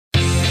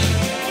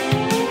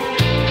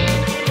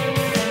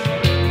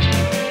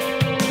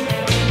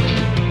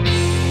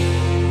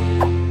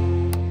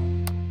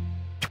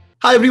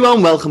Hi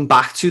everyone, welcome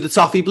back to the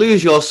Toffee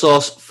Blues, your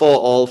source for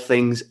all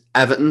things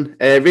Everton.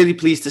 Really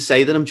pleased to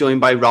say that I'm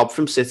joined by Rob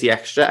from City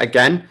Extra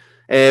again.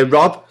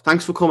 Rob,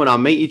 thanks for coming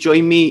on, mate. You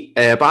joined me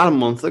about a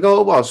month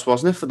ago,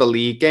 wasn't it, for the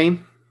league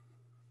game?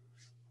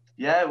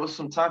 Yeah, it was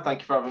some time.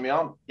 Thank you for having me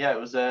on. Yeah, it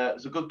was a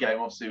good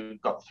game. Obviously,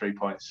 we've got the 3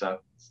 points,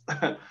 so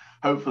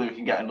hopefully we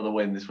can get another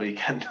win this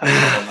weekend.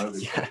 I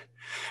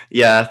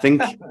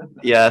think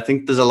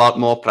there's a lot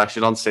more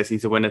pressure on City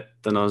to win it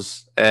than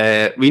us.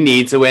 We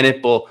need to win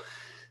it, but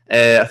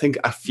I think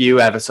a few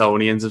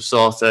Evertonians have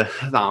sort of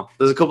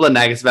there's a couple of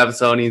negative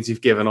Evertonians who've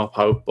given up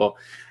hope, but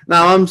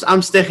no,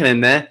 I'm sticking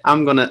in there.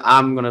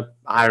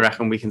 I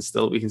reckon we can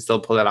still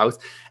pull it out.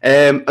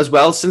 As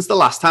well, since the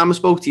last time I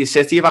spoke to you,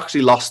 City have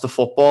actually lost the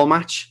football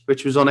match,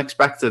 which was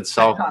unexpected.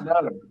 So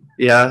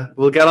yeah,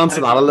 we'll get onto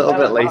that a little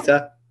bit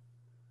later.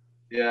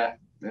 Yeah.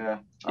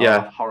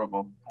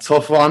 Horrible.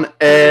 Tough one.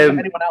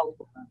 Anyone else?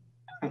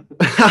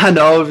 I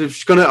know.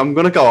 I'm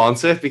gonna go on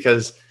to it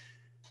because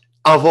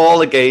of all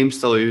the games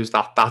to lose,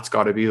 that's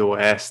got to be the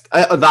worst.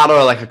 That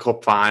or like a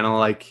cup final,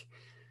 like.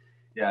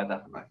 Yeah,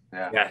 definitely.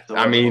 Yeah.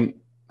 I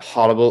mean,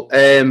 horrible.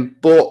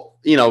 But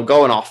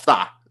going off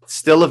that,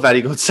 still a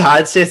very good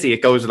side, City.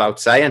 It goes without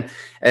saying.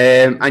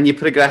 And you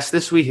progressed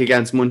this week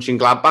against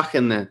Mönchengladbach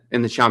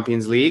in the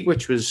Champions League,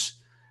 which was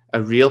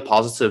a real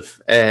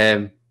positive.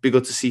 Be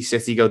good to see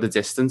City go the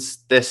distance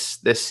this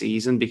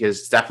season because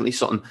it's definitely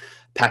something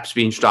Pep's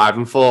been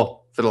striving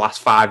for the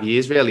last 5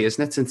 years, really,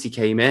 isn't it? Since he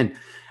came in.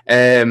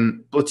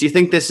 But do you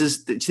think this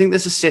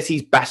is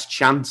City's best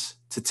chance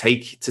to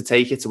take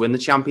it to win the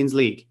Champions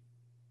League?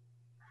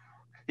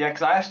 Yeah,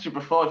 because I asked you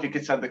before if you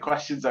could send the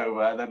questions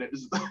over, and then it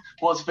was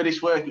once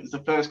finished work, it was the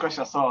first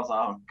question I saw. I was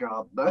like, oh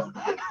god, no,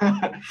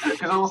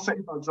 because all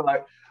City fans are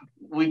like,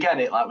 we get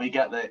it, like we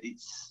get that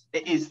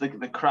it is the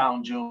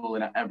crown jewel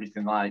and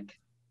everything, like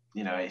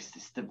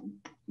it's the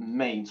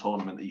main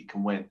tournament that you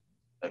can win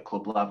at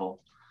club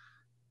level.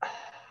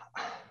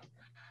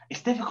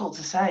 It's difficult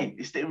to say.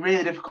 It's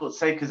really difficult to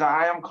say because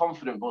I am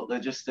confident, but they're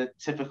just a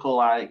typical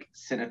like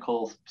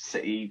cynical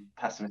City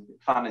pessimistic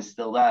fan is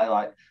still there.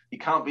 Like you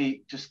can't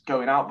be just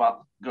going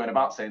about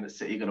saying that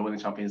City are going to win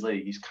the Champions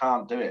League. You just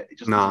can't do it. It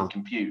just doesn't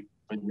compute.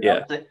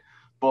 Yeah.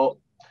 But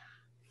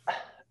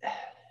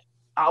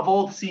out of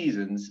all the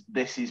seasons,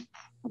 this is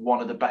one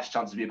of the best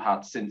chances we've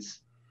had since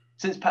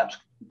Pep's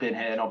been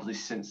here, and obviously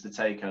since the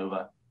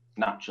takeover.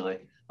 Naturally.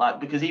 Like,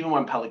 because even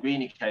when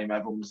Pellegrini came,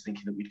 everyone was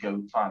thinking that we'd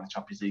go find the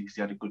Champions League because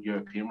he had a good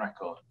European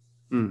record.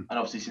 And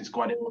obviously, since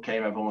Guardiola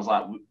came, everyone was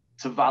like,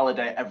 to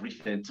validate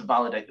everything, to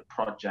validate the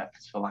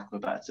project, for lack of a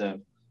better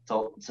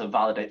term, to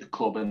validate the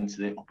club into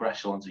the upper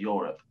echelons of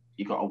Europe,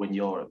 you've got to win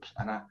Europe.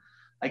 And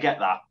I get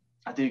that.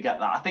 I do get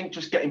that. I think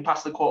just getting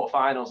past the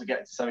quarterfinals and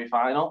getting to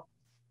semi-final,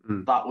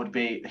 that would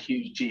be a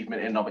huge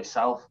achievement in and of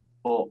itself.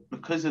 But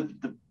because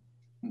of the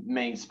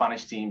main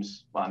Spanish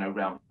teams, well, I know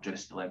Real Madrid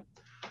is still in,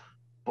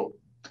 but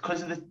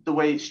because of the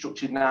way it's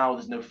structured now,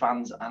 there's no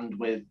fans, and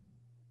with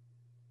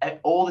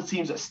all the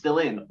teams that are still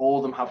in, all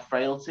of them have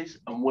frailties,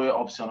 and we're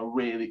obviously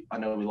on I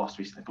know we lost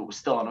recently, but we're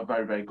still on a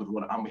very, very good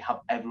run, and we have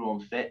everyone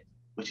fit,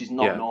 which is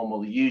not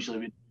normal.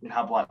 Usually we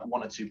have like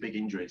one or two big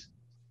injuries.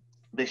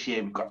 This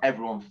year we've got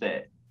everyone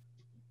fit,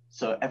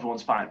 so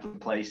everyone's fighting for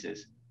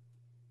places,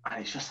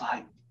 and it's just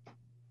like,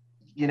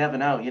 you never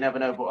know.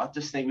 But I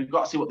just think we've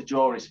got to see what the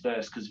draw is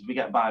first, because if we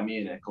get Bayern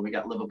Munich or we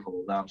get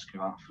Liverpool, then I'm just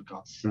going, for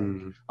God's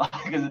sake.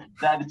 Because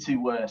they're the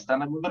two worst.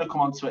 And we're going to come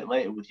on to it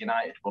later with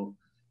United, but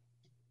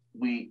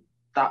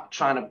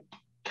trying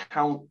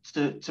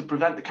to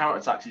prevent the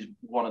counter-attacks is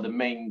one of the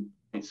main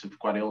points of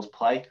Guardiola's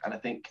play. And I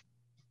think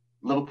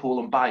Liverpool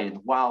and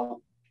Bayern,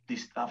 while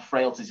these have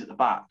frailties at the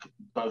back,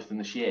 both in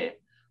this year,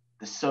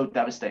 they're so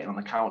devastating on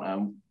the counter.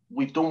 And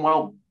we've done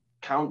well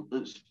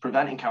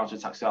preventing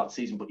counter-attacks throughout the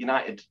season, but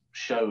United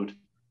showed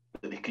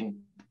that they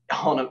can,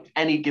 on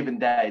any given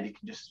day,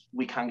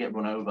 we can get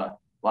run over.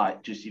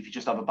 Like, just if you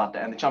just have a bad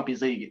day. And the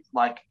Champions League,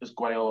 like as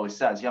Guardiola always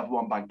says, you have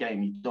one bad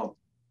game, you're done.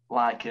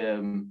 Like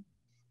Leon,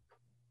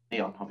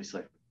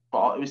 obviously.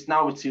 But it was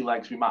now with two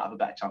legs, we might have a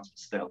better chance, but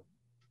still,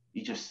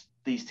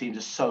 these teams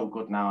are so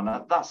good now, and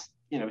that's,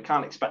 we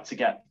can't expect to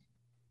get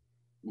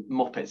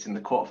Muppets in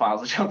the quarterfinals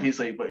of the Champions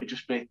League, but it'd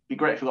just be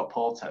great if we got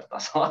Porto.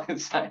 That's all I can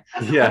say.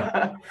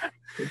 Yeah,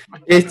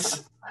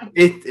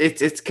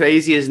 it's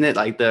crazy, isn't it?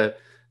 Like the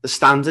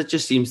standard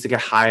just seems to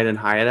get higher and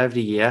higher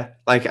every year.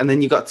 Like, and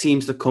then you got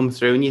teams that come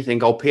through, and you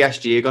think, oh,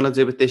 PSG are going to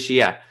do it this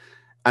year,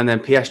 and then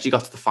PSG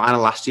got to the final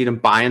last year,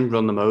 and Bayern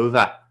run them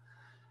over,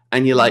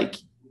 and you're like,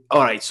 all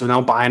right, so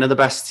now Bayern are the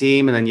best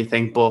team, and then you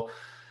think, but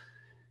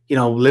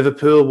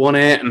Liverpool won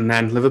it, and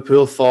then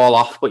Liverpool fall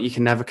off, but you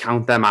can never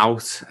count them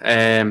out.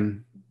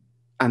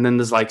 And then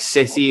there's like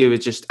City, who are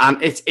just, and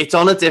it's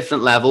on a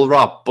different level,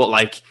 Rob. But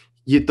like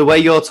the way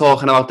you're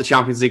talking about the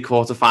Champions League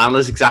quarter-final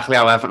is exactly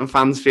how Everton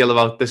fans feel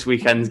about this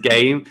weekend's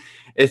game.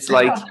 It's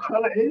like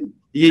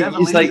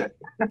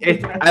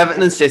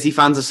Everton and City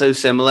fans are so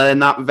similar in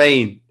that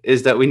vein.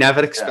 Is that we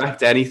never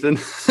expect anything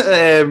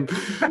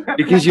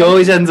because you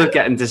always end up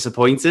getting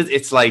disappointed.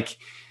 It's like,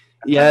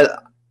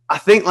 I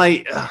think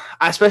like,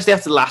 especially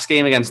after the last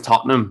game against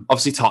Tottenham,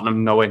 obviously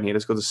Tottenham nowhere near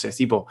as good as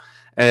City, but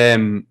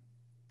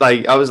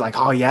like I was like,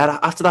 oh yeah,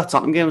 after that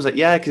Tottenham game, I was like,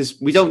 yeah, because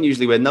we don't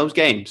usually win those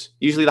games.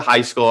 Usually the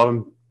high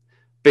scoring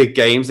big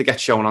games that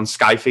get shown on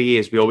Sky for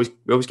years, we always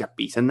get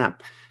beaten them.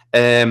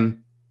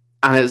 And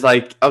it's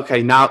like,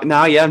 okay,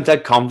 now yeah, I'm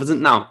dead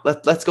confident now.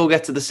 Let's go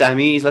get to the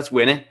semis, let's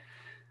win it.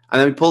 And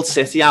then we pulled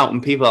City out,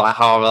 and people are like,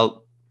 oh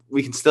well,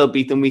 we can still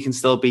beat them,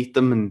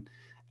 And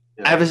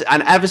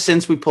ever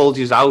since we pulled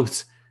you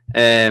out,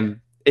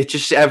 it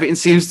just everything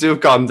seems to have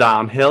gone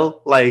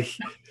downhill. Like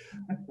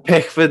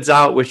Pickford's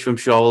out, which I'm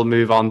sure we'll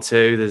move on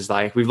to. There's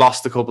like we've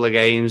lost a couple of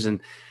games,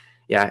 and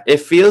yeah, it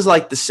feels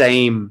like the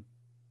same.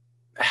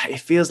 It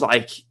feels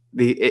like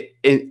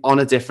on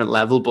a different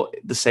level, but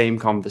the same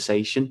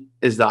conversation.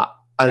 Is that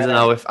I don't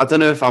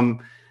know if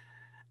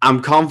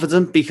I'm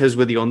confident because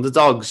we're the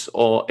underdogs,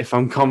 or if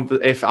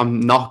I'm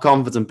not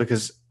confident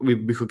because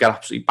we could get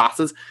absolutely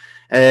battered.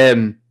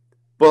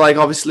 But like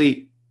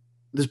obviously,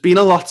 there's been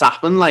a lot's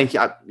happened. Like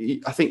I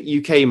think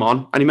you came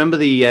on. I remember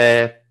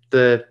the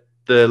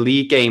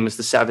league game was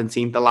the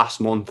 17th of last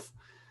month,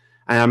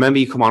 and I remember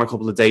you come on a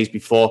couple of days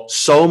before.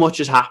 So much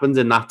has happened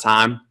in that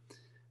time.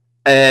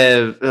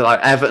 Like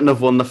Everton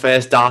have won the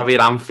first derby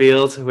at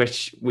Anfield,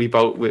 which you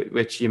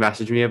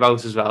messaged me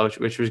about as well,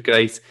 which was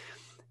great.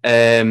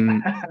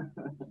 And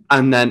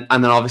then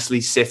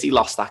obviously City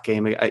lost that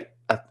game at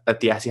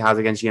the Etihad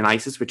against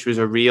United, which was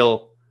a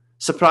real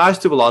surprise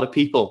to a lot of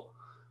people.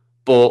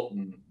 But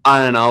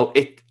I don't know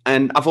it,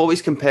 and I've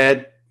always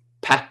compared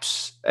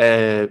Pep's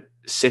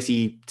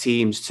City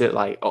teams to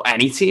like, or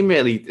any team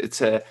really,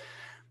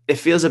 it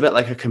feels a bit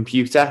like a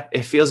computer.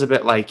 It feels a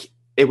bit like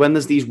when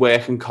there's these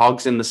working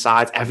cogs in the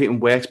sides, everything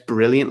works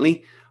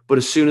brilliantly. But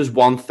as soon as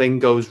one thing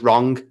goes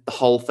wrong, the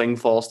whole thing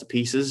falls to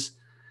pieces.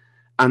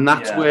 And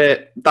that's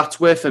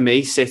where for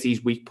me,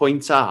 City's weak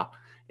points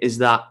is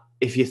that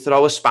if you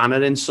throw a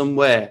spanner in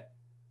somewhere,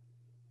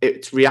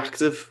 it's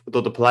reactive with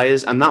other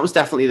players. And that was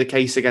definitely the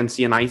case against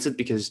United,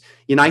 because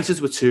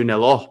United were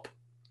 2-0 up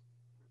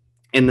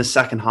in the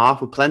second half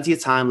with plenty of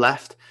time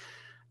left.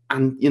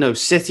 And,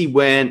 City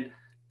weren't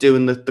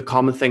doing the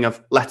common thing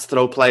of let's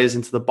throw players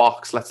into the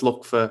box, let's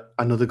look for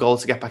another goal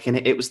to get back in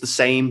it. It was the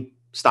same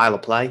style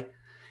of play.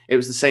 It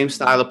was the same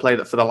style of play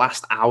that for the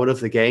last hour of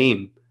the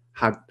game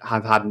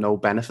had no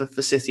benefit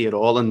for City at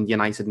all, and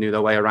United knew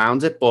their way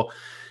around it. But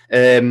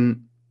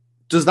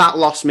does that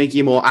loss make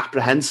you more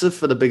apprehensive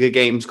for the bigger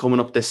games coming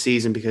up this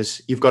season?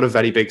 Because you've got a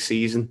very big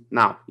season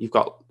now. You've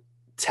got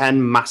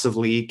 10 massive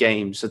league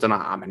games. I don't know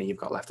how many you've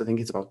got left. I think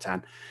it's about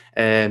 10.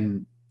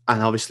 And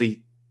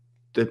obviously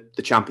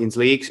the Champions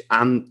Leagues,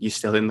 and you're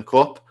still in the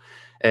Cup,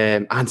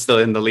 and still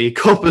in the League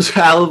Cup as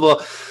well.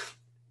 But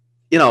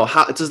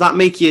does that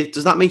make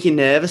you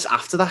nervous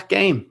after that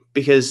game?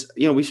 Because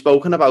we've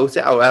spoken about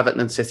it, how Everton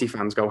and City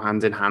fans go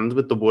hand in hand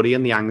with the worry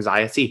and the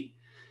anxiety.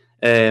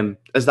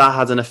 Has that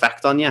had an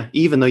effect on you,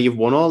 even though you've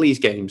won all these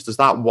games? Does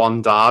that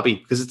one derby,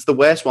 because it's the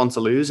worst one to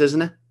lose,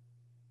 isn't it?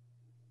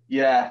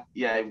 Yeah,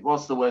 it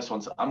was the worst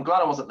one. I'm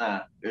glad I wasn't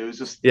there. It was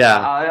just,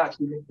 I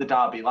actually missed the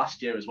derby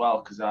last year as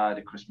well because I had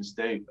a Christmas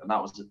do, and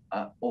that was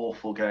an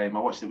awful game. I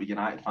watched it with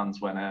United fans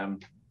when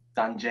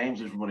Dan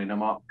James was running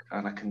amok,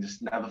 and I can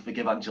just never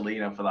forgive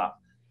Angelino for that.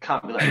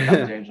 Can't be letting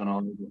Dan James run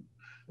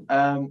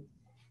on.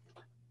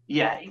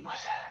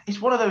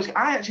 It's one of those.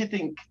 I actually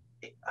think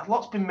a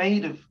lot's been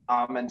made of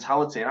our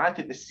mentality, and I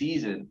think this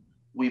season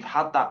we've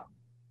had that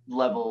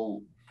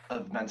level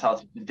of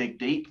mentality to dig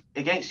deep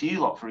against you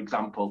lot, for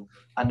example,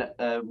 and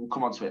we'll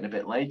come on to it in a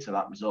bit later,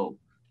 that result.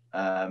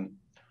 But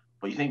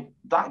you think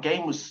that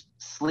game was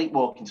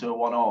sleepwalking to a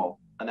 1-1,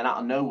 and then out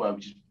of nowhere,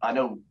 which is, I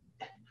know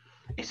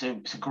it's a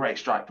great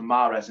strike from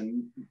Mahrez,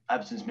 and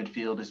Everton's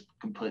midfield is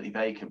completely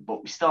vacant,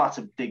 but we still had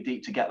to dig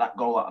deep to get that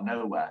goal out of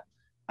nowhere.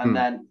 And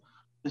then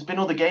there's been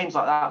other games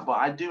like that, but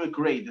I do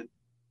agree that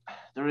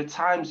there are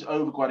times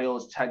over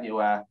Guardiola's tenure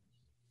where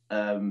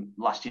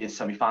last year's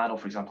semi-final,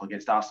 for example,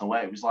 against Arsenal,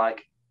 where it was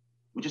like,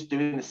 we're just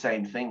doing the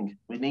same thing.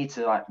 We need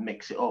to like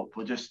mix it up.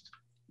 We're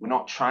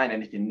not trying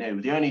anything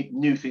new. The only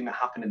new thing that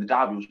happened in the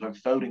derby was when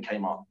Foden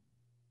came on,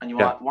 and you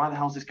were like, why the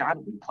hell's this guy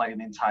been playing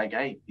the entire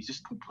game? He's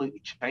just completely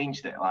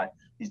changed it, like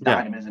his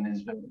dynamism and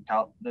his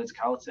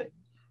verticality.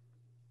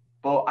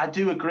 But I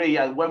do agree.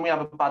 When we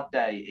have a bad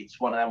day, it's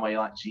one of them where you're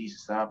like,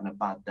 Jesus, they're having a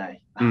bad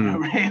day. A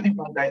really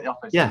bad day at the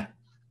office. Yeah,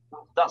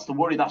 that's the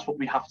worry. That's what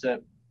we have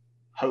to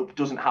hope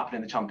doesn't happen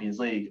in the Champions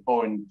League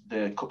or in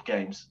the cup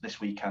games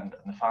this weekend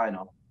and the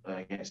final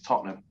against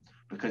Tottenham,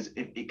 because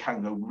it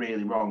can go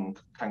really wrong,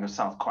 can go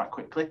south quite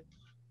quickly.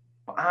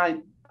 But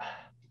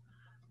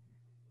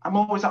I'm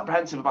always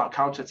apprehensive about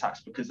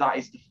counter-attacks, because that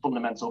is the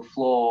fundamental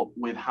flaw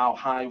with how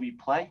high we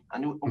play.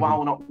 And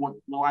while we're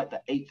like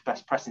the 8th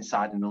best pressing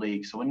side in the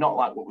league, so we're not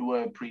like what we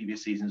were in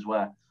previous seasons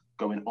where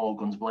going all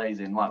guns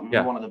blazing. Like we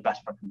were one of the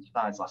best pressing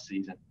sides last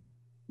season.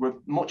 We're a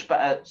much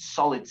better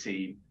solid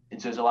team in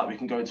terms of like we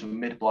can go into a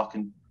mid-block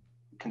and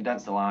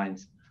condense the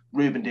lines.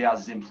 Ruben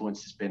Diaz's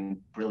influence has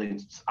been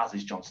brilliant, as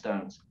is John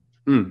Stones.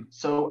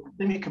 So I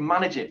think we can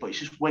manage it, but it's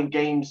just when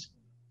games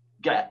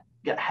get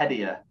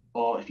headier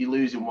or if you're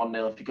losing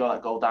 1-0, if you go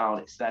that goal down,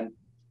 it's then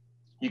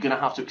you're going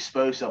to have to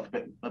expose yourself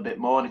a bit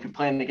more. And if you're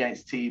playing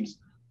against teams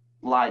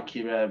like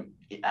your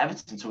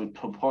Everton to a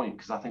point,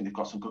 because I think they've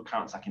got some good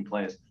counter-attacking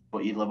players,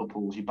 but your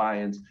Liverpools, your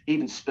Bayerns,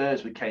 even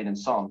Spurs with Kane and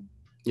Son,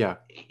 Yeah,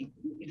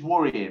 it's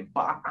worrying.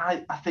 But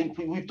I think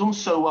we've done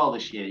so well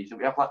this year.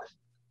 We have like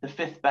the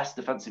fifth best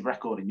defensive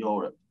record in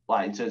Europe,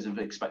 like in terms of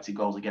expected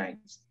goals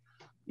against.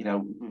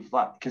 We've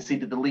like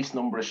conceded the least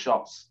number of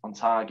shots on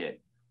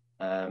target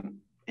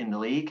in the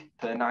league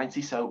per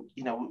 90. So,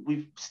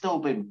 we've still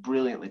been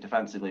brilliantly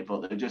defensively,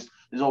 but there's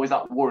always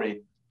that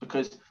worry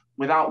because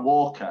without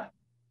Walker,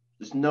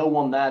 there's no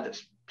one there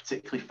that's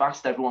particularly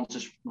fast. Everyone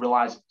just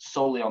relies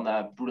solely on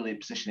their brilliant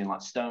positioning,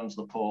 like Stones,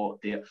 Laporte.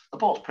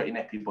 Laporte's pretty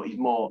nippy, but he's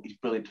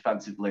brilliant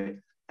defensively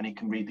and he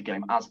can read the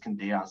game, as can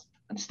Diaz.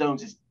 And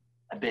Stones is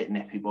a bit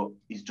nippy, but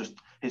his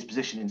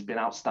positioning's been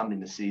outstanding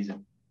this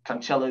season.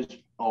 Cancelo's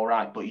all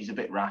right, but he's a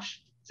bit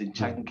rash.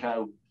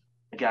 Zinchenko,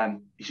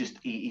 again, he's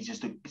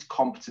a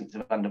competent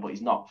defender, but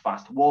he's not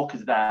fast.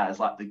 Walker's there as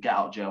like the get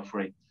out jail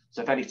free.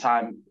 So if any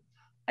time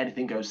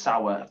anything goes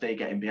sour, if they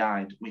get in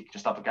behind, we can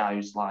just have a guy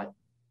who's like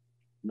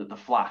the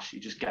flash. He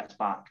just gets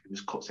back and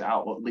just cuts it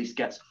out, or at least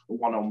gets a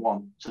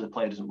one-on-one so the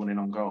player doesn't run in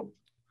on goal.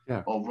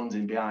 Yeah. Or runs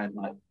in behind.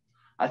 Like,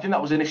 I think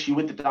that was an issue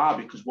with the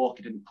derby because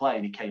Walker didn't play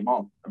and he came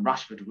on, and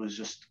Rashford was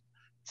just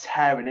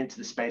tearing into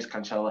the space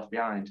Cancelo left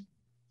behind.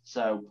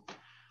 So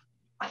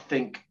I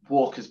think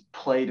Walker's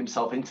played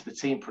himself into the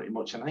team pretty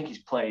much, and I think he's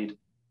played.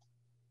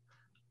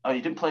 Oh,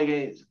 he didn't play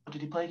against.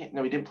 Did he play against?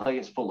 No, he didn't play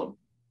against Fulham,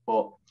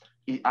 but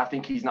I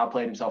think he's now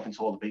played himself into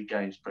all the big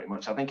games pretty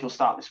much. I think he'll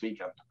start this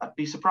weekend. I'd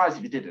be surprised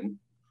if he didn't.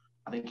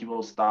 I think he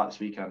will start this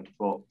weekend,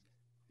 but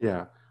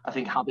yeah, I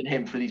think having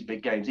him for these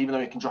big games, even though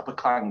he can drop a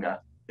clanger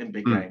in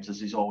big games, as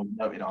he's always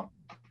noted on,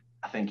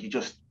 I think you've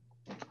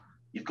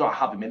got to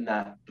have him in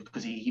there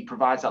because he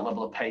provides that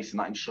level of pace and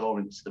that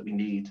insurance that we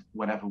need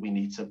whenever we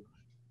need to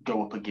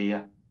go up a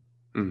gear.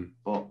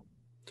 But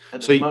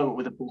at the moment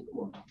with the full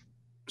squad.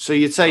 So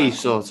you'd say he's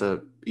sort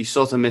of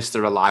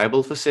Mr.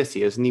 Reliable for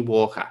City, isn't he,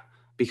 Walker?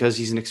 Because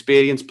he's an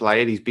experienced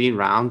player. He's been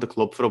around the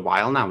club for a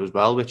while now as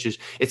well,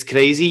 it's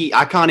crazy.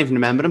 I can't even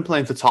remember him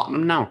playing for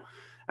Tottenham now.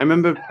 I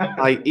remember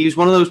like he was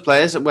one of those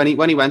players that when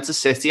he went to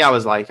City, I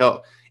was like,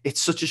 oh,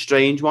 it's such a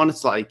strange one.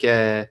 It's like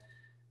I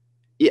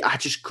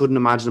just couldn't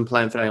imagine him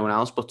playing for anyone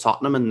else but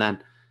Tottenham. And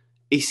then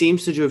he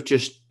seems to have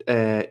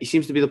he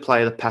seems to be the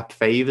player that Pep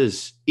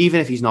favours, even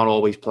if he's not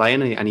always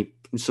playing and he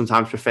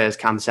sometimes prefers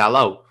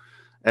Cancelo.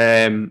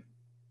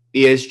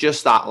 He is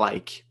just that,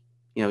 like,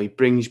 he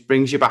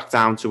brings you back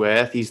down to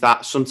earth. He's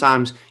that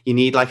sometimes you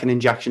need like an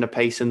injection of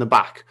pace in the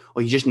back,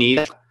 or you just need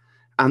it.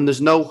 And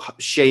there's no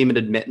shame in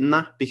admitting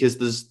that because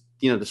there's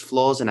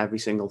flaws in every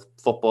single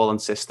footballing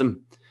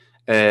system.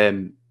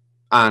 And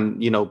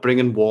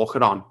bringing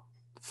Walker on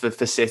for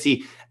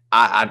City,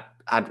 I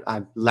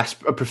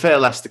prefer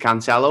less to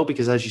Cancelo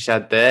because, as you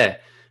said there,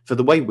 for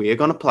the way we're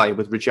going to play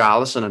with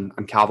Richarlison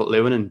and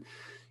Calvert-Lewin, and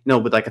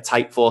with like a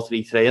tight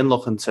 4-3-3 and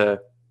looking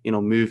to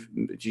move,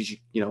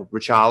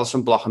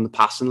 Richarlison blocking the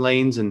passing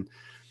lanes and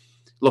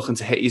looking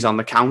to hit you on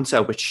the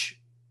counter, which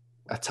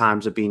at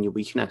times have been your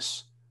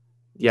weakness.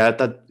 Yeah,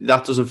 that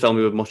doesn't fill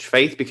me with much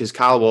faith because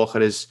Kyle Walker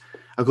is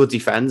a good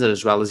defender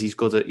as well as he's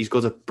good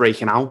at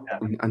breaking out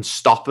and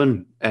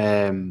stopping.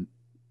 If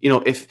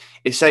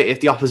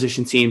the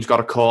opposition team's got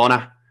a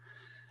corner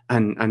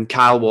and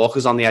Kyle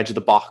Walker's on the edge of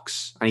the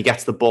box and he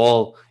gets the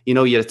ball,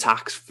 your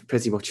attack's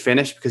pretty much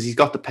finished because he's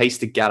got the pace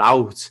to get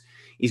out.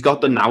 He's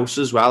got the nous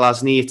as well,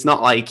 hasn't he? It's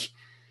not like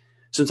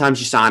sometimes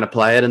you sign a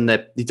player and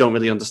they don't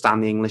really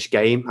understand the English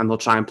game and they'll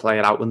try and play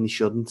it out when they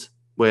shouldn't.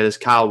 Whereas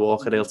Kyle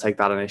Walker, he'll take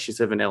that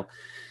initiative and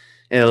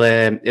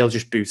he'll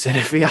just boot it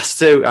if he has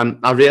to. And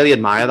I really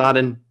admire that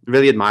in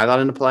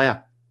a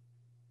player.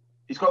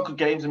 He's got good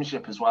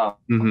gamesmanship as well.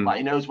 Mm-hmm. Like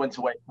he knows when to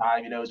waste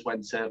time, he knows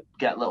when to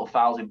get little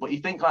fouls in. But you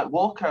think like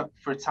Walker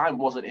for a time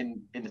wasn't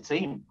in the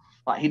team.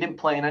 Like he didn't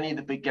play in any of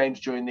the big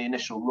games during the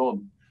initial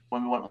run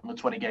when we went on the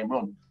 20-game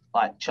run.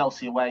 Like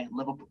Chelsea away,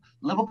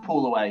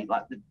 Liverpool away,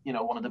 like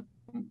one of the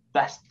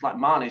best. Like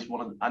Mane's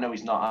I know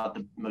he's not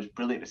had the most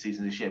brilliant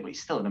season this year, but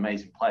he's still an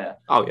amazing player.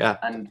 Oh yeah.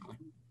 And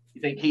you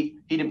think he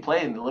didn't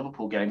play in the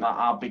Liverpool game,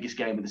 our biggest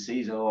game of the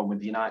season, along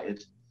with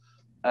United,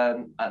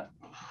 and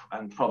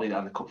probably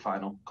the cup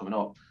final coming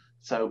up.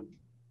 So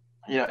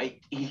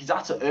he's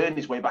had to earn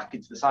his way back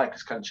into the side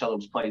because Cancelo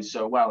was playing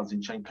so well, and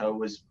Zinchenko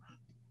was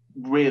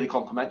really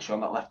complimentary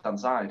on that left hand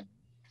side.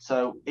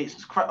 So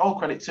it's all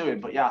credit to him.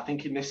 But yeah, I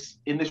think in this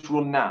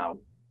run now,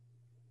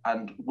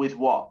 and with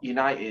what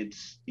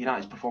United's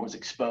performance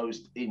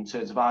exposed in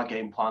terms of our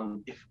game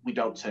plan, if we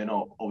don't turn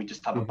up or we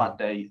just have a bad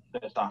day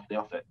first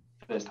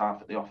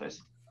half at the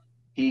office,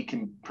 he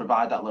can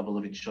provide that level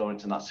of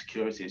insurance and that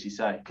security, as you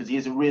say, because he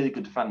is a really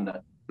good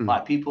defender.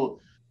 Like people,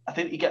 I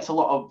think he gets a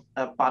lot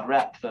of bad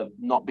rep for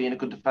not being a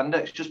good defender.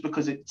 It's just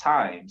because at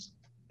times,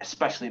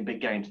 especially in big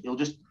games,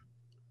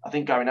 I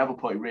think Gary Neville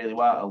put it really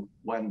well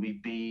when we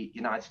beat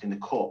United in the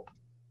Cup.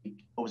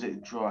 Or was it a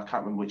draw? I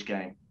can't remember which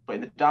game. But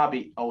in the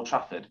derby, Old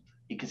Trafford,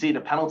 he conceded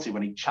a penalty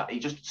when he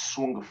just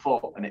swung a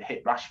foot and it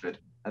hit Rashford,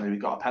 and then we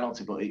got a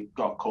penalty, but he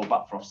got called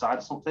back for offside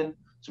or something,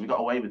 so we got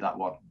away with that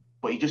one.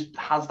 But he just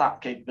has that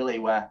capability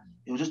where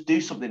he'll just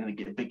do something in a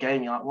big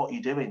game. You're like, what are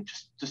you doing?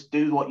 Just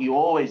do what you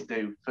always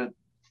do for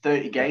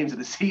 30 games of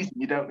the season.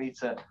 You don't need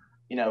to,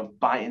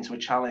 bite into a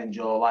challenge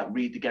or like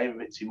read the game a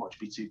bit too much,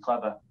 be too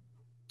clever.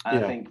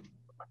 And I think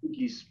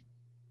he's,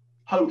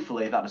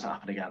 hopefully that doesn't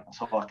happen again.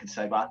 That's all I can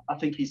say. But I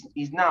think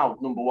he's now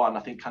number one.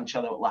 I think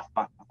Cancelo at left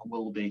back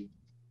will be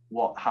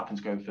what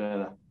happens going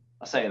further.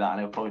 I say that, and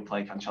he'll probably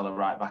play Cancelo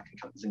right back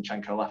and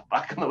Zinchenko left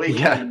back on the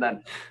weekend, and then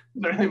it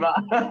doesn't really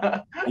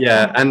matter.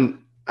 Yeah, and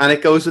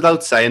it goes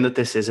without saying that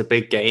this is a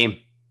big game.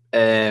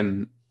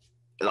 It's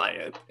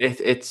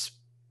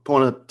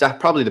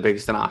probably the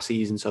biggest in our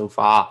season so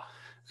far,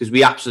 because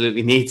we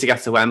absolutely need to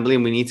get to Wembley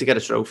and we need to get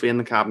a trophy in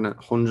the cabinet,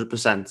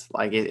 100%.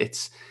 Like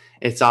it's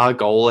our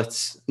goal.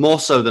 It's more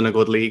so than a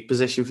good league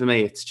position for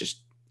me. It's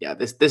just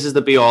this is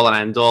the be all and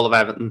end all of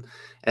Everton,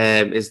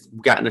 is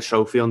getting a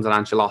trophy under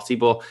Ancelotti.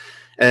 But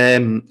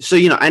so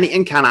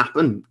anything can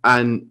happen.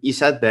 And you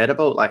said there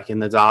about like in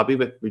the derby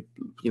with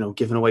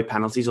giving away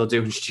penalties or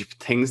doing stupid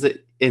things,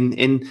 that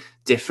in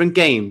different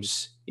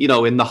games,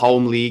 in the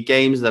home league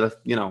games that are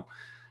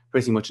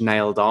pretty much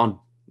nailed on,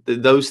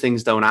 those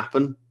things don't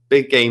happen.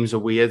 Big games are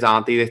weird,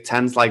 aren't they? It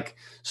tends like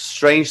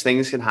strange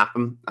things can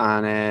happen,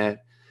 and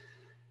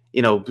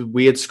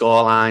weird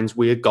score lines,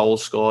 weird goal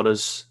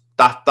scorers.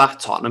 That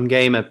Tottenham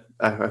game at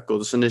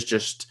Goodison is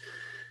just,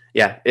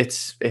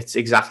 it's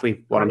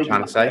exactly what I'm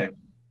trying to say.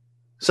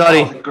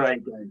 Sorry. That was a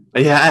great game.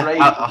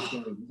 Yeah.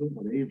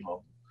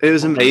 Unbelievable. It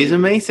was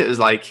amazing, mate. It was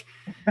like,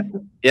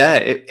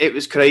 it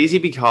was crazy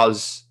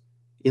because,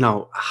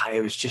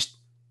 it was just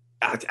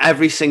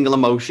every single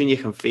emotion you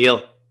can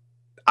feel.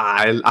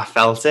 I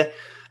felt it.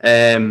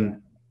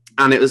 And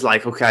it was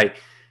like, okay,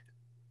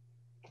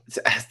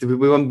 we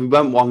went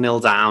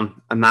 1-0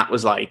 down, and that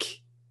was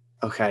like,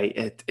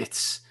 okay,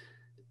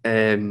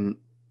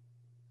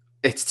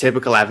 it's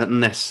typical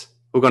Everton, this.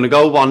 We're going to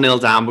go 1-0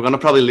 down. We're going to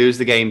probably lose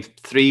the game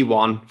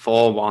 3-1,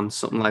 4-1,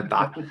 something like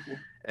that.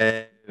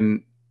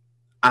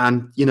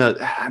 And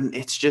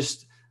it's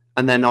just,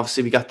 and then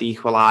obviously we got the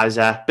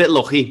equaliser. Bit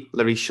lucky,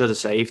 Lloris should have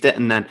saved it.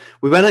 And then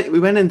we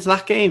went into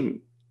that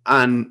game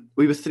and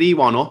we were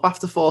 3-1 up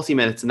after 40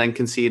 minutes, and then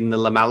conceding the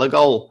Lamela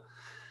goal.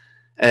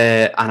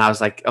 And I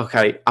was like,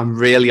 okay, I'm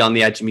really on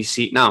the edge of my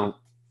seat now.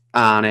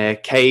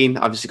 And Kane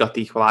obviously got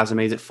the equaliser,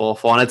 made it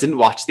 4-4. And I didn't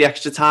watch the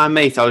extra time,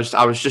 mate. I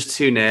was just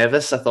too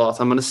nervous. I thought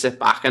I'm going to sit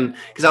back, and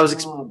because I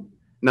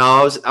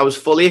was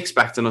fully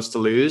expecting us to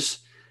lose.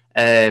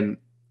 And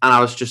I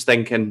was just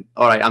thinking,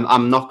 all right,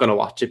 I'm not going to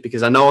watch it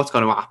because I know what's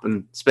going to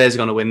happen. Spurs are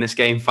going to win this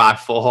game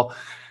 5-4.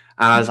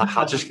 And I was like,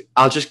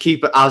 I'll just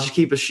keep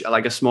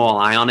a small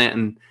eye on it.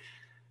 And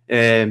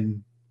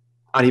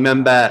I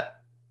remember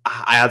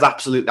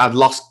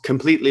I'd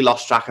completely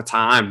lost track of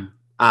time.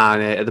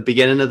 And at the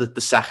beginning of the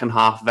second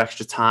half of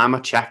extra time, I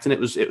checked and it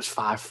was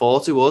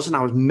 5-4 to us, and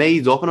I was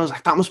made up, and I was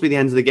like, that must be the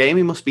end of the game.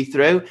 He must be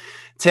through.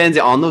 Turned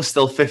it on. There was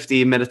still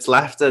 15 minutes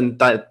left, and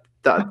so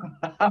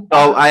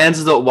I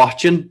ended up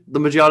watching the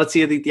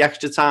majority of the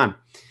extra time.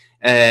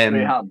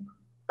 Yeah,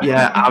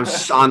 I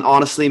was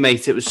honestly,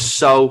 mate, it was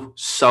so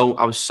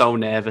I was so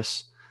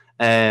nervous.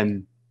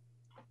 It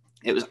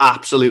was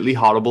absolutely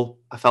horrible.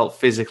 I felt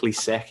physically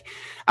sick.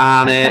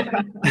 And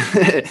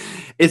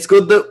it's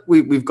good that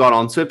we've got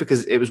onto it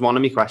because it was one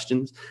of my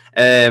questions.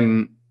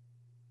 And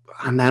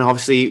then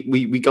obviously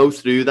we go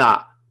through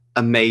that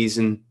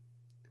amazing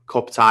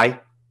cup tie.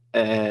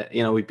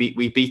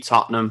 We beat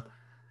Tottenham.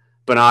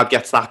 Bernard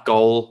gets that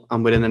goal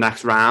and we're in the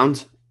next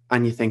round.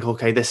 And you think,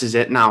 okay, this is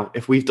it now.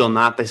 If we've done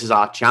that, this is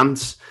our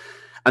chance.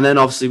 And then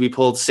obviously we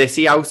pulled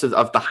City out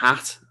of the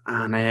hat.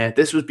 And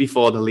this was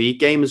before the league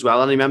game as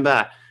well. And I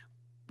remember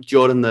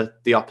during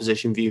the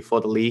opposition view for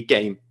the league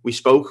game, we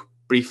spoke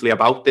briefly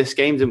about this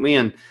game, didn't we?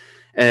 And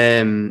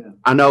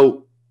I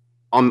know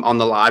on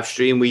the live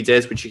stream we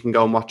did, which you can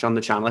go and watch on the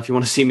channel if you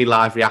want to see me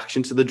live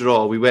reaction to the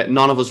draw.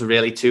 None of us were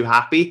really too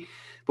happy,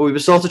 but we were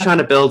sort of trying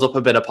to build up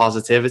a bit of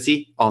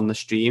positivity on the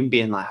stream,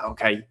 being like,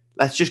 okay,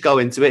 let's just go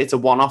into it. It's a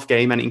one-off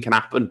game, anything can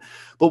happen.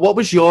 But what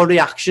was your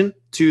reaction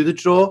to the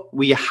draw?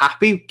 Were you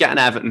happy getting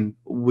Everton?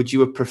 Would you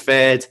have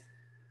preferred?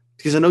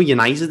 Because I know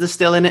United are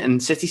still in it,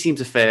 and City seem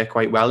to fare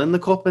quite well in the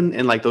cup and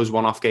in like those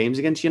one-off games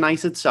against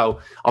United.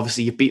 So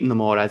obviously you've beaten them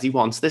already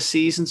once this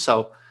season.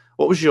 So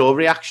what was your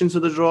reaction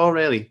to the draw,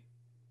 really?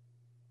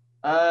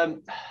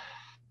 I'm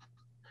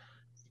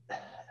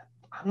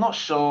not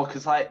sure,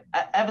 because like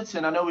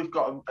Everton, I know we've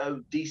got a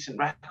decent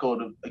record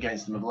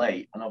against them of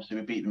late, and obviously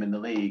we beat them in the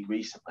league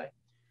recently.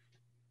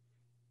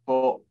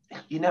 But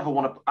you never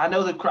want to. I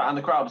know the crowd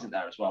wasn't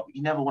there as well, but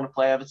you never want to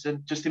play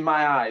Everton, just in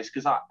my eyes,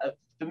 because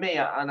for me,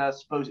 and I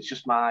suppose it's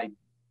just my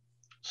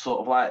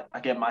sort of like,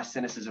 again, my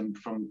cynicism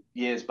from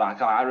years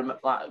back. I remember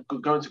like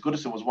going to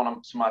Goodison was one of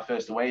my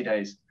first away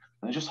days,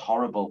 and it's just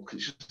horrible because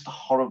it's just a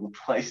horrible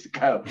place to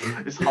go.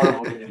 It's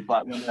horrible.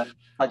 Like when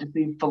I just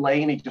seen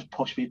Fellaini just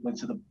push people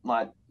into the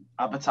like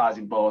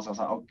advertising boards. I was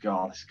like, oh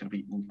god, this is going to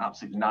be an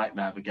absolute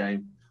nightmare of a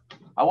game.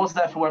 I was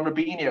there for when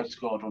Robinho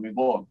scored when we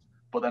won.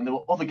 But then there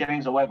were other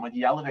games I went when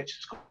Jelic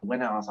scored the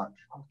winner. I was like,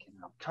 fucking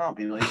hell, can't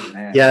be losing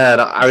here. Yeah,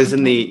 I was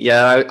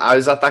I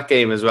was at that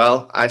game as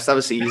well. I used to have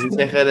a season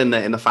ticket in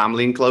the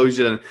family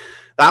enclosure, and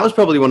that was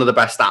probably one of the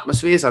best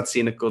atmospheres I'd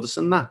seen at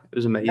Goodison. That it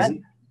was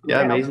amazing.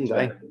 Yeah, amazing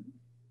day.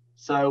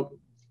 So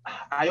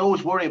I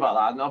always worry about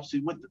that, and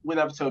obviously with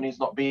Evertonians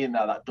not being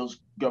there, that does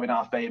go in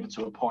our favour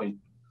to a point.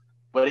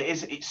 But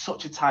it's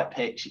such a tight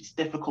pitch; it's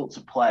difficult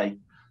to play,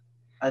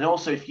 and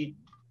also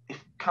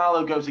if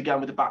Carlo goes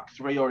again with the back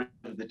three or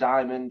the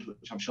diamond,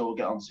 which I'm sure we'll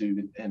get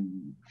onto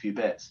in a few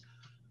bits,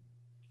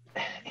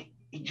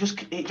 it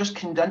just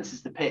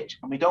condenses the pitch,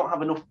 and we don't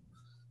have enough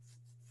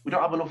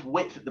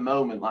width at the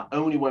moment. Like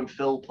only when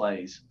Phil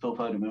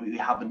Foden, we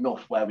have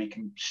enough where we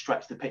can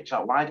stretch the pitch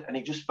out wide, and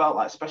it just felt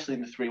like, especially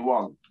in the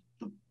 3-1,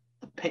 the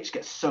pitch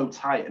gets so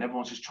tight, and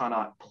everyone's just trying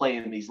to play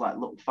in these like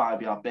little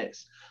 5-yard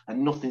bits,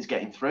 and nothing's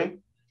getting through.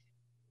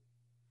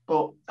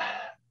 But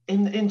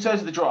in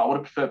terms of the draw, I would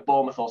have preferred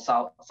Bournemouth or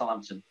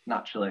Southampton,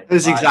 naturally. It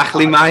was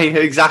exactly my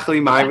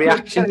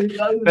reaction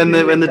when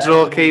the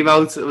draw came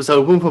out. It was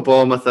hoping for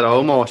Bournemouth at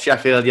home or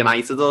Sheffield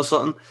United or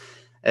something,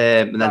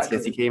 and then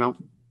City came out.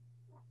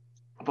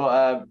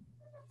 But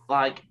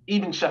like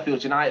even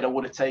Sheffield United, I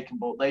would have taken,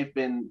 but they've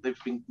been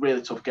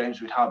really tough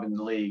games we'd have in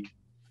the league.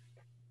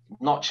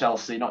 Not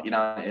Chelsea, not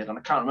United, and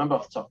I can't remember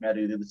off the top of my head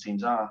who the other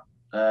teams are.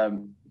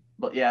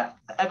 But yeah,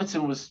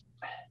 Everton was.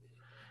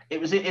 It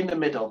was in the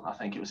middle. I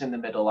think it was in the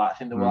middle. I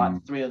think there were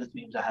like 3 other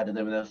teams ahead of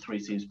them, and there were 3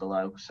 teams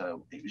below.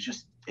 So it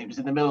was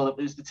in the middle. It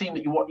was the team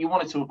that you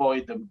wanted to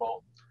avoid them,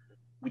 but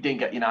we didn't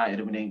get United,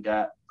 and we didn't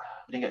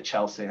get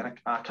Chelsea, and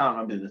I can't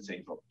remember the other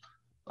team, but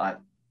like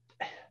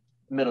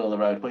middle of the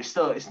road. But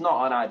it's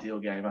not an ideal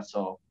game at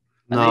all.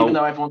 And even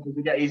though everyone thinks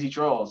we get easy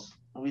draws,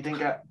 we didn't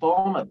get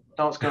Bournemouth. Don't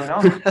know what's going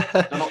on.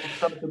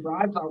 The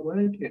bribes aren't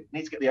working.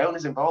 Need to get the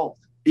owners involved.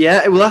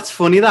 Yeah, well, that's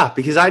funny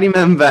because I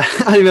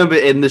remember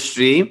in the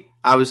stream.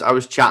 I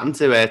was chatting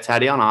to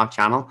Teddy on our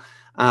channel,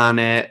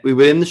 and we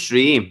were in the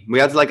stream. We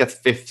had like a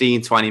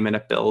 15-20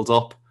 minute build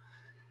up,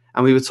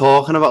 and we were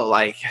talking about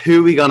like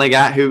who we gonna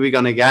get,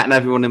 and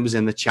everyone was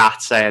in the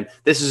chat saying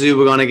this is who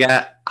we're gonna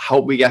get. I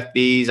hope we get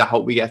these.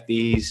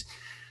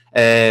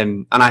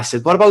 And I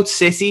said, what about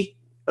City?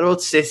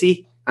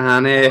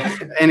 And I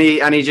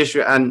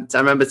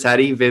remember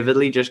Teddy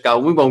vividly just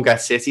going, we won't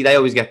get City. They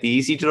always get the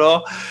easy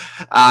draw,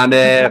 and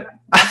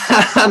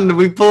and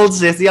we pulled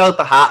City out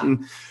the hat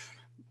and.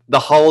 The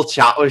whole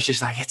chat was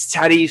just like, it's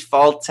Teddy's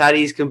fault.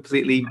 Teddy's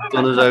completely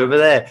done us over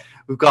there.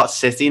 We've got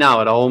City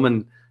now at home,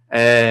 and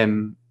I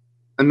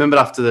remember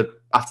after the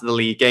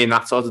league game,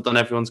 that sort of done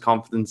everyone's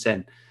confidence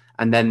in.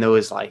 And then there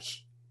was like,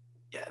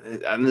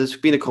 and there's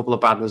been a couple of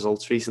bad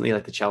results recently,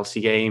 like the Chelsea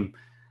game,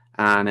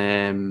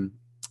 and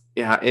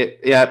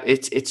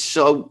it's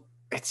so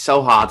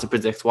hard to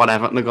predict what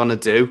Everton are gonna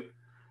do.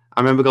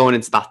 I remember going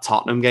into that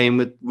Tottenham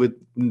game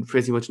with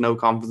pretty much no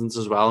confidence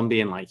as well, and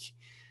being like,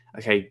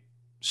 okay.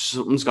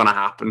 Something's going to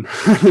happen.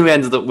 We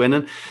ended up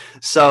winning.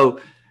 So,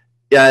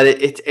 yeah,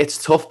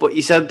 it's tough. But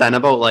you said then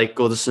about like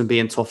Goodison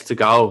being tough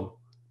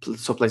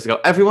place to go.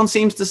 Everyone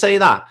seems to say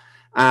that.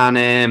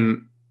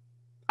 And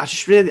I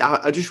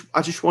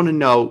just want to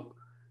know,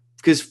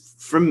 because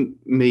from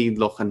me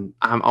looking,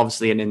 I'm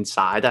obviously an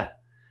insider.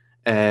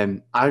 I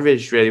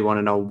really want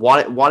to know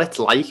what it's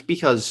like,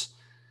 because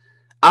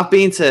I've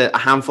been to a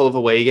handful of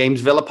away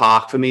games. Villa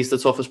Park for me is the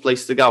toughest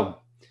place to go.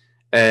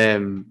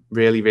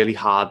 Really, really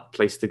hard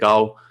place to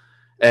go.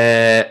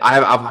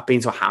 I've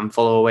been to a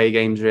handful of away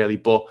games, really,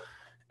 but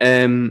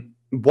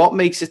what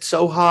makes it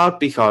so hard?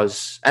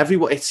 Because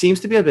it seems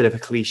to be a bit of a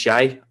cliche.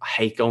 I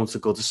hate going to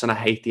Goodison. I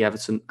hate the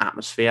Everton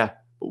atmosphere.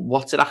 But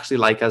what's it actually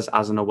like as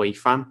an away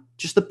fan?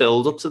 Just the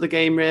build up to the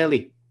game,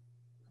 really.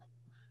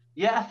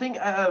 Yeah, I think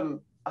I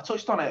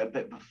touched on it a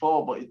bit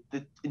before, but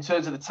in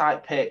terms of the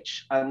tight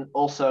pitch, and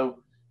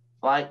also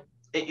like.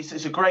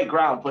 It's a great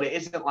ground, but it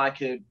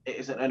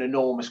isn't an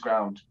enormous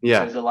ground.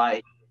 Yeah. So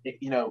like,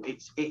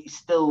 it's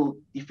still,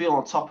 you feel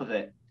on top of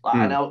it. Like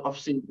I know,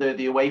 obviously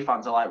the away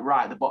fans are like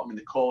right at the bottom in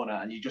the corner,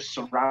 and you're just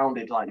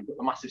surrounded. Like you've got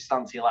the massive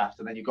stand to your left,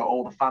 and then you've got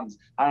all the fans.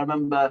 I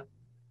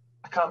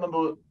can't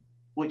remember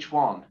which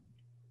one.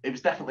 It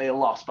was definitely a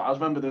loss, but I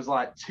remember there was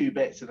like 2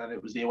 bits, and then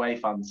it was the away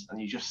fans,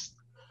 and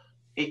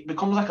it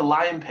becomes like a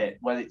lion pit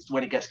when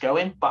it gets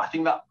going. But I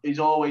think that is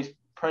always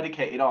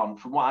predicated on,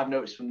 from what I've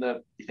noticed from I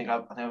think I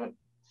went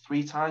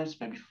 3 times,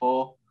 maybe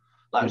 4.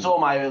 Like it was all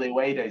my early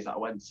away days that I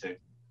went to.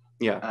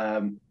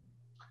 Yeah.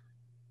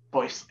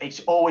 But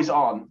it's always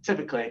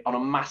typically on a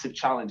massive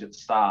challenge at the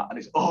start, and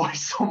it's always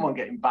someone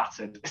getting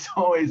battered. It's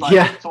always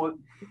like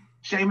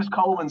Seamus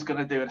Coleman's going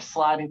to do a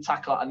sliding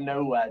tackle out of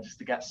nowhere just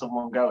to get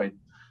someone going.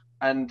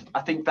 And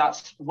I think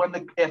that's I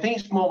think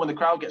it's more when the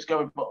crowd gets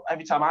going, but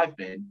every time I've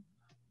been,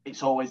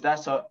 it's always there.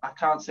 So I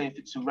can't say if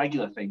it's a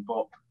regular thing,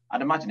 but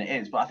I'd imagine it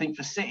is. But I think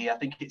for City, I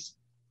think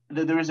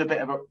there is a bit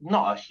of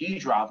not a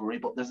huge rivalry,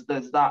 but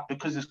there's that,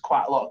 because there's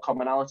quite a lot of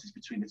commonalities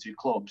between the 2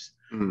 clubs.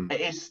 It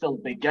is still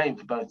a big game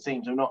for both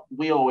teams.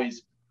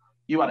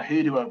 you had a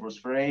hoodoo over us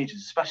for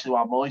ages, especially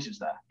while Moyes was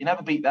there. You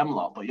never beat them a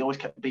lot, but you always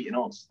kept beating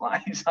us.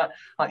 Like, it's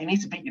like you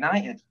need to beat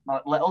United.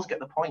 Like, let us get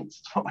the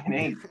points. That's what we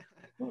need.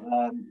 But,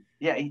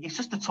 yeah, it's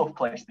just a tough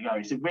place to go.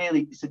 It's a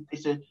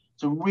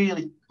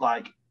really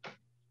like,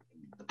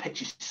 the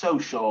pitch is so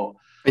short.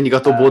 And you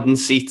got the wooden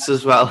seats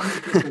as well.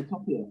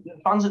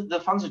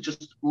 The fans are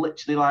just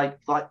literally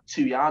like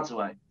 2 yards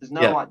away. There's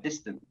no like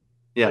distance.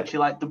 Yeah. Literally,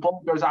 like the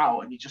ball goes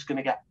out and you're just going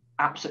to get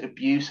absolute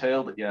abuse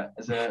hurled at you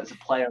as a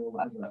player or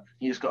whatever.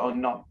 You just got to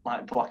not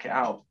like block it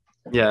out.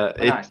 Yeah.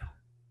 Nice.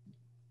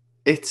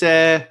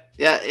 I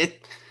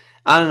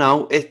don't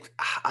know.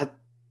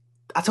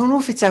 I don't know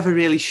if it's ever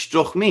really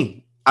struck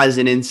me as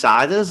an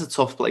insider as a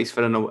tough place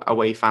for an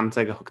away fan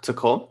to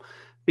come,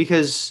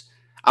 because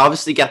I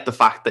obviously get the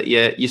fact that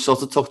you're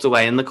sort of tucked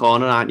away in the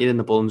corner, aren't you, in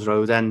the Bullens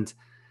Road end,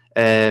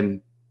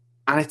 and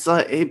it's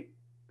like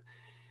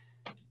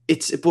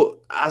but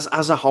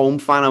as a home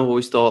fan, I've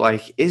always thought,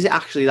 like, is it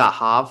actually that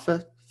hard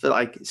for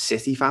like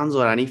City fans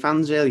or any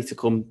fans really to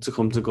come to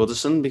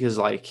Goodison? Because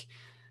like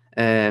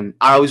I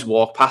always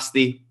walk past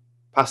the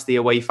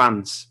away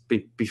fans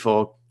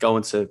before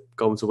going to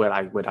where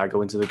I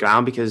go into the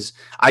ground, because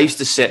I used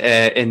to sit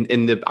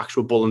in the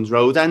actual Bullens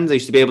Road end. I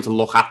used to be able to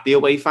look at the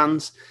away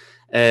fans.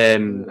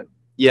 And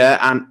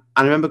I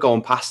remember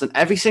going past, and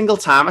every single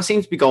time I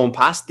seem to be going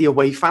past, the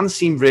away fans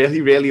seem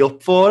really, really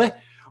up for it.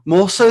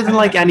 More so than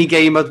like any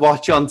game I'd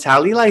watch on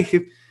telly. Like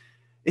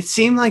it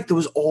seemed like there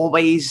was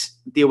always,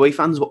 the away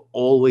fans were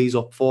always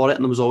up for it,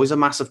 and there was always a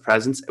massive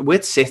presence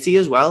with City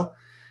as well.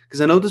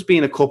 Because I know there's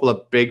been a couple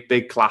of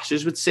big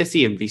clashes with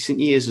City in recent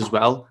years as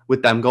well,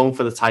 with them going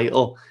for the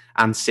title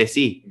and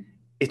City.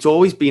 It's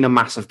always been a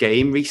massive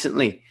game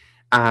recently,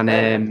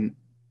 and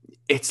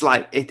it's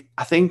like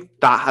I think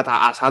that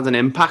has had an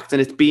impact,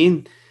 and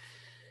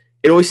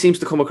it always seems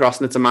to come across,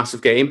 and it's a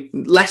massive game.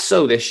 Less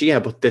so this year,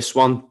 but this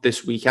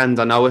weekend,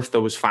 I know if there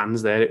was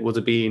fans there, it would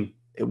have been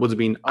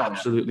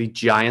absolutely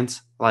giant.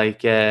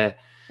 Like, because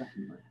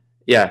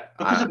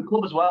of the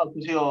club as well,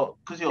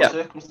 because your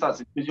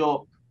circumstances, because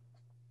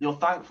you're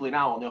thankfully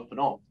now on the up and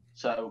up.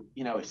 So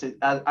it's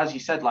as you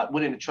said, like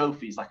winning a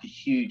trophy is like a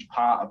huge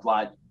part of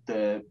like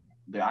the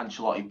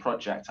Ancelotti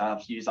project. I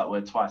have to use that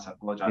word twice. I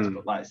apologise,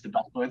 but like it's the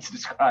best word to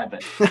describe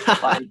it.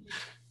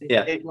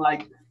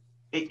 Like,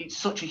 it's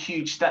such a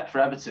huge step for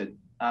Everton,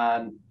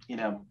 and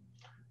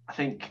I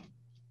think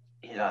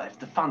if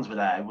the fans were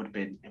there, it'd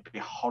be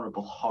a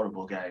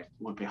horrible game. It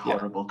would be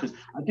horrible, because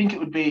I think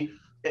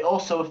it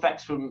also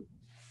affects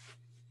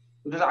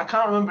because I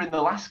can't remember in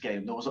the last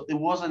game it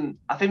wasn't.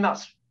 I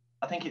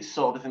think it's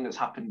sort of a thing that's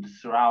happened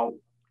throughout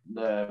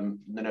the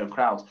no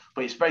crowds,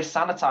 but it's very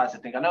sanitized. I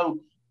think I know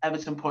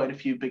Everton put in a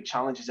few big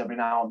challenges every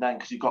now and then,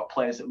 because you've got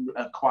players that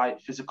are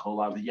quite physical,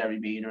 like with Yerry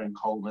Mina and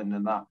Coleman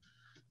and that,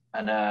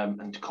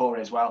 and Decore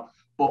as well.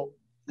 But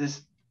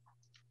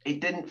it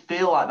didn't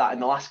feel like that in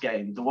the last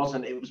game. There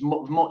wasn't. It was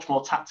much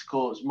more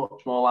tactical. It was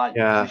much more like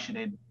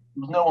positioning.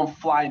 There was no one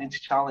flying into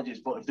challenges.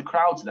 But if the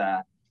crowd's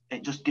there,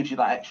 it just gives you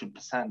that extra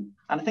percent.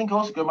 And I think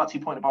also going back to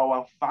your point about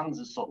how fans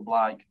are sort of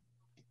like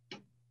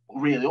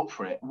really up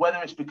for it, whether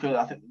it's because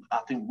I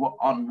think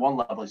on one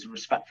level it's a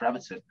respect for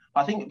Everton,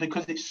 but I think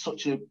because it's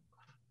such a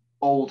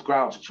old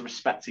ground, such a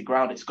respected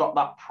ground, it's got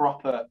that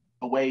proper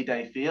away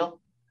day feel.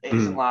 It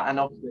isn't like, and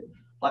obviously,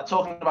 like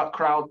talking about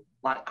crowd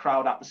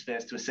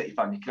atmospheres to a City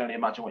fan, you can only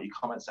imagine what your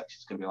comment section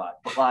is going to be like.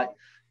 But like,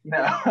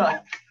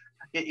 like,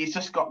 it's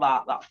just got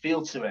that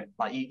feel to it.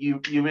 Like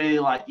you really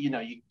like,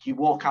 you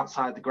walk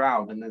outside the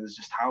ground and then there's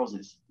just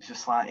houses. It's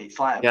just like, it's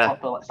like a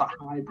proper, it's like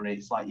hybrid.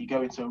 It's like you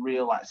go into a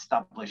real like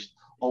established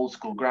old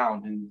school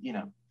ground, and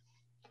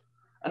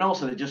and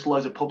also there's just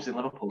loads of pubs in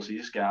Liverpool, so you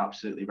just get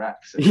absolutely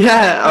wrecked. So.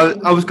 Yeah,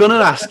 I was going to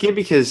ask you,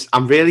 because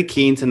I'm really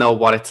keen to know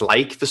what it's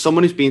like for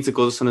someone who's been to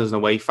Goodison as an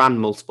away fan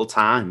multiple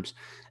times.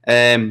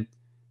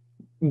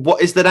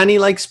 What is there any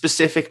like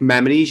specific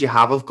memories you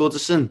have of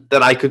Goodison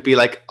that I could be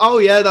like, oh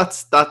yeah,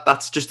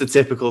 that's just a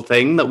typical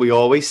thing that we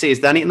always see? Is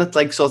there anything that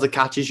like sort of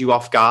catches you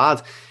off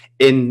guard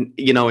in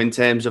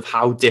terms of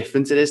how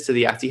different it is to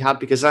the Etihad?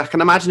 Because I can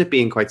imagine it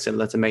being quite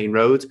similar to Main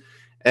Road.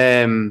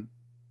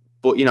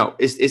 But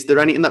is there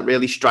anything that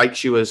really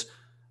strikes you as,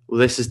 well,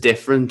 this is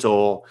different,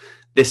 or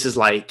this is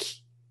like,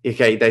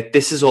 okay,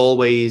 this is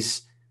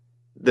always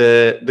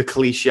the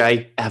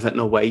cliche Everton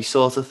away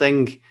sort of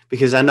thing?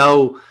 Because I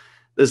know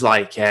there's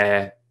like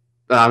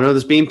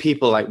there's been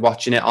people like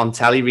watching it on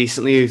telly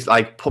recently who's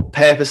like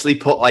purposely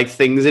put like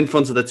things in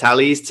front of the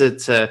tellies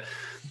to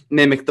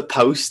mimic the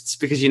posts,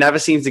 because you never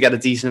seem to get a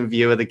decent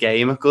view of the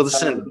game at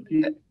Goodison.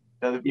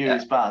 The view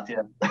is bad,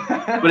 yeah.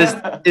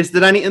 But is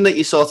there anything that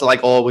you sort of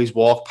like always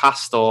walk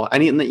past, or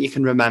anything that you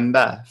can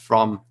remember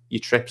from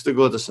your trips to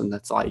Goodison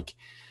that's like,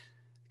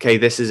 okay,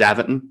 this is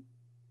Everton?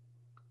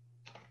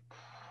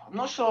 I'm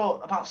not sure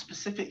about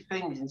specific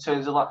things in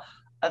terms of like,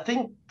 I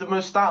think the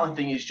most startling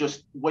thing is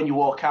just when you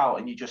walk out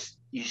and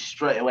you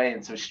straight away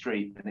into a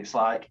street, and it's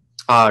like,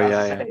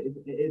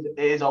 it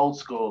is old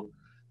school.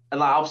 And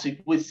like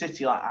obviously with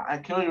City, like I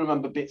can only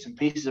remember bits and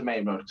pieces of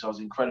Main Road because I was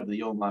incredibly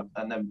young, like,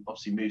 and then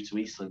obviously moved to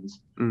Eastlands.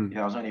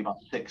 I was only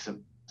about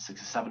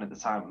 6 or 7 at the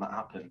time when that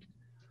happened.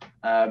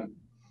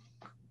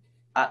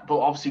 But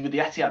obviously with the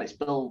Etihad, it's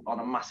built on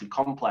a massive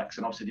complex,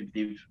 and obviously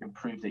they've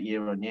improved it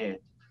year on year.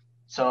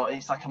 So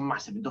it's like a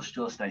massive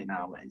industrial estate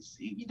now.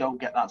 You don't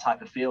get that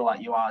type of feel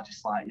like you are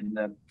just like in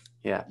the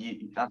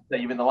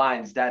you're in the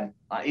lion's den.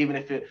 Like even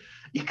if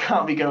you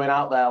can't be going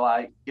out there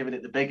like giving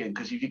it the big one,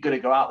 because if you're going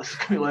to go out, there's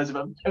going to be loads of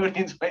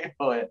Evertonians waiting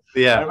for you.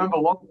 Yeah. I remember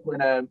once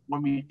when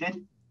we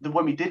did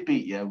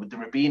beat you with the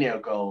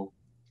Robinho goal.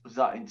 Was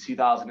that in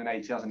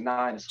 2008,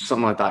 2009 or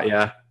something like that?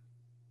 Yeah.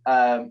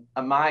 And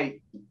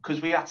one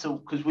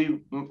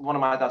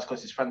of my dad's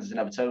closest friends is an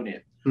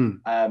Evertonian.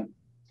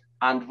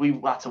 And we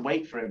had to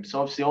wait for him.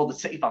 So obviously all the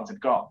City fans had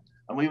got,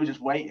 and we were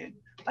just waiting.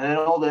 And then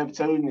all the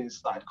Evertonians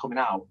started coming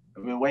out,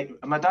 and we were waiting.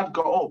 And my dad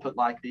got up at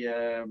like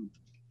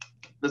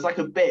there's like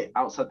a bit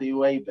outside the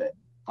away bit,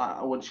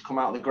 like once you come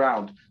out of the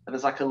ground, and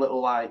there's like a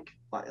little like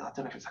I don't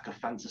know if it's like a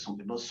fence or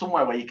something, but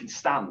somewhere where you can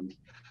stand.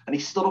 And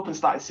he stood up and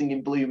started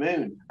singing Blue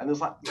Moon, and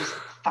there's like just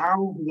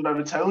thousands of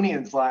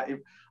Evertonians.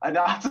 Like, and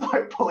I had to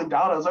like pull him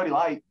down. I was only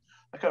like,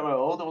 I can't remember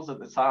how old I was at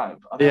the time.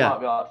 I think I might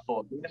be like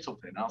 14 or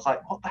something. And I was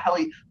like, what the hell?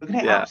 We're going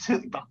to get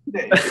absolutely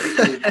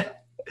battered.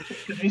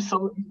 Because we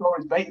saw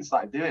his bait and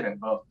started doing it.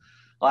 But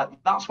like,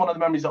 that's one of the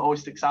memories that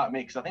always sticks out to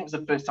me, because I think it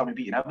was the first time we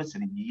beat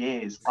Everton in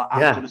years. Like,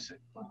 we've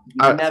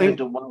never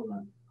done well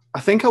then. I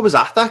think I was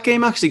at that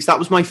game actually, because that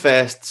was my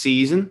first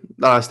season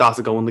that I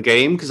started going the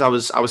game, because I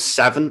was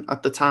 7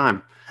 at the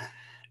time.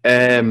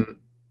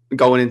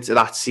 Going into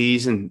that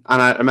season,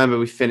 and I remember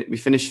we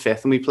finished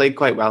 5th, and we played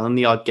quite well in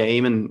the odd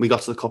game, and we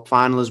got to the cup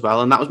final as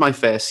well, and that was my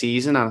first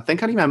season. And I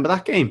think I remember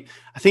that game.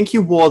 I think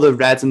you wore the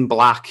red and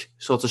black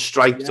sort of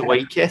striped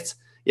away kit.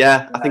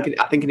 I think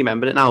I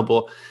remember it now.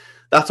 But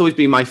that's always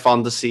been my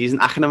fondest season.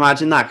 I can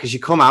imagine that, because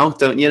you come out,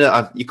 don't you?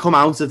 You come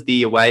out of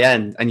the away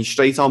end and you're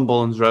straight on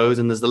Bullens Road,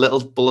 and there's the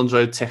little Bullens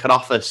Road ticket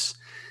office,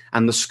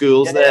 and the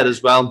school's there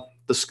as well.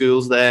 The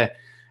school's there,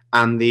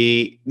 and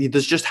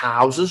there's just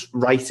houses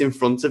right in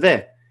front of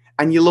it.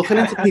 And you're looking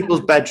into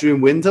people's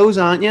bedroom windows,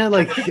 aren't you?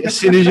 Like, as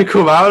soon as you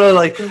come out, I'm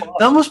like,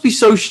 that must be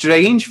so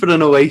strange for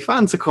an away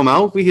fan to come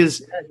out,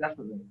 because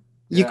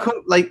you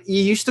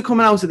used to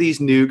coming out of these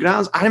new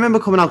grounds. I remember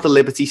coming out to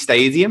Liberty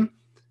Stadium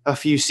a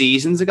few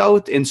seasons ago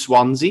in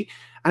Swansea,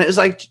 and it was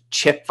like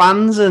chip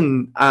fans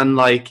and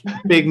like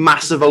big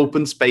massive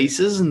open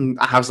spaces, and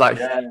I was like,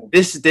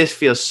 this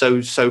feels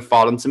so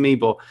foreign to me.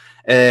 But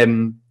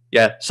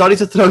sorry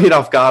to throw you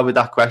off guard with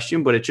that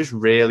question, but it just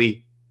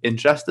really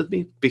interested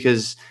me,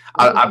 because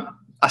I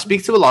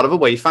speak to a lot of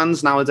away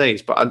fans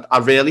nowadays, but I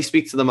rarely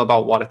speak to them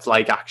about what it's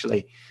like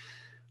actually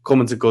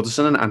coming to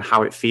Goodison and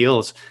how it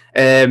feels.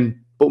 But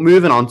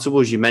moving on to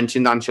us, you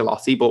mentioned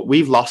Ancelotti, but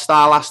we've lost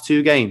our last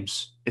 2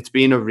 games. It's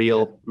been a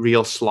real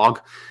slog.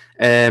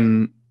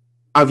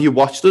 Have you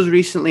watched us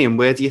recently, and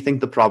where do you think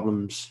the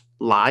problems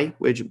lie?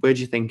 Where do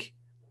you think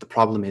the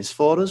problem is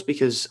for us?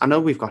 Because I know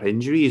we've got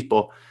injuries,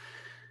 but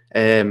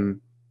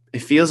it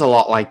feels a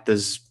lot like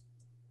there's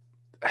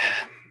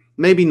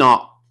maybe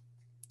not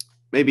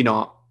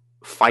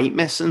fight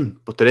missing,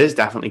 but there is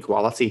definitely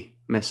quality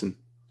missing.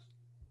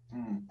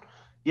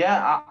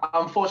 Yeah,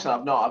 unfortunately,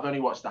 I've not. I've only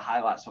watched the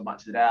highlights from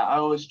Match of the Day. I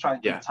always try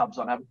and keep tabs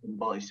on everything,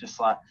 but it's just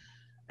like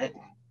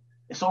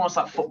it's almost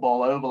like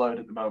football overload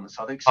at the moment.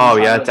 So I think.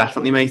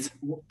 Definitely, mate.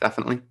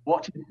 Definitely.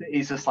 Watching City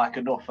is just like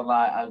enough, and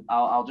like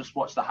I'll just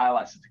watch the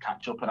highlights to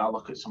catch up, and I'll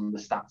look at some of the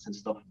stats and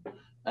stuff.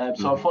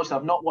 So unfortunately,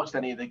 I've not watched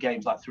any of the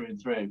games like through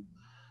and through,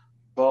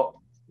 but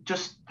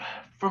just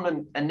from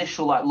an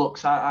initial like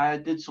looks, I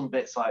did some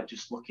bits like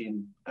just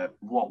looking at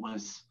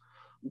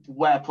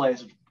where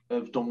players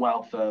have done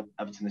well for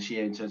Everton this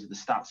year in terms of the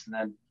stats, and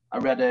then I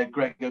read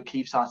Greg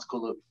O'Keefe's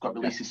article that got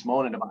released this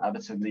morning about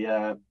Everton,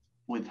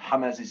 with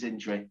James'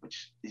 injury,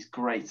 which is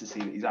great to see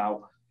that he's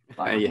out.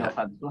 Like, no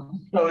offense.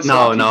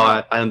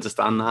 I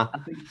understand that.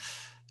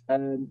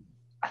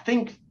 I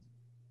think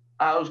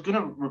I was going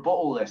to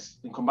rebuttal this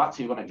and come back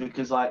to you on it,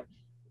 because like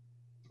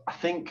I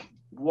think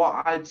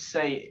what I'd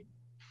say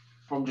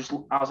from just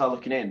outside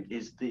looking in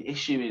is the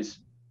issue is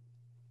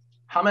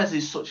James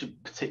is such a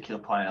particular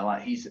player.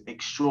 Like, he's an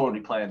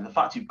extraordinary player, and the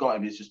fact you've got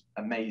him is just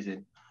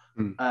amazing.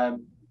 But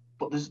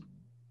there's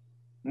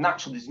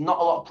not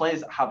a lot of players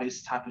that have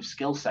his type of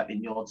skill set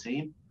in your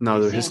team. No,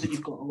 it there seems isn't. that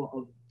you've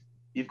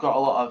got a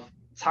lot of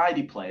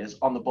tidy players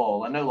on the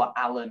ball. I know like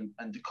Allen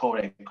and Decore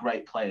are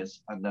great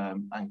players, and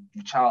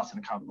Richarlison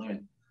and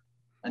Calvert-Lewin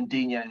and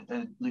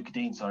Luca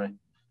Dean, sorry.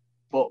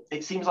 But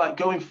it seems like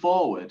going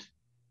forward,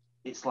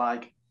 it's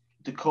like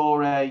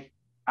Decore,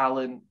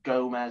 Allen,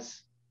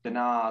 Gomez,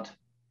 Bernard,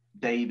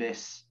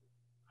 Davis.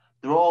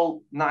 They're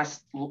all nice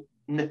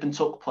nip and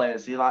tuck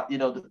players. They're like,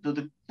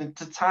 they're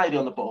tidy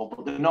on the ball,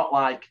 but they're not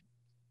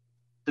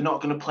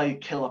going to play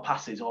killer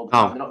passes all the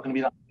time. They're not going to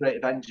be that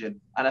creative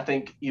engine. And I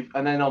think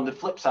and then on the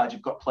flip side,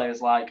 you've got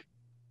players like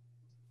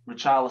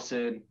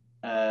Richarlison,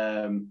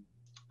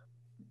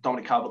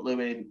 Dominic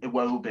Calvert-Lewin,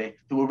 Iwobi,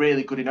 who are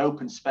really good in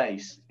open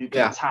space, who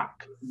can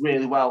attack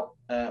really well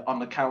on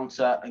the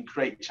counter and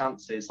create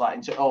chances,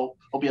 or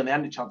be on the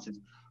end of chances.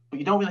 But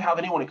you don't really have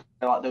anyone who can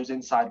play like those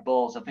inside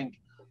balls. I think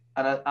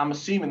And I'm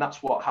assuming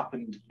that's what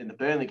happened in the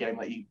Burnley game.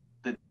 Like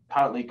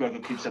apparently Gregor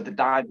Cooper said the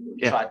diving that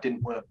he tried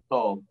didn't work at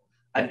all,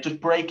 and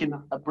just breaking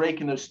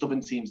those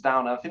stubborn teams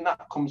down. And I think that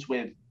comes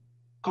with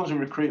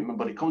recruitment,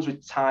 but it comes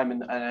with time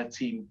and a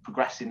team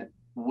progressing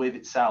with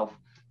itself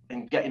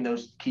and getting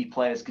those key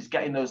players. Because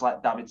getting those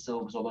like David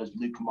Silvas or those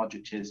Luka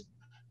Modric's,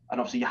 and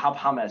obviously you have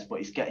James, but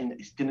it's going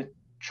to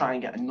try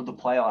and get another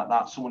player like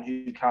that, someone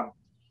who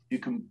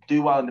can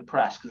do well in the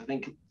press. Because I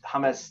think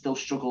James still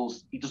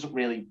struggles. He doesn't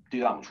really do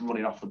that much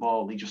running off the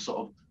ball. He just sort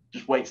of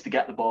just waits to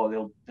get the ball.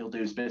 He'll do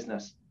his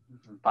business.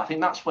 Mm-hmm. But I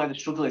think that's where the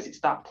struggle is. It's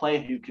that player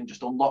who can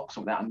just unlock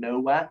something out of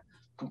nowhere,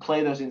 can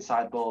play those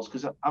inside balls.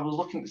 Because I was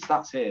looking at the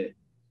stats here,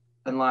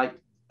 and like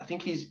I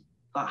think James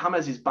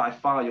is by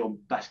far your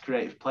best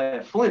creative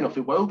player. Funnily enough,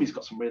 Iwobi's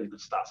got some really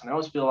good stats, and I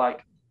always feel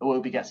like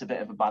Iwobi gets a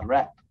bit of a bad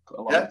rep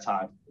a lot of the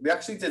time. We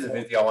actually did a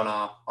video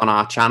on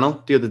our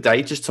channel the other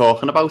day, just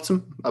talking about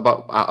him,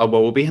 about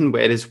Iwobi and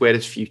where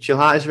his future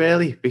lies,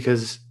 really,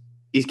 because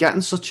he's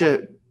getting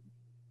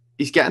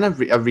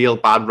a real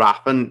bad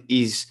rap, and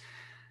he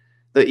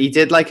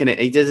did an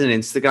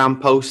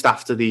Instagram post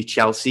after the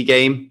Chelsea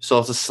game,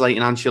 sort of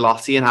slating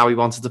Ancelotti and how he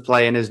wanted to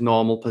play in his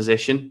normal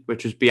position,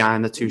 which was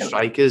behind the two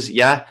strikers.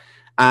 Yeah.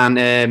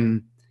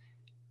 And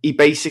he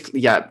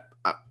basically,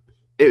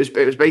 it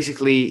was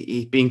basically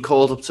he'd been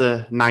called up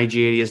to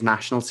Nigeria's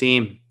national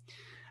team.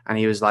 And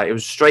he was like, it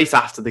was straight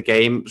after the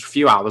game, it was a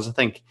few hours, I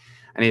think.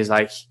 And he was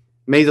like,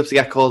 made up to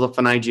get called up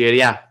for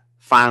Nigeria,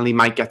 finally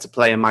might get to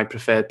play in my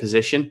preferred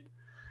position.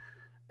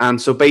 And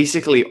so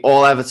basically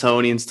all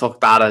Evertonians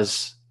took that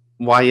as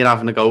why you're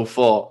having to go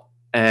for.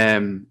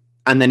 And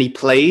then he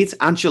played.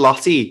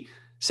 Ancelotti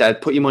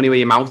said, put your money where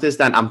your mouth is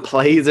then, and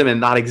played him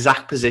in that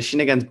exact position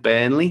against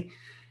Burnley.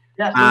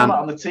 Yeah, I that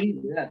on the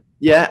team, yeah.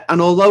 Yeah,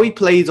 and although he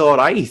played all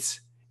right,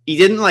 he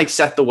didn't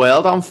set the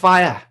world on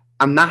fire.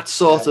 And that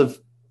sort of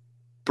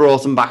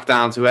brought him back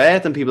down to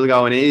earth. And people are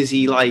going, is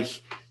he do you know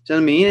what I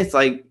mean? It's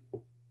like...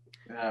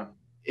 Yeah.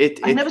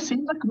 I never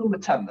seen like a number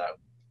 10,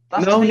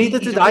 though. Neither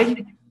did I.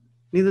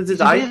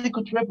 He's a really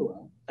good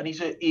dribbler, and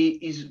he's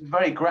a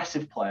very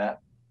aggressive player,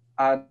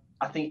 and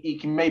I think he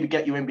can maybe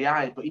get you in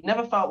behind, but he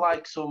never felt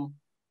like some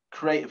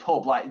creative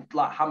hub like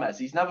James.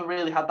 He's never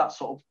really had that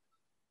sort of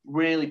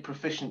really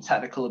proficient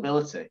technical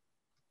ability.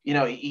 You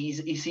know,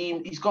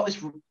 he's got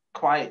this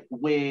quite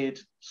weird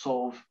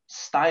sort of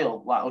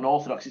style, like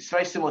unorthodox. It's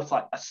very similar to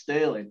like a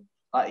Sterling.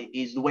 Like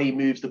he's the way he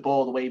moves the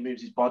ball, the way he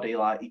moves his body.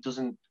 Like he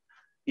doesn't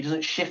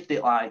shift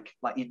it like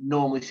you'd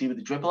normally see with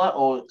a dribbler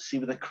or see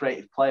with a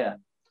creative player.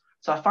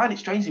 So I find it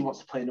strange he wants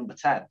to play number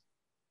 10.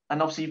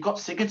 And obviously you've got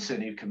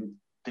Sigurdsson who can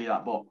do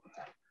that, but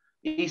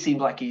he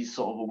seems like he's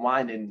sort of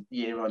unwinding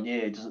year on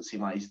year. It doesn't seem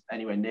like he's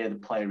anywhere near the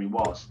player he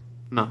was.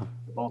 No.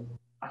 But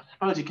I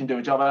suppose he can do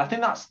a job. And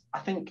I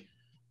think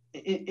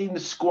in the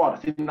squad, I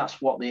think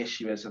that's what the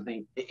issue is. I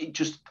think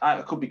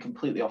I could be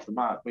completely off the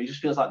mark, but he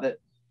just feels like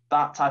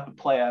that type of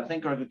player. I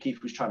think Gregor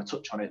Keefe was trying to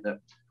touch on it, that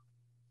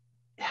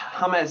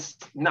James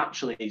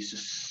naturally is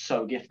just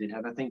so gifted,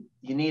 and I think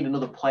you need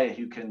another player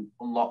who can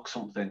unlock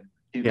something,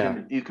 who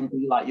can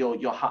be like your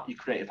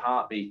creative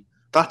heartbeat.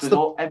 That's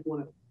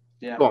everyone.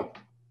 Yeah. Go on.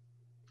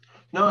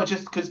 No,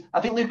 just because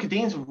I think Luca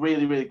Dean's a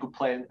really, really good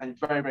player and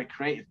very, very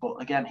creative. But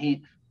again,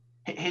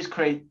 his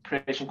creation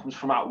comes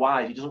from out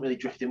wide. He doesn't really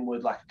drift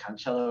inward like a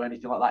Cancelo or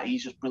anything like that.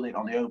 He's just brilliant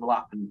on the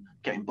overlap and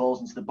getting balls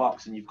into the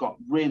box. And you've got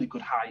really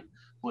good height,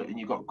 and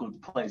you've got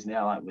good players in the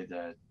air, like with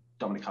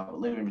Dominic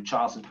Calvert-Lewin.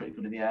 Richardson's pretty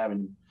good in the air,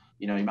 and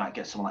you might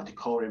get someone like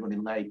Decore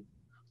running late.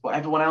 But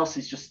everyone else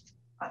is just.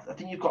 I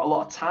think you've got a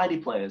lot of tidy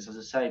players, as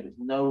I say, but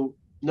no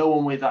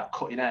one with that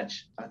cutting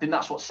edge. And I think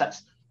that's what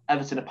sets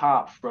Everton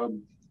apart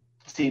from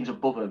teams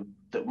above them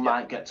that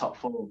might get top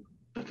four,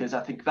 because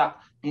I think that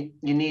you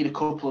need a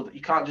couple of.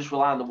 You can't just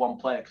rely on the one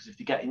player, because if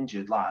you get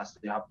injured, like as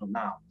they have done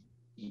now,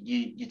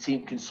 your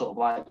team can sort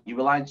of you're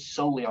relying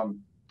solely on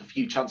the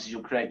few chances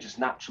you'll create just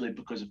naturally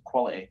because of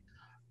quality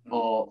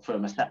or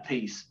from a set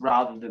piece,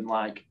 rather than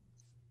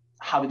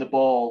having the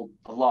ball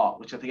a lot,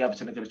 which I think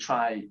Everton are going to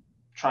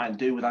try and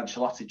do with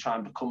Ancelotti, try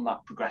and become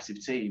that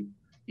progressive team.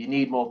 You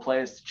need more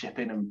players to chip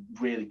in and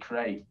really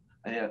create.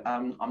 And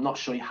I'm not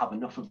sure you have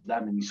enough of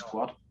them in your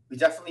squad. We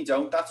definitely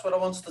don't. That's what I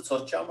wanted to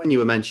touch on when you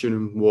were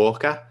mentioning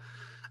Walker,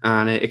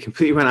 and it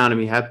completely went out of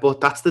my head.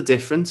 But that's the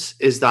difference,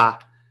 is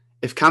that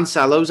if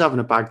Cancelo's having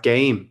a bad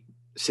game,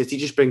 City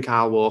just bring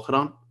Kyle Walker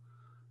on.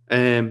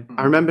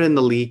 I remember in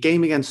the league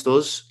game against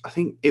us, I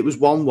think it was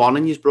 1-1,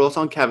 and you brought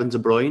on Kevin De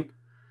Bruyne,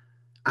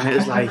 and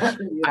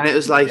it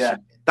was like,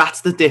 that's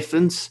the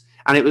difference.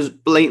 And it was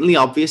blatantly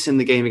obvious in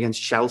the game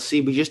against Chelsea.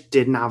 We just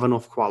didn't have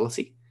enough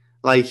quality.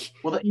 Well,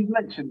 you've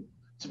mentioned.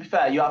 To be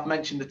fair, you have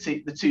mentioned the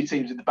two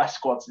teams with the best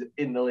squads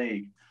in the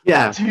league.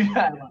 Yeah. To be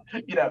fair,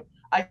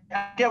 I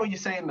get what you're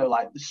saying though.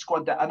 Like the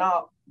squad, and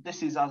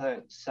this is, as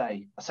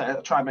I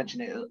try and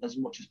mention it as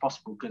much as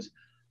possible, because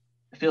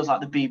it feels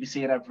like the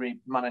BBC and every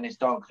man and his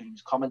dog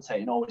who's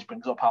commentating always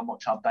brings up how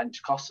much our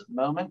bench costs at the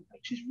moment,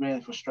 which is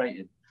really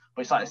frustrating.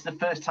 But it's the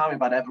first time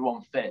we've had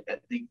everyone fit at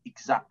the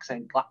exact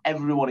same. Like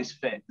everyone is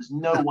fit. There's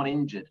no one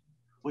injured,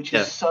 which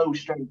is so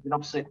strange. And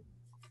obviously,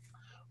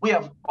 we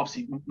have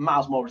obviously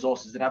miles more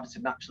resources than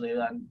Everton naturally,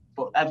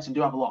 but Everton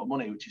do have a lot of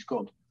money, which is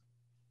good.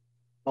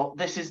 But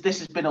this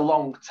has been a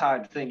long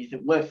time thing. You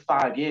think we're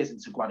 5 years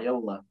into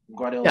Guardiola, and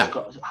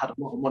Guardiola's had a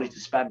lot of money to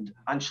spend.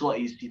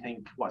 Ancelotti's, you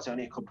think, it's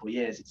only a couple of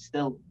years. It's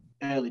still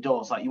early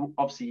doors. Like you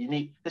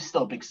need. This is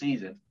still a big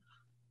season,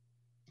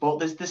 but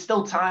there's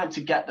still time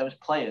to get those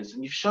players,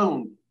 and you've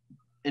shown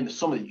in the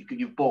summer that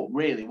you've bought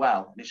really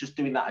well, and it's just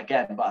doing that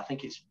again. But I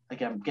think it's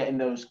again getting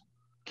those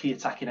key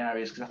attacking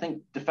areas, because I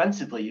think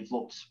defensively you've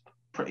looked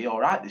pretty all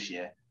right this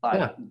year.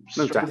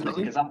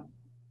 Definitely.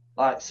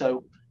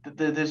 So.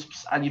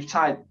 And you've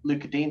tied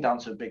Luca Dean down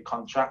to a big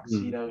contract.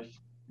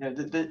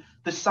 The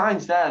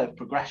signs there of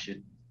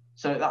progression.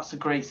 So that's a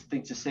great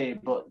thing to see.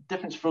 But the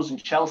difference for us in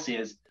Chelsea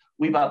is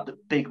we've had the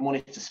big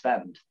money to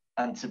spend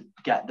and to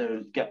get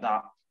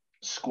that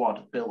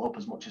squad built up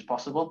as much as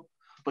possible.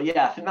 But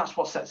yeah, I think that's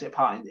what sets it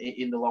apart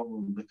in the long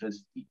run,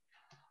 because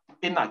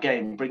in that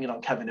game, bringing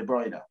on Kevin De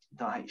Bruyne,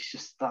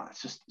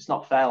 it's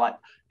not fair. Like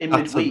in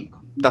midweek,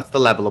 that's the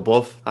level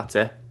above. That's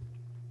it.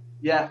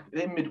 Yeah,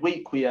 in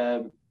midweek we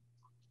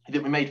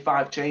made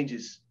 5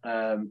 changes,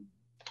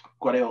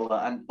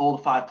 Guardiola, and all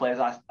the 5 players,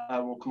 I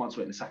will come on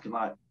to it in a second,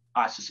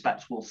 I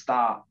suspect will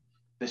start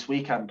this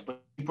weekend.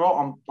 But he brought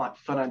on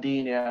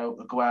Fernandinho,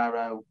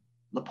 Aguero,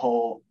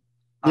 Laporte.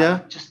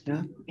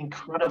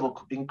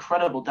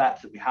 Incredible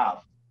depth that we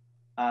have.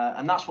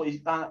 And that's what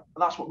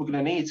we're going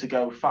to need to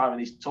go far in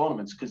these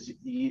tournaments, because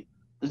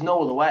there's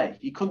no other way.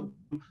 You couldn't.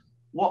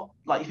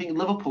 You think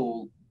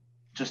Liverpool,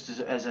 just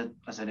as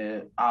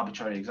an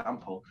arbitrary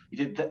example,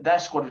 their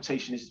squad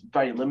rotation is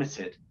very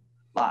limited.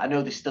 I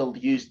know they still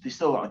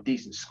got a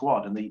decent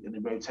squad and they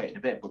rotated a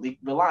bit, but they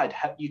relied.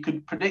 You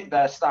could predict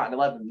their starting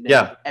 11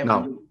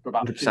 every week for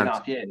about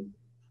 1.5 years,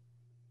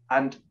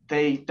 and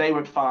they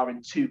went far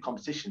in 2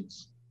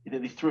 competitions.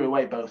 They threw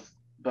away both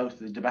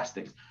the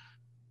domestics,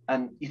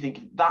 and you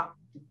think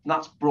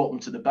that's brought them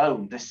to the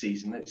bone this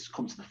season. It's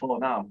come to the fore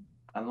now,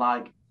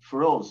 and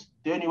for us,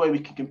 the only way we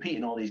can compete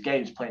in all these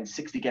games, playing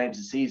 60 games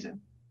a season,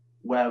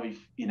 where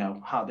we've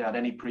hardly had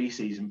any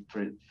pre-season,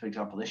 for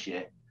example, this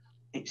year,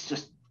 it's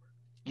just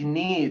you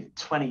need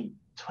 20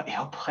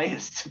 odd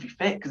players to be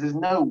fit, because there's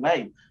no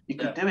way you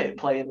could do it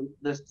playing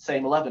the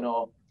same 11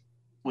 or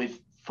with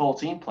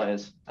 14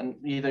 players. And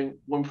when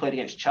we played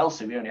against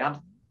Chelsea, we only had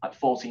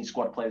 14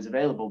 squad players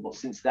available, but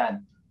since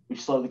then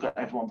we've slowly got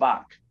everyone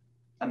back,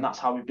 and that's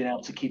how we've been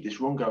able to keep this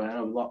run going. I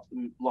know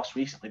we lost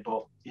recently,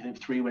 but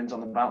 3 wins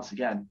on the bounce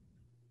again,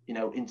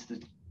 into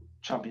the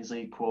Champions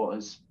League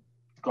quarters,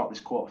 got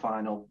this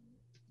quarter-final,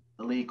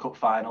 the League Cup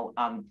final,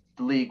 and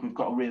the league, we've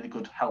got a really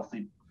good,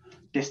 healthy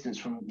distance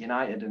from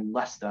United and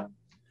Leicester.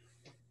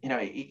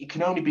 It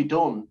can only be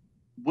done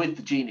with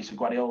the genius of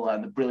Guardiola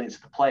and the brilliance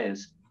of the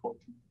players, but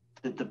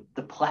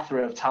the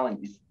plethora of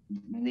talent is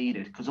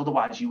needed, because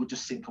otherwise you would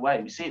just sink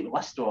away. We see it with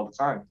Leicester all the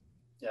time.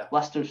 Yeah.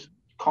 Leicester's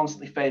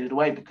constantly faded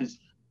away because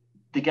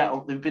they've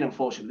been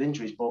unfortunate with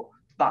injuries, but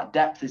that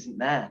depth isn't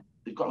there.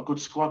 They've got a good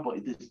squad,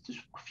 but there's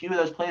a few of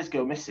those players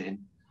go missing,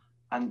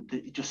 and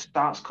it just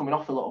starts coming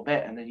off a little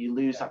bit, and then you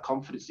lose that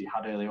confidence that you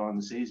had earlier on in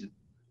the season.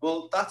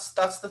 Well, that's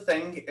the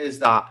thing, is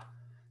that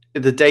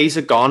the days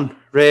are gone,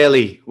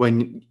 really,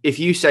 if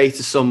you say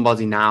to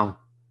somebody now,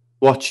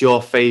 what's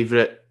your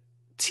favourite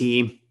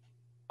team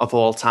of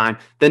all time,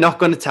 they're not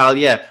going to tell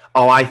you,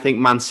 I think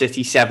Man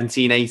City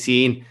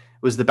 17-18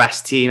 was the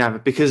best team ever,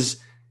 because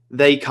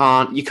you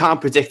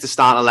can't predict the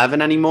start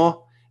 11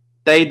 anymore.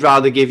 They'd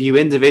rather give you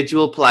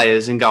individual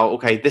players and go,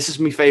 okay, this is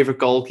my favourite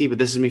goalkeeper,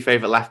 this is my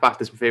favourite left back,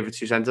 this is my favourite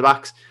 2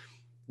 centre-backs.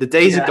 The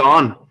days are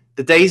gone.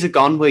 The days are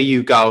gone where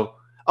you go,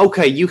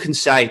 okay, you can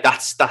say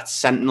that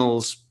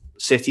Sentinels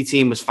City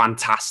team was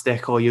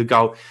fantastic, or you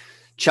go,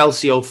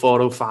 Chelsea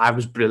 04-05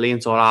 was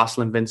brilliant, or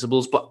Arsenal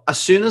Invincibles. But as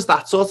soon as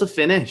that sort of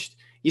finished,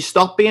 you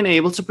stop being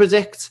able to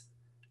predict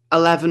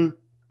 11,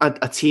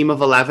 a team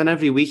of 11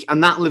 every week.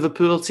 And that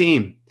Liverpool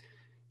team,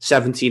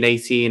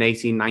 17-18,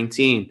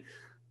 18-19,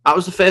 that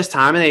was the first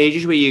time in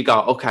ages where you go,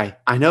 okay,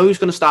 I know who's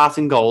going to start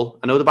in goal.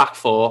 I know the back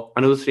 4.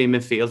 I know the 3 in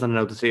midfield, and I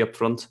know the 3 up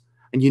front.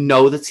 And you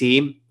know the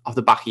team off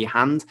the back of your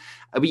hand.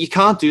 But you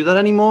can't do that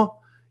anymore.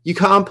 You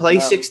can't play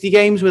 60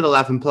 games with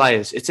 11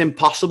 players. It's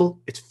impossible.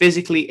 It's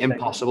physically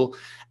impossible.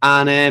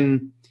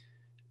 And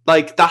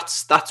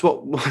that's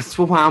what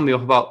wound me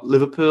up about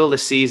Liverpool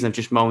this season. I've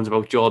just moaned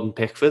about Jordan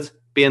Pickford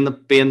being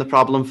the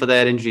problem for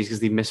their injuries,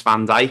 because they've missed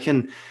Van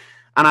Dijk,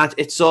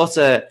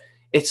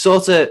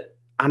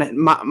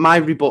 my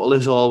rebuttal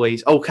is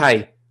always,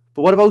 okay,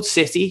 but what about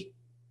City?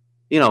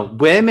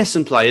 We're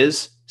missing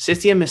players.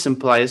 City are missing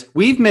players.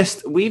 We've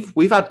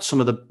had some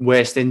of the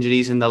worst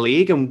injuries in the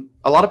league, and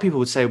a lot of people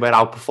would say we're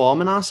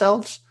outperforming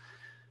ourselves.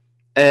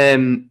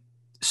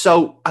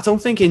 So I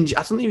don't think you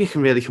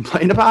can really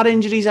complain about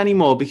injuries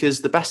anymore,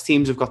 because the best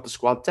teams have got the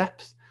squad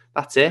depth.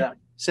 That's it. Yeah.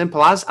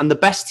 Simple as. And the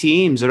best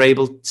teams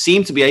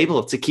seem to be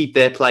able to keep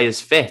their players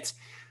fit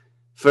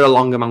for a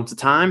long amount of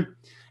time.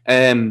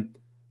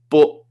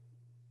 But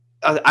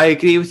I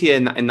agree with you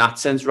in that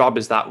sense, Rob,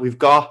 is that we've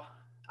got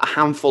a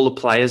handful of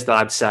players that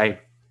I'd say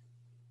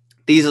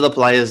these are the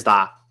players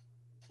that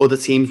other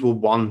teams will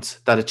want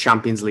that are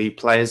Champions League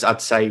players.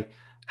 I'd say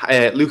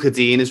Luka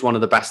Dean is one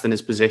of the best in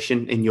his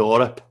position in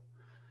Europe.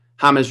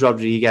 James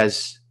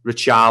Rodriguez,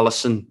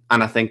 Richarlison,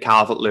 and I think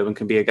Calvert-Lewin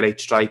can be a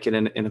great striker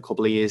in a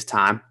couple of years'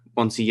 time.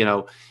 Once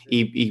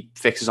he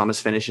fixes on his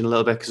finishing a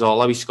little bit, because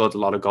although he scored a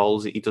lot of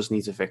goals, he does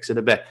need to fix it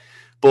a bit.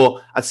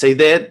 But I'd say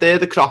they're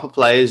the crop of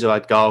players who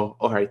I'd go,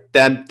 all right,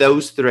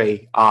 those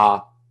three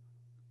are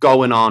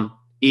going on.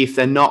 If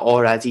they're not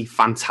already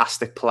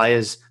fantastic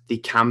players, they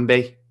can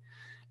be.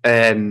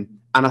 And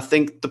I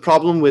think the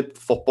problem with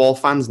football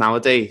fans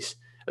nowadays,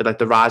 with like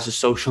the rise of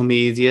social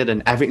media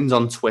and everything's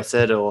on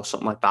Twitter or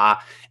something like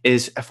that,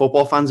 is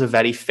football fans are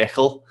very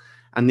fickle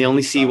and they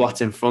only see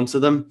what's in front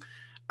of them.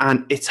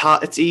 And it's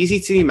hard. It's easy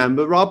to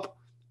remember, Rob.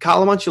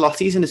 Carlo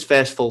Ancelotti's in his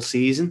first full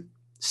season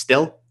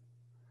still.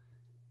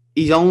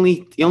 He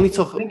only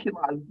took. I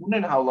was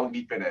wondering how long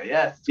he'd been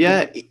here.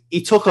 Yeah,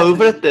 he took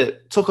over at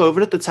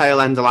the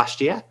tail end of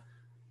last year.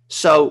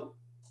 So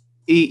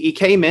he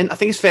came in. I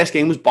think his first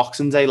game was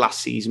Boxing Day last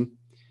season,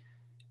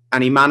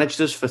 and he managed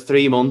us for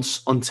 3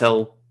 months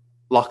until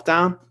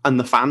lockdown and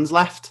the fans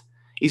left.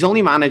 He's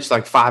only managed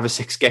like 5 or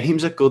 6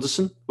 games at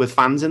Goodison with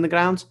fans in the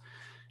ground.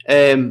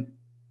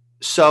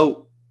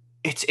 So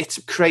it's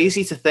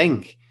crazy to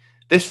think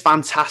this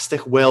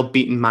fantastic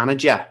world-beaten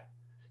manager,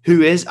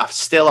 who is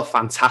still a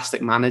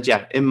fantastic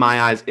manager in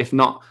my eyes, if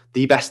not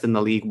the best in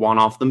the league, one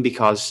of them,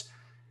 because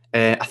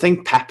I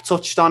think Pep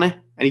touched on it,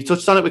 and he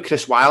touched on it with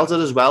Chris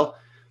Wilder as well.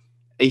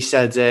 He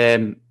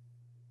said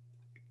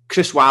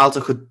Chris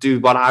Wilder could do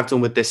what I've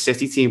done with this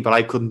City team, but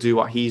I couldn't do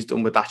what he's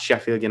done with that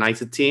Sheffield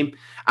United team.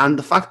 And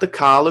the fact that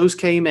Carlo's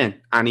came in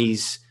and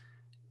he's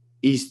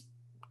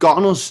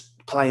gotten us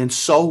playing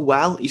so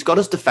well. He's got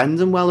us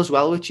defending well as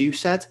well, which you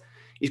said.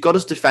 He's got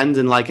us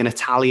defending like an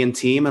Italian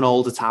team, an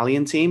old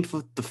Italian team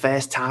for the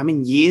first time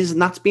in years.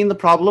 And that's been the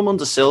problem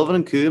under Silva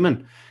and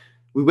Koeman.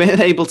 We weren't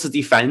able to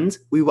defend.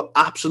 We were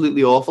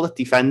absolutely awful at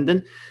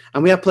defending.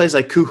 And we had players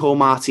like Cujo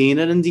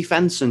Martina in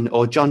defence,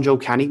 or John Joe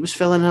Kenny was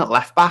filling in at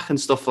left back and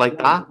stuff like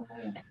that.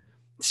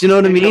 Do you know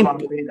what I mean?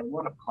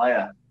 What a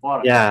player.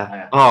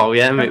 Player. Oh,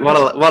 yeah, mate. What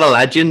a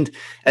legend.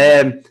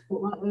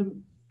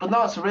 But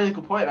no, it's a really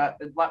good point.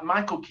 Like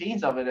Michael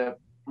Keane's having a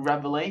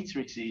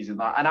revelatory season,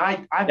 and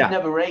I've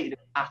never rated him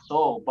at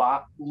all.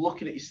 But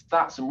looking at his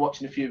stats and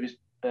watching a few of his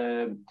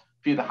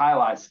few of the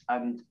highlights,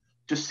 and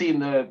just seeing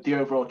the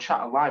overall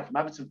chat online from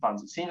Everton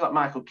fans, it seems like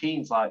Michael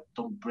Keane's like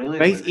done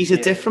brilliantly. Right, he's a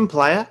different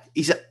player.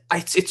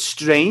 It's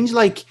strange.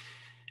 Like,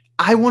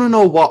 I want to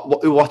know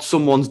what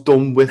someone's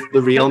done with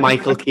the real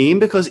Michael Keane,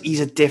 because he's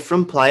a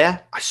different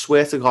player. I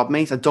swear to God,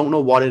 mate. I don't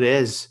know what it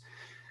is.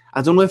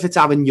 I don't know if it's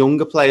having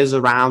younger players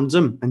around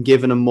him and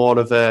giving him more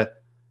of a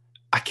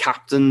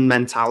captain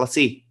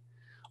mentality,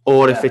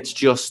 or if it's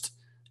just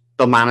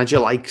the manager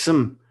likes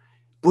him.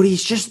 But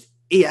he's just,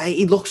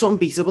 he looks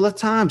unbeatable at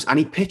times, and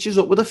he pitches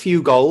up with a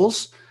few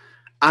goals.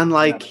 And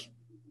like,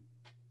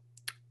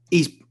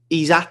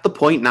 he's at the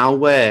point now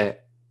where,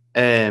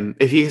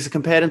 if you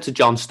compare him to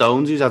John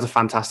Stones, who's had a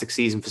fantastic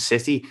season for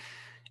City,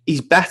 he's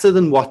better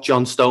than what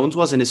John Stones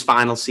was in his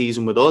final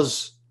season with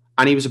us.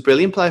 And he was a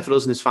brilliant player for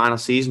us in his final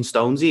season,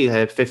 Stonesy,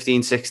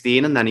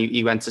 15-16, and then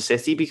he went to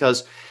City,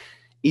 because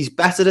he's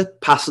better at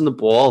passing the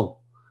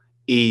ball.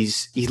 He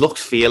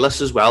looks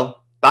fearless as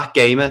well. That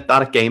game at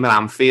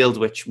Anfield,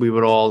 which we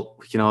were all,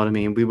 you know what I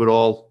mean, we were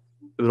all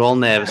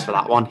nervous for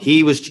that one.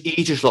 He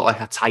just looked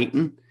like a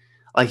titan.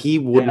 Like, he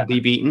wouldn't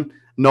be beaten.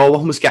 No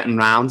one was getting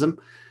around him.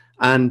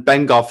 And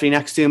Ben Godfrey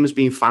next to him has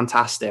been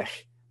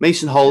fantastic.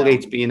 Mason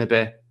Holgate's been a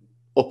bit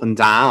up and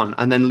down,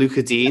 and then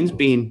Luka Dean's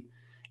been.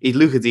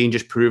 Luka Dean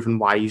just proven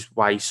why he's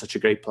such a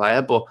great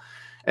player. But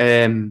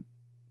I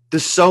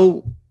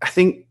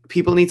think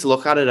people need to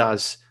look at it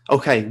as,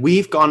 okay,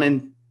 we've gone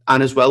in,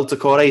 and as well,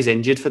 Doucouré's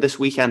injured for this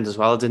weekend as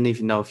well. I didn't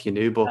even know if you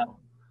knew, but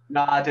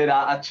no, I did.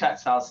 I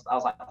checked. I was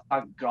like,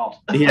 thank God.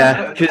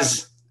 Yeah,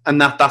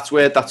 and that's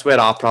where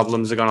our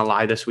problems are going to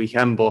lie this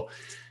weekend. But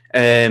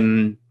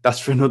that's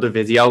for another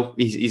video.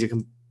 He's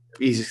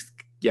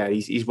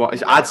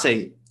what I'd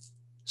say.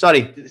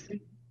 Sorry, is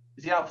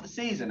he out for the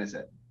season? Is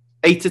it?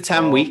 8 to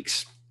 10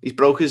 weeks. He's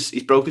broke his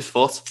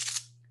foot.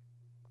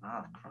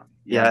 Ah, crap.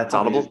 Yeah, it's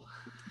horrible.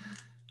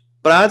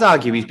 But I'd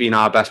argue he's been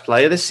our best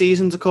player this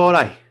season,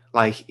 Doucouré.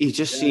 Like,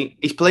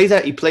 he played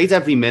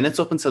every minute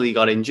up until he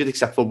got injured,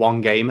 except for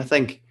one game, I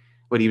think,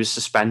 where he was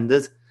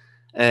suspended.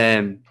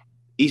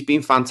 He's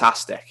been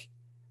fantastic.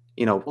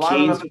 You know, well, I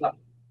remember that.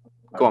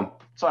 Go on.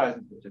 Sorry.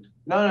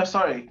 No,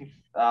 sorry.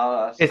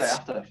 I'll stay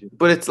after.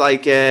 But it's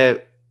like,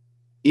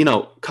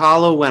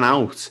 Carlo went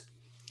out.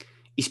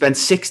 He spent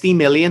 60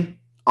 million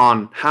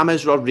on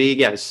James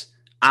Rodriguez,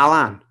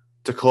 Alan,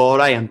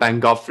 Doucouré, and Ben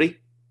Godfrey.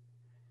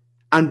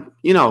 And,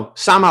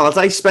 Sam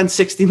Allardyce spent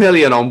 60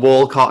 million on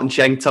Walcott and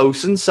Cenk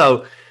Tosun.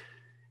 So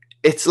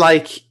it's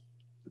like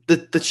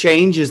the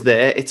change is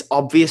there. It's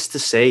obvious to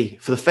see.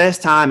 For the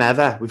first time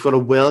ever, we've got a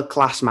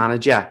world-class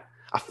manager,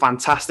 a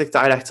fantastic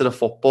director of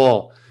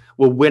football.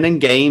 We're winning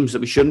games that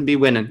we shouldn't be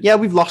winning. Yeah,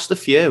 we've lost a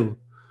few,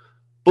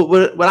 but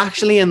we're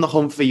actually in the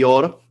hunt for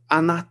Europe.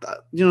 And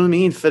you know what I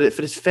mean? For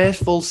his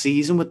first full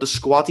season with the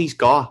squad he's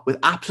got, with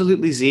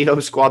absolutely zero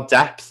squad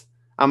depth,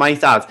 I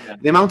might add,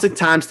 the amount of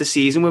times this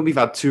season when we've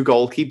had 2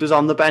 goalkeepers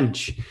on the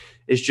bench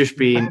is just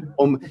been,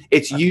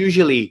 it's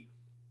usually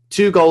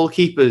 2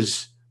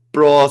 goalkeepers,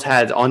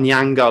 Broadhead,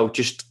 Onyango,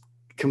 just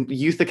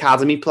youth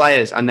academy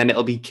players, and then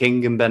it'll be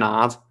King and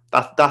Bernard.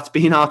 That's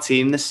been our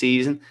team this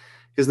season,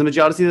 because the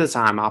majority of the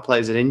time our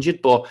players are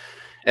injured, but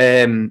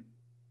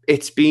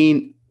it's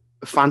been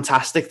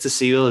fantastic to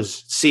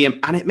see him,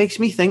 and it makes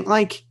me think,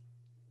 like,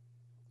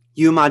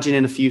 you imagine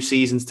in a few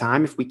seasons'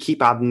 time if we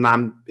keep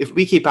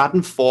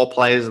adding 4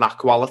 players of that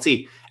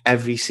quality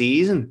every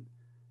season,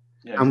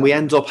 and we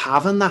end up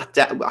having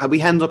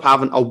we end up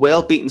having a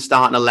well-beaten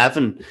starting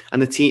 11,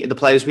 and the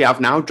players we have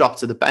now drop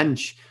to the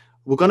bench.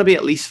 We're going to be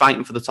at least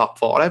fighting for the top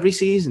 4 every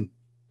season.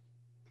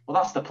 Well,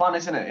 that's the plan,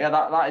 isn't it? Yeah,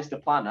 that is the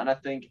plan, and I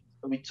think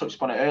we touched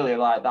upon it earlier,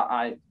 like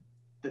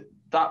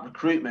that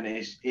recruitment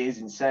is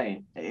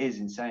insane. It is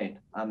insane,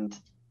 and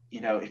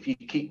you know, if you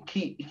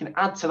you can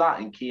add to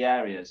that in key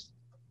areas.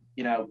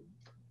 You know,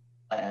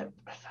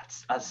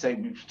 I'd say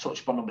we've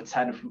touched upon number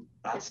 10.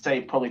 I'd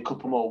say probably a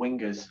couple more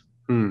wingers,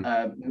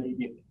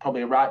 maybe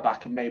probably a right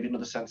back and maybe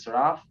another centre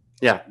half.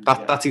 Yeah,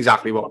 that's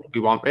exactly what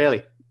we want,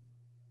 really.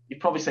 You'd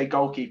probably say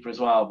goalkeeper as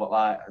well, but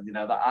like, you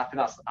know, I think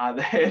that's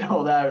either here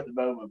or there at the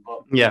moment.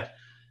 But yeah,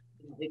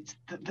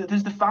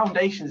 there's the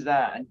foundations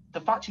there, and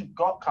the fact you've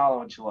got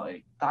Carlo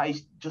Ancelotti, that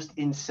is just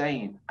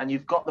insane. And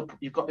you've got the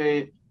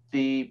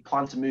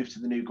plan to move to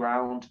the new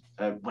ground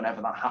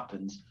whenever that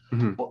happens.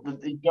 Mm-hmm. But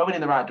going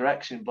in the right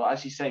direction. But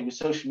as you say, with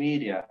social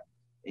media,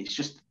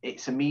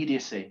 it's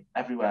immediacy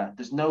everywhere.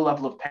 There's no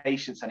level of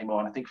patience anymore,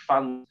 and I think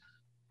fans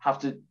have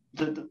to.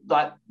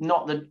 Like,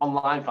 not the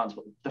online fans,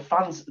 but the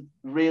fans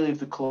really of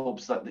the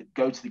clubs that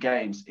go to the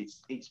games.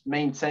 It's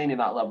maintaining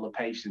that level of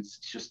patience.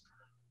 It's just,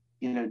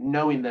 you know,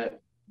 knowing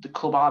that the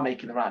club are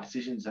making the right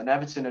decisions, and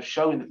Everton are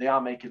showing that they are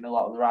making a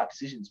lot of the right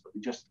decisions. But they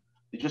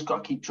just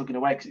got to keep chugging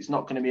away, because it's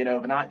not going to be an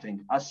overnight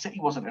thing. As City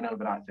wasn't an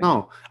overnight thing.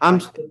 No,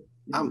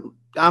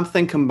 I'm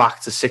thinking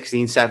back to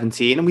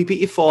 16-17, and we beat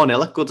you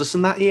 4-0 at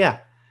Goodison that year,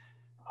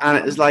 and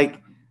it was like,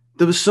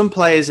 there was some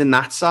players in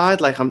that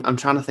side, like I'm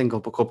trying to think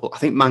up a couple. I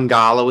think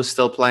Mangala was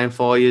still playing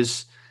for you.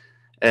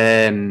 Well,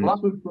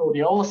 that's when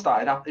Fraudiola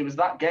started. It was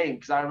that game,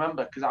 because I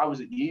remember, because I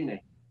was at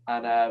uni,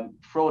 and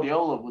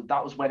Fraudiola,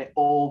 that was when it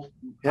all.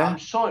 Yeah. I'm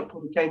sure it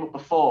probably came up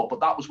before, but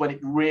that was when it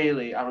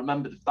really. I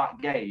remember that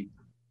game,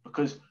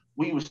 because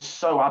we were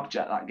so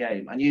abject that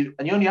game, and you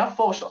only had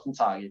 4 shots on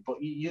target,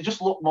 but you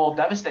just looked more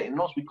devastating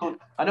than us.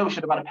 I know we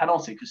should have had a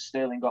penalty because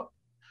Sterling got.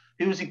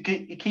 Who was your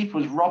keeper?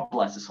 Was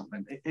Robles or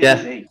something? Who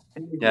was he?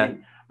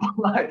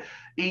 Like,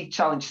 he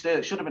challenged Sterling.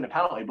 It should have been a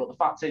penalty, but the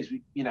fact is,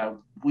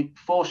 we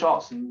 4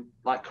 shots and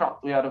like crap.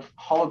 We had a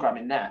hologram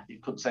in net. You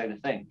couldn't say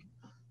anything.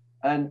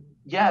 And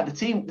yeah, the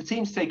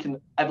team's taken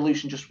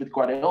evolution just with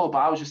Guardiola. But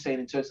I was just saying,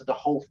 in terms of the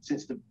whole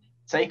since the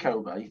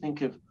takeover, you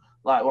think of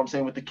like what I'm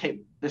saying with the kit.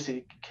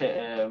 The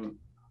kid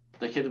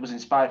that was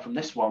inspired from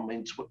this one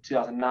in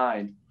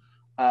 2009.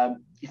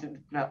 You think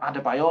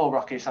Adebayor,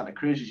 Roque Santa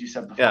Cruz, as you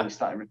said before we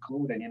started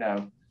recording. You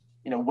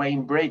know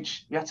Wayne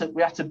Bridge. We had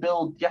to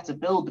build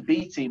the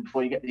B team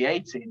before you get the A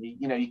team.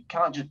 You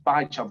can't just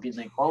buy Champions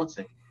League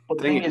quality. But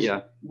the thing is,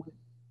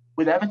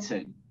 with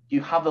Everton,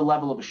 you have the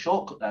level of a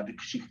shortcut there,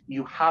 because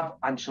you have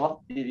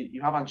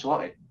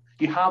Ancelotti.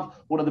 You have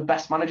one of the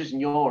best managers in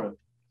Europe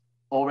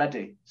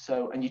already.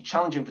 So, and you're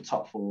challenging for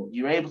top 4.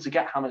 You're able to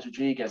get James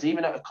Rodriguez,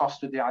 even at a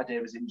cost with the idea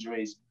of his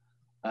injuries.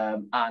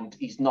 And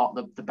he's not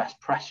the best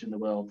pressure in the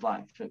world,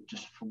 like for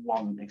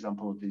one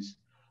example of his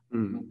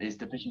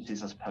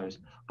deficiencies, I suppose.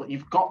 But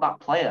you've got that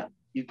player.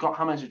 You've got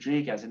James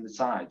Rodriguez in the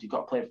side. You've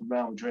got a player from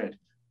Real Madrid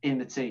in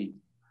the team,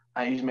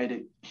 and he's made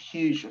a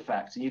huge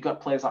effect. And you've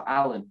got players like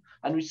Allen.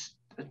 And we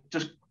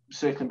just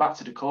circling back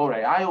to Decore.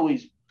 I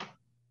always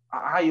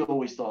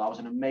thought that was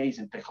an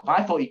amazing pickup.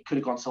 I thought he could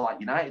have gone to like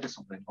United or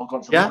something, or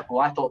gone to Liverpool.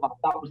 I thought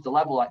that was the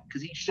level, like,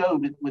 because he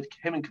showed with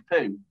him and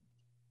Capu,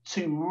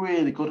 2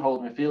 really good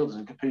holding midfielders,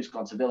 and Capu's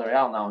gone to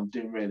Villarreal now and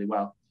doing really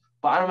well.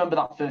 But I remember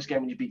that first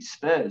game when you beat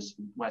Spurs,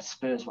 where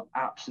Spurs were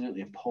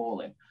absolutely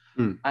appalling.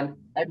 And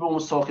everyone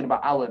was talking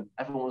about Allen.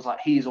 Everyone was like,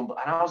 he's on.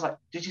 And I was like,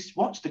 did you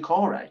watch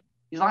Decore?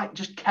 He's like,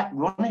 just kept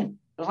running.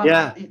 It was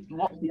like,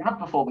 what he had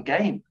before the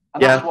game.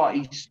 And that's what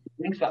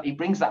he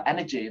brings that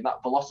energy and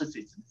that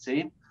velocity to the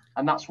team.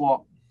 And that's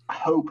what I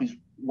hope is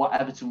what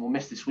Everton will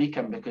miss this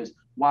weekend, because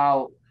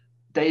while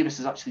Davis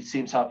has actually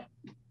seemed to have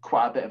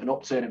quite a bit of an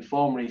upturn in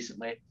form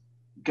recently,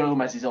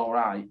 Gomez is all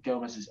right.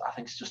 I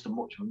think it's just a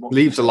much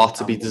leaves a lot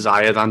to be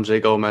desired,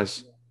 Andre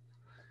Gomez.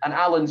 And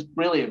Allen's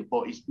brilliant,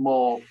 but he's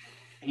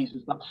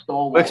just that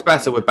stalwart. Works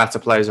better with better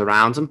players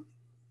around him.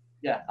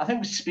 Yeah, I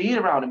think with speed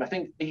around him, I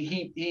think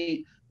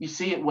he you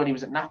see it when he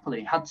was at Napoli.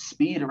 He had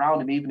speed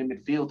around him, even in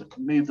midfield, that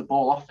could move the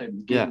ball off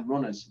him, give him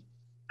runners,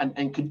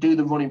 and could do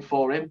the running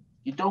for him.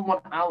 You don't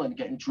want Allen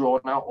getting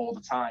drawn out all the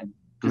time,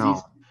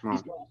 because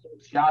he's got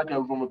a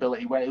Thiago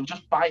vulnerability where he'll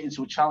just bite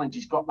into a challenge.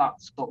 He's got that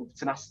sort of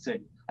tenacity,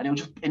 and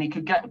he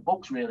could get the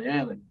books really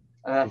early.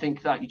 And I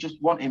think that you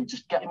just want him,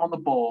 just get him on the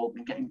ball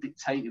and get him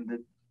dictating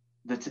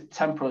the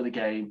tempo of the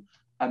game,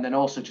 and then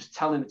also just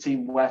telling the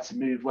team where to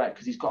move where,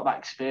 because he's got that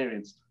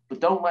experience. But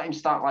don't let him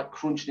start like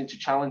crunching into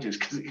challenges,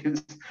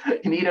 because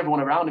you need everyone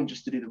around him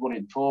just to do the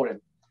running for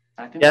him.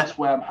 And I think that's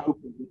where I'm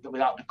hoping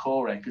without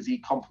Decore, because he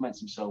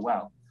complements him so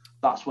well.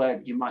 That's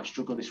where you might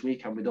struggle this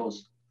weekend with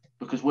us,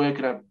 because we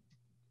don't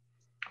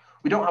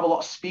have a lot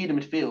of speed in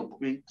midfield,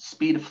 but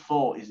speed of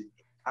thought is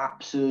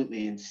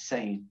absolutely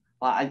insane.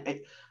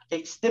 Like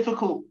it's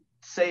difficult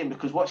saying,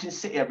 because watching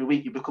City every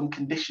week, you become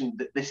conditioned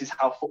that this is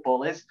how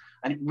football is,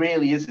 and it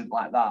really isn't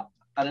like that.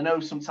 And I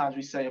know sometimes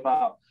we say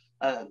about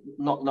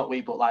not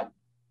we, but like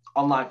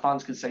online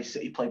fans can say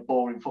City play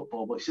boring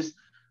football, but it's just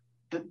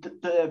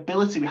the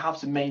ability we have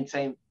to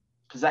maintain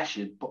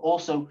possession, but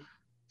also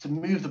to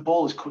move the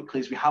ball as quickly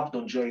as we have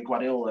done during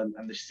Guardiola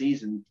and this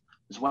season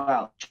as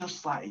well.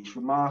 Just like, it's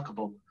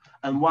remarkable.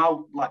 And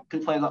while like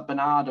players like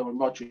Bernardo and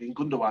Rodri and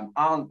Gundogan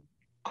aren't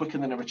quicker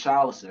than a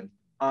Richarlison,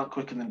 aren't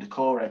quicker than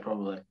Decore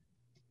probably,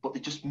 but they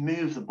just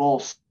move the ball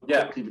so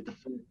quickly with the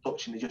first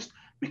touch, and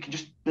we can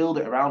just build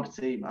it around a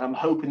team. And I'm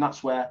hoping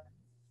that's where,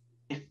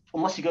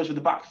 unless he goes with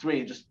the back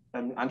three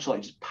and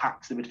Ancelotti just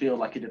packs the midfield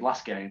like he did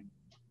last game,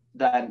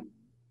 then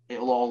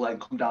it'll all then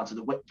come down to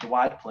the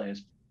wide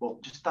players.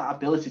 But just that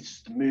ability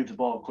just to move the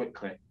ball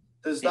quickly.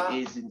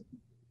 Sorry to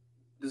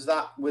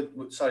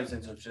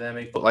interrupt you there,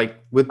 mate, but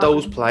like with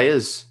those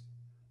players,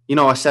 you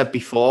know, I said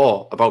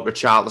before about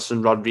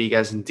Richarlison,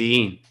 Rodriguez and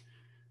Dean,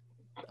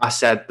 I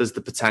said there's the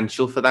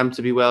potential for them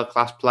to be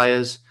world-class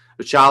players.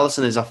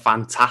 Richarlison is a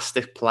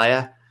fantastic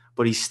player,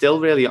 but he's still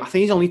really, I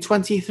think he's only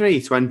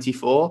 23,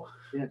 24.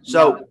 Yeah,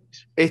 so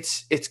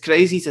it's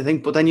crazy to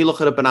think. But then you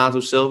look at a Bernardo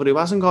Silva who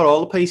hasn't got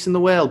all the pace in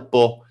the world,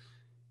 but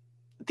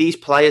these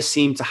players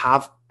seem to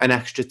have an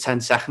extra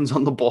 10 seconds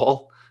on the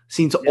ball,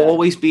 seem to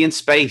always be in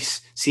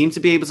space, seem to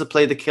be able to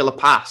play the killer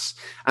pass.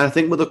 And I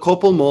think with a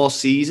couple more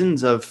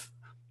seasons of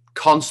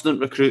constant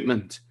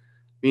recruitment,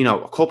 you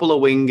know, a couple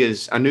of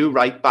wingers, a new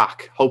right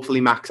back,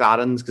 hopefully Max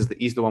Aarons, because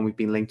he's the one we've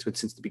been linked with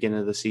since the beginning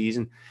of the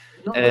season.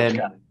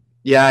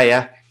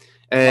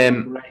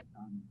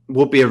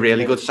 Would be a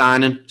really good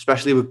signing,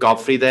 especially with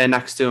Godfrey there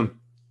next to him.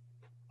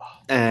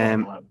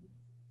 And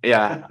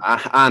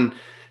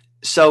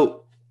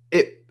so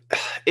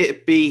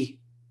it'd be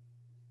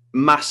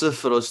massive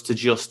for us to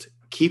just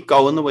keep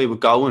going the way we're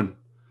going,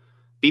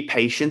 be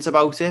patient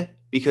about it,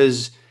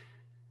 because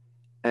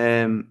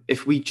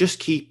if we just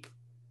keep,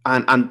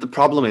 and the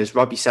problem is,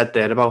 Robbie said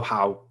there about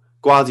how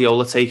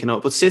Guardiola taken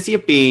over, but City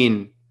got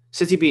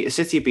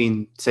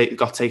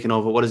taken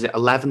over, what is it,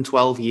 11,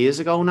 12 years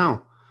ago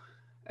now?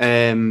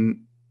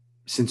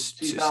 Since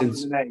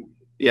 2008.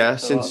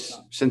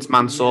 Since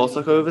Mansour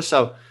took over.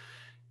 So,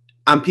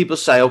 and people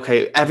say,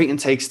 okay, everything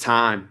takes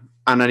time.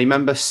 And I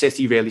remember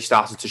City really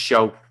started to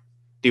show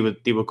they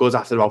were good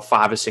after about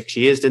 5 or 6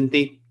 years, didn't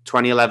they?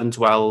 2011,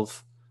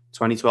 12,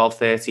 2012,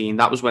 13.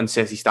 That was when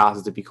City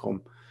started to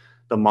become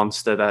the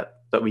monster that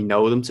we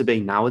know them to be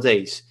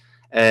nowadays.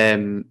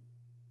 I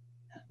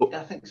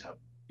think so.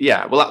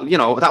 Yeah, well, you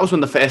know, that was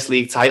when the first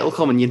league title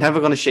come, and you're never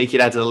going to shake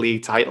your head at the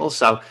league title.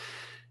 So,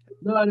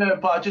 no,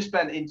 but I just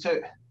meant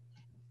into.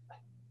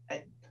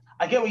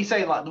 I get what you're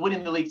saying. Like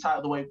winning the league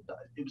title, the way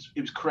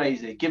it was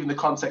crazy, given the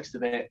context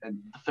of it, and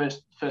the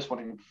first one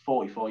in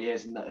 44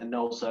 years, and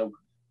also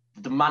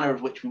the manner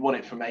of which we won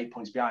it from 8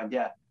 points behind.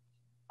 Yeah,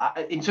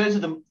 in terms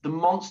of the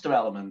monster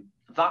element,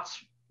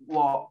 that's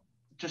what,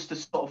 just to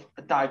sort of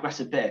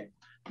digress a bit,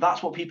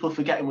 that's what people are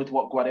forgetting with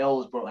what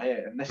Guardiola's brought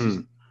here. And this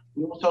is,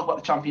 we all talk about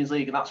the Champions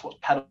League, and that's what's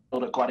peddled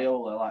at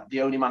Guardiola, like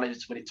the only manager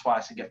to win it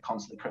twice and get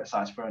constantly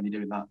criticised for only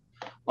doing that.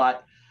 Like,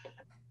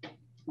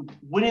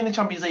 winning the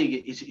Champions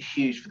League is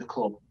huge for the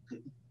club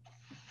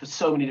for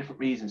so many different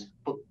reasons.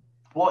 But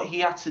what he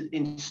had to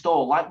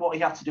install, like what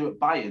he had to do at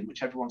Bayern,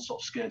 which everyone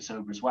sort of skirts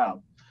over as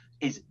well,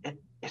 is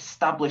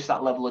establish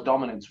that level of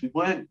dominance. We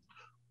were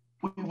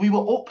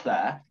up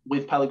there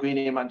with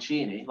Pellegrini and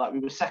Mancini. Like, we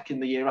were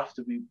second the year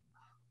after we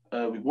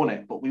won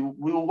it, but we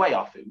were way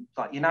off it.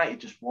 Like, United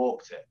just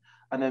walked it,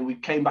 and then we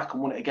came back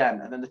and won it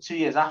again. And then the 2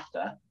 years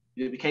after,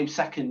 we became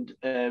second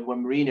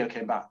when Mourinho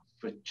came back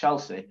for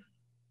Chelsea,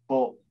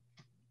 but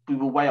we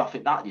were way off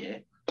it that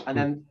year. And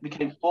then we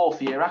came fourth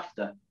the year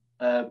after,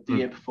 the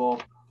year before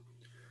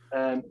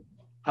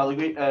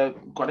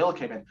Guardiola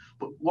came in.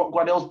 But what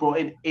Guardiola's brought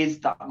in is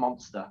that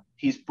monster.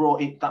 He's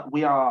brought in that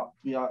we are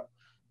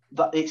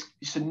that it's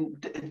a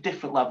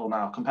different level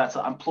now compared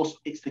to, and plus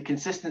it's the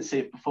consistency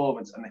of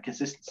performance and the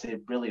consistency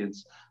of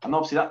brilliance. And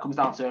obviously that comes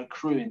down to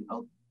accruing a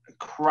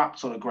crap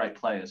ton of great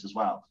players as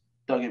well.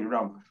 Don't get me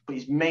wrong, but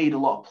he's made a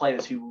lot of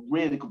players who were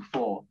really good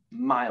before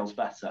miles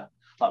better.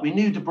 Like, we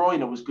knew De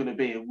Bruyne was going to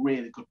be a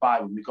really good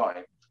buy when we got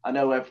him. I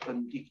know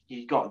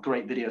he got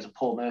great videos of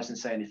Paul Merson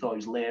saying he thought he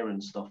was Lear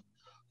and stuff.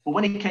 But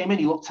when he came in,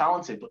 he looked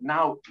talented. But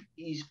now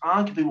he's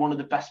arguably one of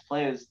the best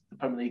players the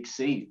Premier League's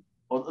seen,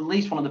 or at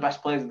least one of the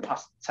best players in the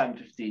past 10,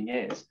 15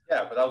 years.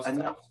 Yeah, but that was...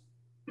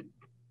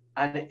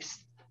 And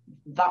it's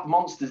that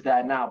monster's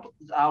there now.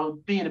 But I was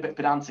being a bit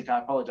pedantic. I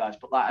apologise,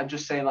 but like I'm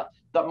just saying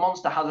that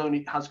monster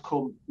has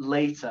come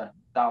later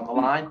down the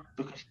line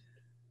because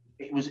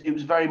it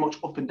was very much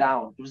up and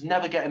down. It was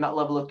never getting that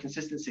level of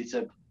consistency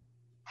to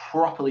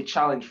properly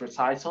challenge for a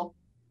title.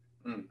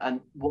 And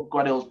what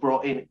Guardiola's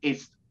brought in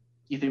is,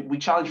 you think we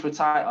challenged for a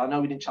title. I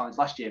know we didn't challenge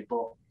last year,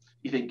 but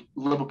you think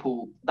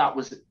Liverpool, that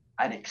was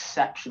an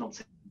exceptional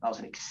team. That was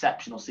an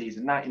exceptional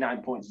season.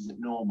 99 points isn't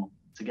normal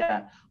to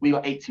get. We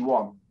got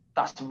 81.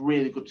 That's a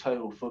really good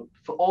total for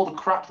all the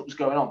crap that was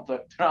going on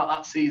throughout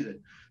that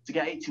season. To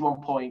get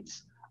 81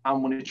 points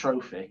and win a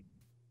trophy,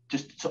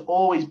 just to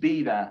always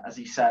be there, as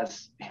he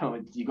says,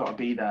 you got to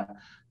be there.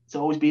 To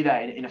always be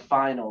there in a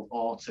final,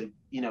 or to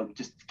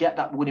just get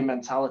that winning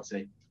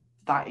mentality.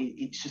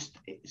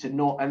 It's a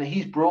no, and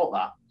he's brought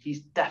that.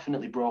 He's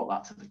definitely brought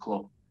that to the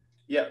club.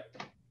 Yeah.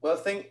 Well, I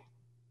think,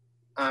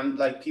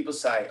 like people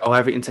say, oh,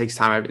 everything takes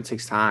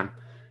time.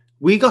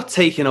 We got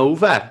taken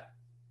over,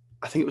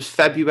 I think it was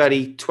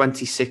February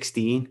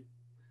 2016,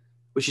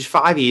 which is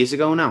 5 years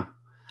ago now.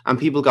 And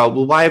people go,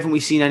 well, why haven't we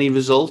seen any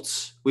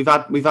results? We've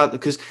had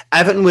because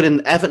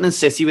Everton and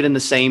City were in the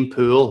same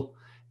pool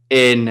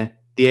in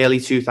the early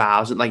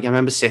 2000s. Like I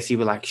remember City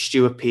were like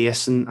Stuart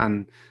Pearson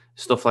and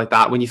stuff like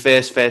that when you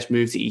first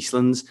moved to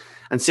Eastlands,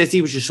 and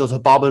City was just sort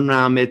of bobbing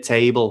around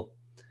mid-table,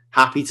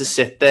 happy to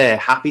sit there,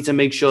 happy to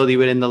make sure they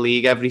were in the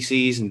league every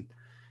season,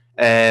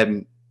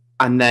 and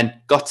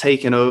then got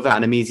taken over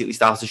and immediately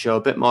started to show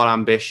a bit more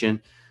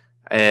ambition.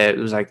 There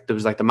was like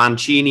the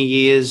Mancini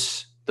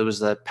years, there was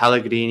the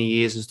Pellegrini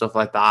years and stuff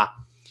like that.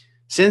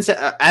 Since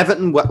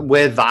Everton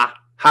were that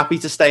happy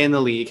to stay in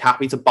the league,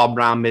 happy to bob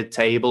around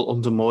mid-table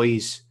under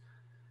Moyes,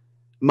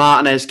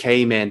 Martinez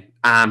came in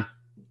and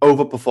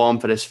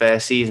overperformed for this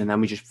first season, then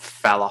we just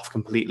fell off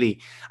completely.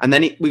 And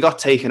then we got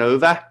taken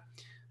over.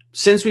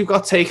 Since we've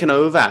got taken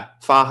over,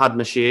 Farhad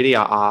Moshiri,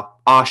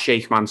 our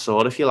Sheikh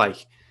Mansour, if you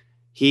like,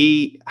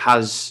 he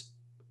has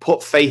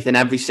put faith in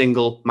every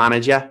single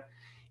manager.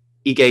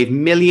 He gave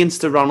millions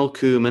to Ronald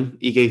Koeman,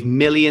 he gave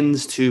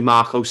millions to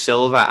Marco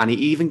Silva, and he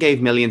even gave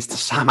millions to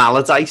Sam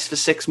Allardyce for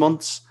 6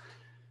 months.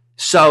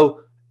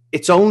 So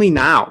it's only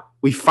now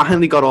we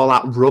finally got all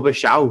that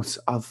rubbish out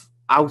of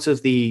our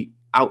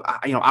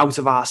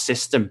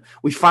system.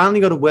 We finally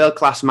got a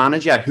world-class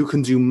manager who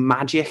can do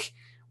magic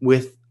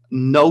with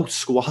no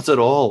squad at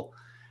all.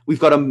 We've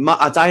got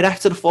a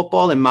director of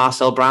football in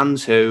Marcel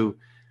Brands who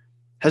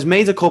has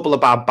made a couple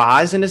of bad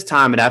buys in his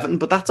time at Everton,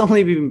 but that's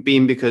only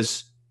been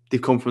because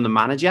they've come from the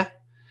manager.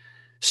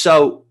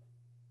 So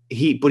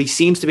he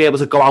seems to be able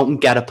to go out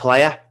and get a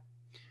player,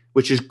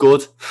 which is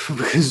good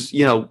because,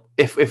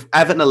 if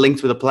Everton are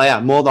linked with a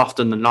player, more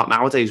often than not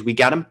nowadays, we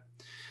get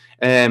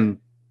him.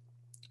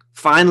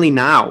 Finally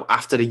now,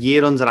 after a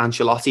year under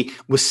Ancelotti,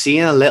 we're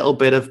seeing a little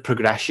bit of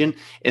progression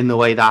in the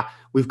way that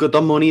we've got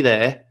the money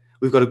there.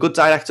 We've got a good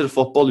director of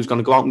football who's going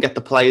to go out and get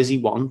the players he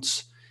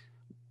wants.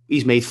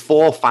 He's made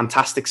 4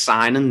 fantastic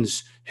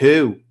signings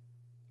who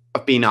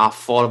have been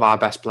 4 of our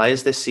best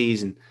players this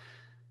season.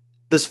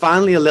 There's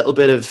finally a little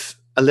bit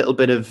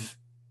of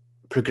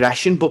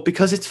progression, but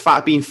because it's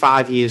been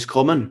 5 years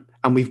coming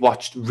and we've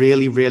watched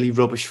really, really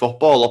rubbish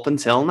football up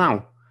until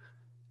now,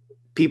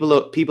 people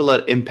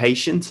are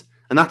impatient.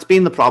 And that's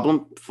been the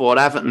problem for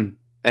Everton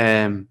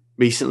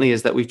recently,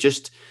 is that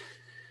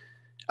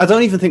I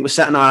don't even think we're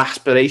setting our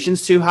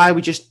aspirations too high.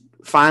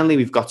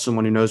 We've got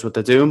someone who knows what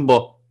they're doing.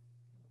 But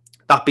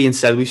that being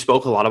said, we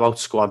spoke a lot about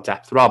squad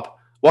depth. Rob,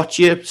 what's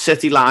your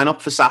City lineup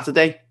for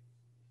Saturday?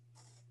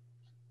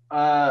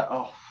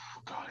 It's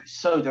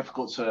so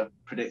difficult to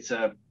predict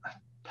a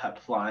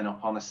Pep lineup,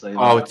 honestly.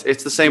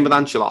 It's the same with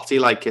Ancelotti.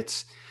 Like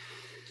it's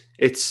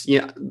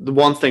the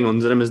one thing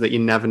under him is that you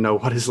never know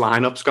what his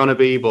lineup's going to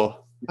be, but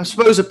I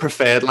suppose a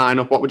preferred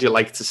lineup. What would you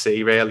like to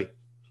see, really?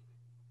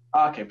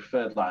 Okay,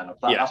 preferred lineup.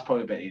 That's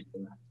probably a bit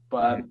easier.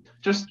 But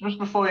just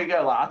before you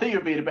go, I think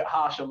you're being a bit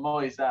harsh on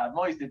Moyes there.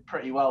 Moyes did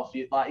pretty well for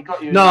you. He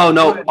got you.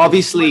 No,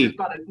 obviously. You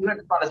weren't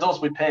as bad as us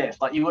with Pace.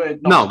 You were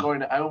not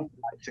scoring at home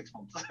for 6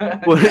 months.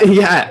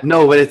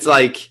 But it's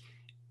like,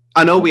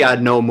 I know we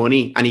had no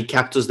money and he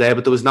kept us there,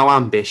 but there was no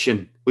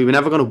ambition. We were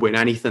never going to win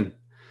anything.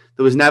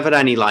 There was never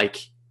any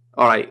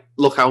all right,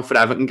 look out for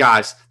Everton,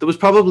 guys. There was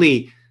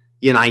probably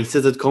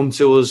United had come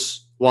to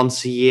us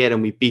once a year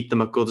and we beat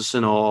them at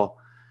Goodison, or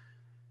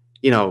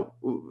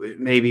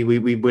maybe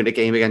we win a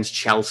game against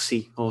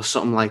Chelsea or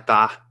something like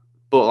that.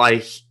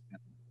 But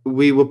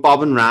we were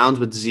bobbing around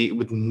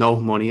with no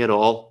money at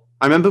all.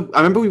 I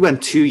remember we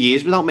went 2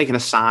 years without making a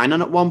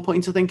signing at one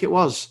point, I think it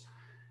was.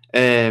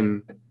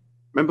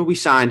 Remember we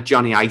signed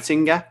Johnny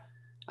Eitinger,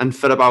 and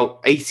for about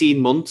 18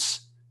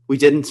 months we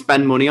didn't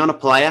spend money on a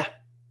player.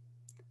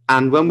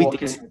 And when we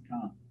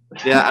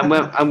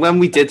when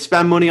we did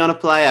spend money on a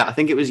player, I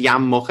think it was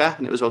Jan Mucker,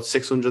 and it was about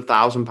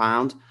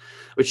 £600,000,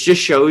 which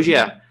just shows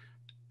you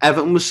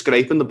Everton was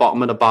scraping the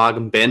bottom of the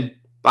bargain bin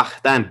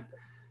back then.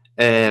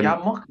 Jan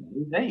Mucker,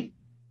 was he?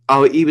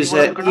 Oh, he was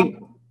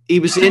he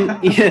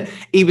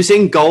was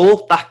in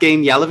goal that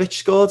game Jelavic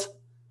scored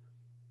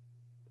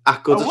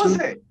at Goodison. Oh, was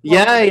it?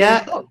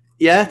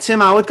 Yeah, Tim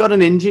Howard got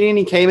an injury and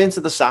he came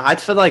into the side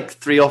for like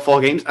 3 or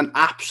 4 games and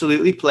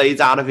absolutely played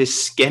out of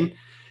his skin.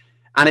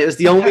 And it was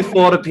the only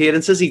 4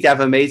 appearances he'd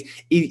ever made.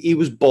 He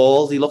was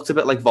bald. He looked a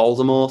bit like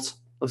Voldemort.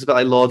 Looks a bit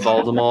like Lord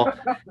Voldemort.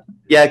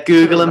 Yeah,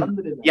 Google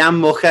him. Jan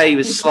Mucha. He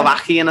was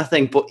Slovakian, I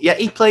think. But yeah,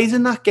 he played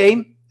in that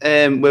game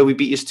where we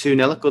beat us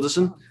 2-0 at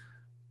Goodison.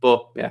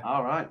 But yeah.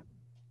 All right.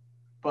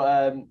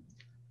 But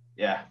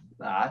yeah,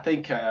 I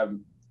think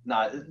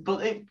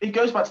but it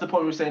goes back to the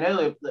point we were saying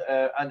earlier,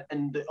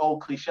 and the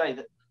old cliche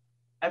that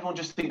everyone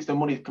just thinks their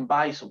money can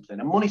buy something,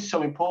 and money's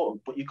so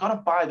important. But you've got to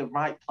buy the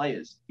right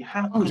players. You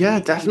have. Oh yeah,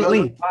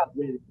 definitely.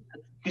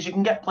 Because you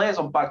can get players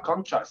on bad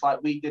contracts,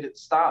 like we did at the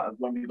start of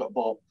when we got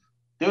bought.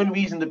 The only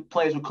reason the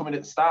players were coming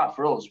at the start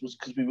for us was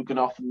because we were going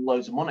to offer them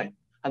loads of money.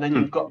 And then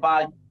you've got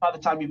by the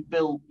time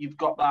you've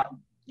got that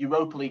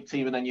Europa League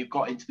team, and then you've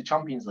got into the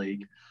Champions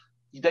League.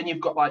 Then you've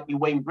got like your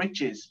Wayne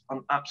Bridges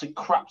on absolute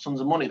crap tons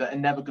of money that are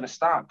never going to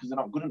start because they're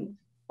not good enough.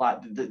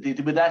 Like they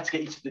were there to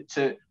get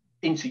you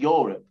into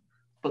Europe,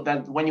 but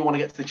then when you want to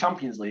get to the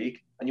Champions League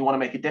and you want to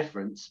make a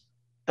difference,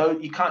 though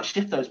you can't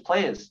shift those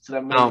players to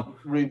then make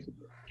room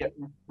to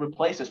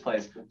replace those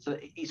players. So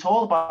it's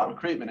all about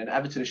recruitment, and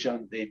Everton has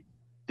shown the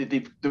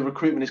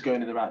recruitment is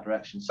going in the right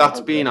direction. So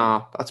that's been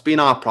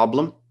our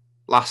problem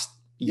last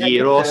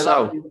year or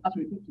so. That's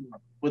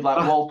with like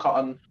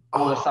Walcott and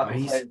all the stuff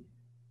players.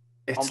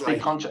 It's on free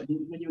contract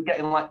when you were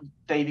getting like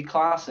Davy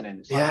Clarkson in.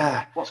 It's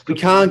like,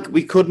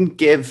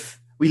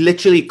 we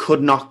literally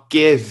could not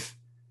give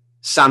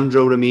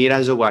Sandro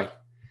Ramirez away.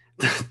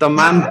 The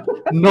man,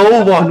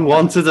 no one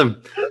wanted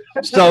him.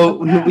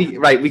 So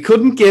we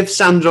couldn't give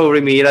Sandro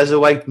Ramirez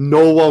away.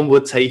 No one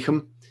would take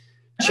him.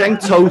 Cenk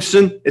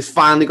Tosun is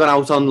finally gone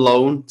out on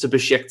loan to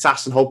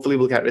Besiktas, and hopefully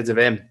we'll get rid of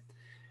him.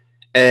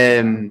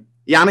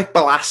 Yannick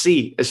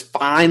Bolasie has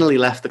finally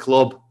left the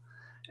club.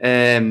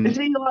 Is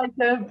he like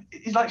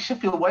he's like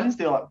Sheffield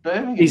Wednesday or like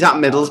Birmingham? He's at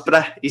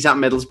Middlesbrough. He's at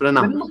Middlesbrough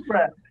now.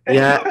 Middlesbrough.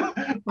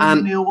 Yeah.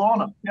 And Neil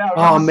Warner.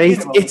 Yeah,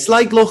 mate, it's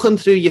like looking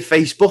through your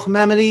Facebook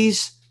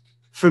memories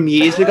from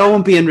years ago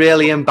and being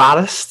really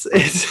embarrassed.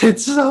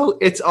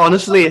 It's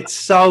honestly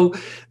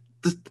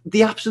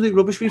the absolute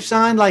rubbish we've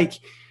signed.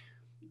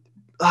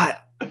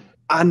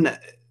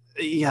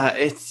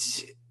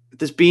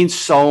 There's been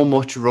so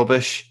much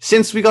rubbish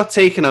since we got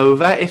taken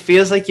over. It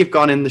feels like you've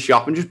gone in the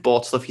shop and just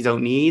bought stuff you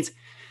don't need.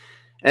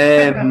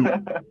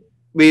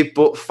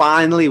 But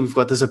finally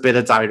there's a bit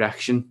of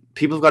direction.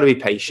 People have got to be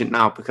patient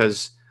now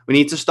because we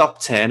need to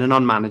stop turning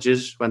on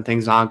managers when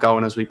things aren't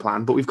going as we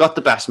plan. But we've got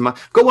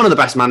one of the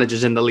best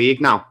managers in the league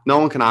now. No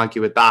one can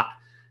argue with that.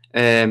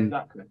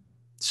 Exactly.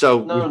 So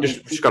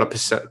we've just got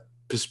to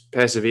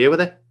persevere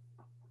with it.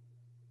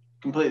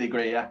 Completely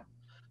agree. Yeah.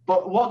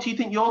 But what do you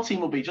think your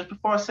team will be? Just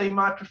before I say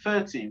my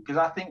preferred team, because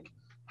I think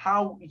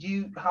how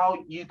you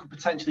could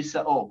potentially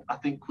set up, I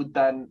think would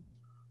then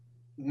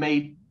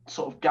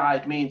sort of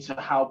guide me into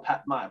how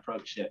Pep might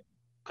approach it.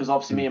 Because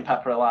obviously me and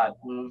Pep are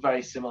we're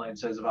very similar in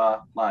terms of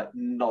our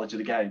knowledge of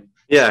the game.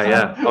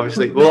 Yeah,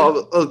 obviously.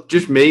 Well,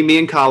 just me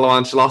and Carlo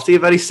Ancelotti are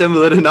very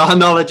similar in our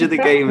knowledge of the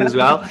game as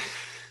well.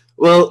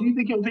 Well, do you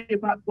think it'll be a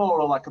back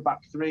 4 or like a back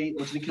 3,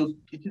 or do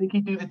you think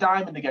he'd do the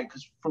diamond again?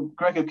 Because from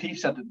Greg O'Keefe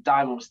said that the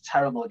diamond was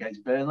terrible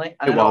against Burnley,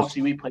 and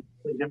obviously we played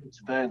completely different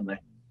to Burnley.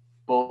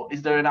 But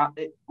is there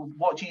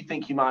what do you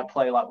think he might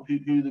play? Like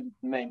who the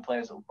main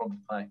players that will probably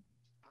play?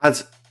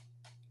 I'd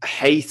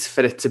hate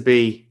for it to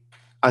be.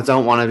 I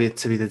don't want it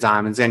to be the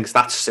diamonds again because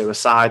that's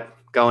suicide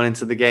going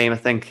into the game. I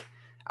think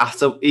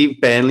after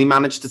Burnley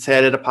managed to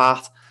tear it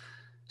apart.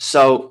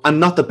 So, and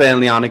not that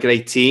Burnley aren't a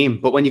great team,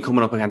 but when you're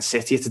coming up against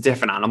City, it's a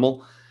different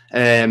animal.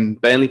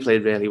 Burnley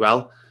played really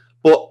well.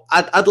 But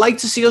I'd like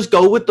to see us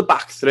go with the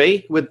back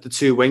 3 with the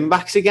 2 wing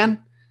backs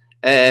again.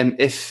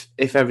 If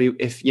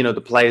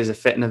the players are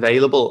fit and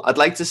available, I'd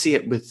like to see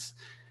it with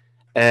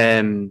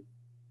the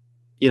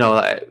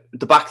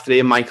back 3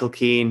 and Michael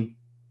Keane.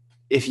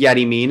 If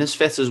Yerry Mina's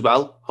fit as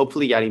well,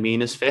 hopefully Yerry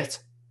Mina's fit.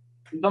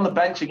 He's on the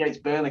bench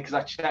against Burnley because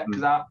I checked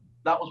because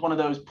that was one of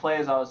those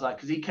players I was like,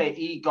 because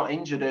he got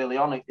injured early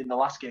on in the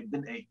last game,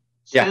 didn't he?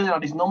 Sterling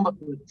had his number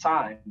for the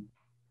time,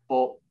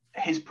 but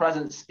his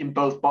presence in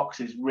both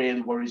boxes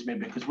really worries me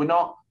because we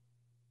don't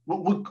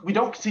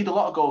concede a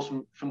lot of goals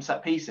from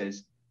set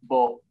pieces,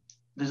 but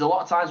there's a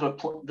lot of times where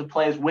the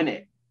players win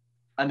it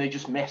and they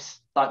just miss.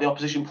 Like the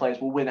opposition players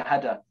will win a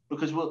header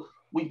because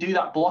we do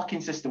that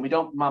blocking system. We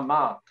don't man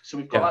mark, so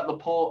we've got like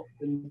Laporte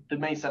and the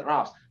main centre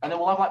halves, and then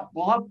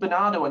we'll have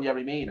Bernardo on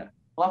Yerry Mina.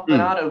 We'll have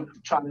Bernardo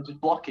trying to just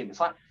block him.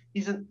 It's like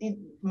he's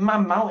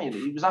man mountain.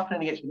 It was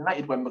happening against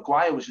United when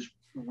Maguire was just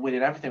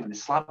winning everything with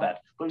his slab head.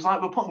 But it was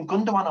like we're putting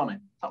Gundogan on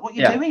him. It's like, what are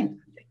you doing?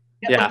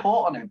 Get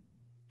Laporte on him.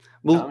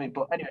 Well, you know what I mean?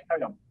 But anyway,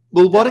 carry on.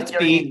 Well,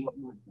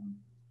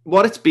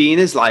 what it's been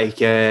is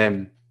like,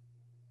 I'd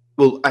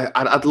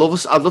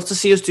love to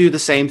see us do the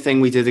same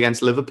thing we did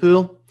against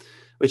Liverpool,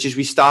 which is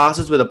we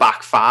started with a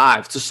back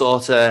 5 to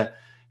sort of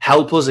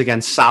help us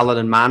against Salah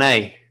and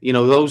Mane. You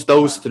know,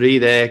 those 3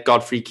 there,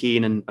 Godfrey,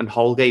 Keane and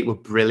Holgate were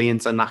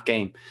brilliant in that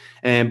game.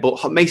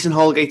 But Mason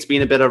Holgate's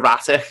been a bit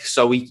erratic,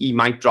 so he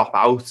might drop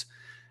out.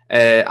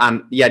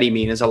 And Yerry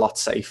Mina's a lot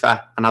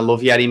safer. And I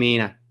love Yerry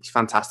Mina. He's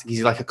fantastic.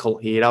 He's like a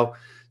cult hero.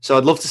 So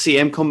I'd love to see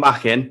him come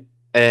back in.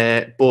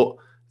 But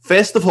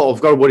first of all,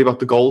 I've got to worry about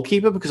the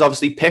goalkeeper because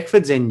obviously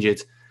Pickford's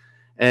injured.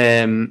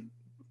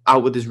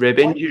 Out with his rib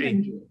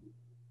injury.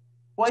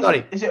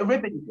 Sorry. Is it a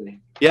rib injury?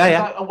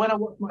 Yeah. Like, when I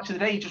watched Match of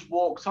the Day, he just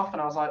walked off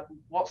and I was like,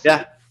 what's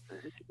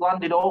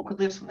landed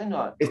awkwardly or something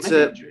like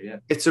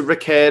It's a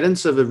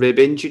recurrence of a rib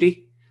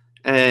injury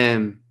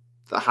that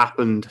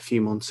happened a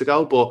few months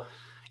ago, but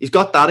he's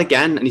got that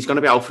again and he's going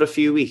to be out for a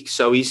few weeks.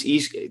 So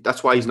he's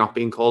that's why he's not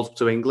being called up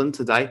to England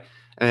today.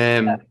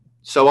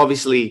 So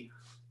obviously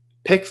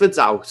Pickford's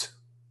out.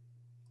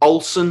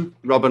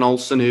 Robin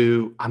Olsen,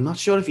 who I'm not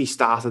sure if he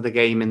started the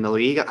game in the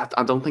league.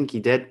 I don't think he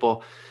did,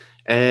 but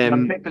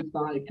Pickford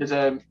started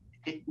because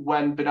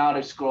when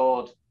Bernardo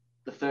scored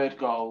the third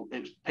goal,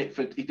 it was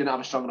Pickford. He didn't have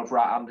a strong enough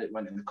right hand. It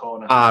went in the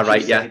corner.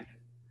 Right, yeah.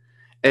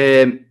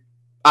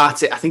 I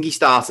think he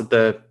started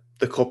the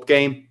cup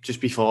game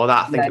just before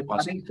that. I think it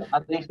was. I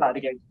think he started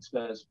against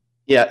Spurs.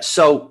 Yeah.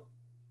 So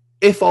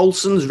if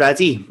Olsen's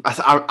ready,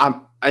 I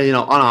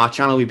on our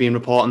channel we've been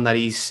reporting that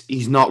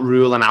he's not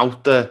ruling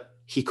out that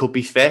he could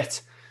be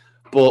fit,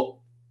 but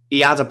he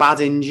had a bad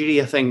injury.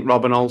 I think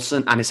Robin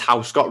Olsen, and his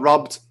house got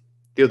robbed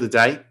the other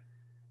day,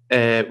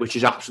 which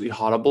is absolutely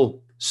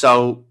horrible.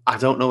 So I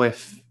don't know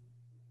if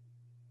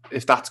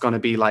that's going to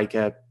be like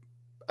a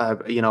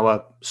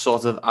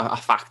sort of a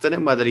factor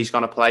in whether he's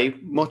going to play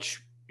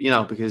much,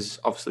 because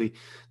obviously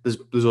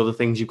there's other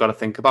things you've got to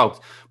think about.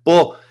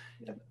 But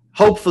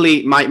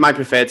hopefully my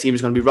preferred team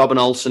is going to be Robin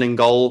Olsen in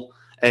goal.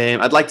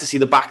 I'd like to see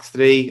the back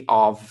three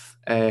of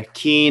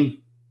Keane,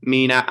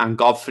 Mina and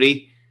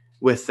Godfrey.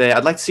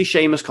 I'd like to see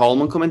Seamus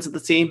Coleman come into the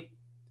team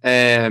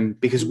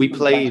because we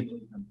played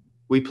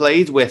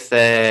with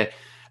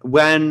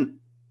when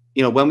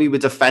we were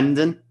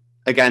defending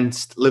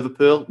against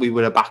Liverpool, we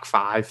were a back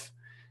five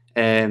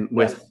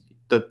with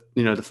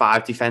the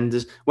five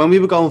defenders. When we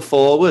were going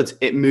forward,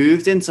 it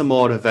moved into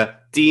more of a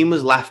Dean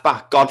was left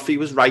back, Godfrey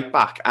was right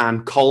back,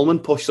 and Coleman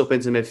pushed up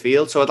into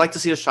midfield. So I'd like to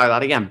see us try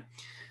that again.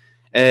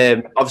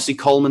 Obviously,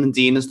 Coleman and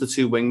Dean as the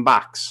two wing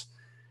backs.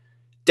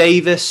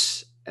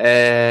 Davis,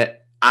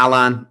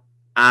 Alan,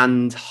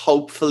 and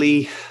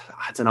hopefully,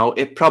 I don't know,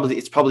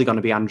 it's probably going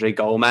to be Andre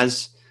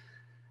Gomez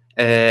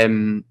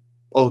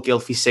or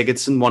Gylfi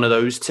Sigurdsson, one of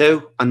those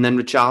two, and then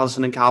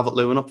Richarlison and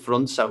Calvert-Lewin up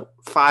front. So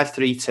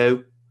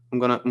 5-3-2. I'm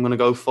gonna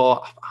go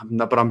for,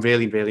 but I'm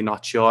really, really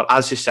not sure.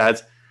 As you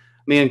said,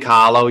 me and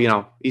Carlo,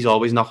 he's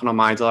always knocking on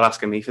my door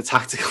asking me for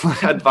tactical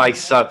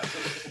advice. So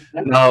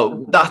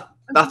no,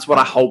 that's what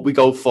I hope we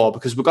go for,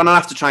 because we're gonna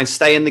have to try and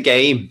stay in the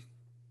game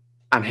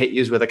and hit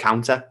you with a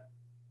counter.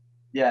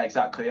 Yeah,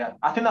 exactly. Yeah,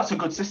 I think that's a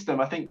good system.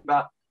 I think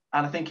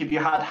if you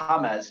had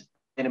James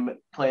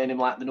playing him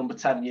like the number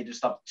 10, you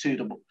just have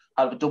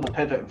a double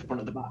pivot in front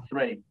of the back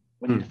three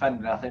when you're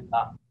defending. I think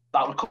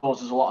that would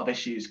cause us a lot of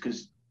issues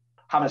because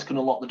James can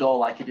unlock the door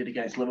like he did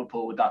against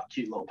Liverpool with that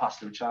cute little pass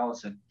to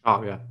Richarlison.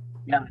 Oh yeah.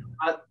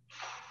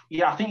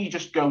 I think you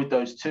just go with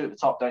those two at the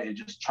top, don't you?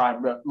 Just try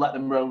and let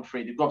them roam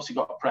free. They've obviously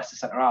got to press the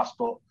centre halves,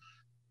 but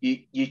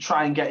you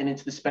try and get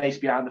into the space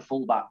behind the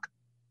fullback.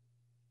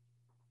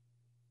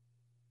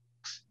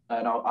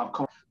 And I've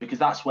come because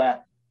that's where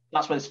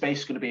the space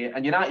is going to be.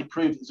 And United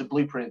proved there's a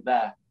blueprint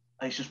there.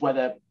 And it's just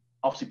whether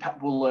obviously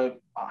Pep will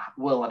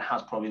and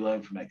has probably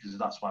learned from it, because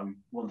that's why we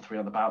won 3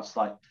 on the bounce.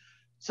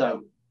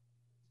 So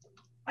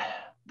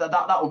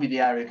that will be the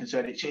area of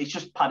concern. It's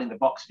just padding the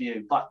box for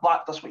you. Like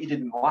that's what you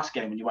did in the last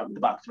game when you went with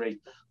the back three.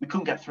 We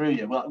couldn't get through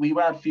you. Well, we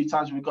had a few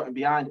times when we got in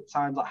behind. At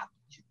times, like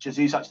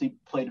Jesus actually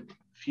played a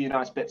few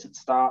nice bits at the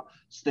start.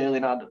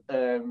 Sterling had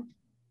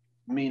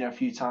Mina a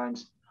few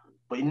times,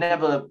 but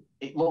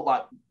it looked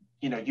like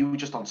you were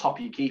just on top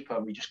of your keeper,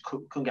 and we just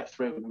couldn't get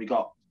through, and we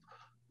got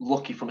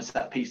lucky from a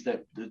set piece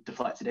that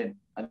deflected in,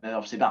 and then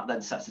obviously that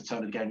then sets the tone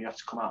of the game. You have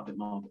to come out a bit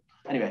more. But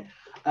anyway,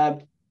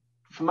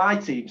 for my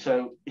team,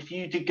 so if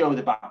you did go with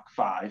the back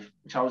five,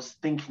 which I was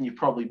thinking you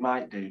probably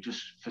might do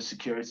just for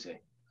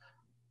security,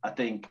 I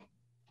think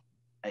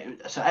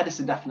so.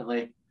 Edison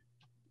definitely.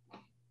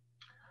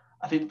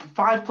 I think the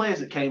 5 players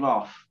that came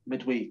off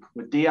midweek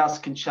were Diaz,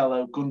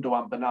 Cancelo,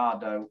 Gundogan,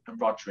 Bernardo, and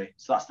Rodri.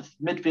 So that's the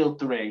midfield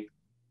 3,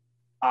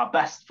 our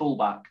best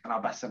fullback and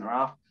our best centre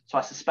half. So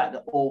I suspect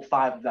that all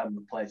 5 of them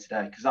would play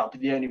today, because that would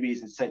be the only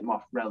reason to take them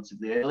off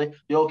relatively early.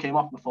 They all came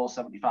off before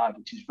 75,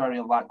 which is very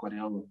unlike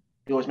Guardiola.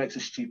 He always makes a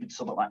stupid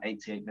sub at like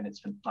 88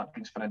 minutes,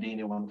 brings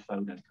Fernandinho on the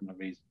phone for no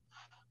reason.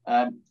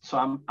 So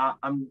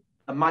I'm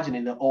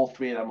imagining that all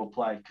 3 of them will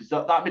play, because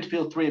that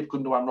midfield 3 of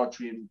Gundogan,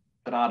 Rodri, and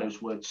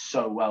Bernardo's worked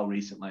so well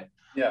recently.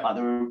 Yeah, like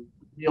they were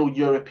real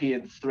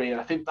European 3, and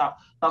I think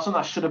that's something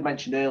I should have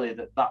mentioned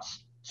earlier.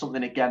 That's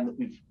something again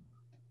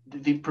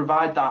that they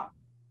provide that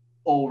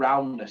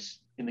all-roundness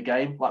in the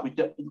game. Like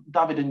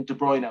David and De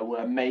Bruyne were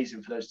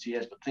amazing for those 2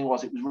 years, but the thing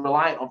was, it was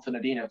reliant on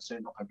Fernandinho to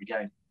turn up every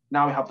game.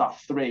 Now we have that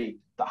 3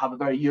 that have a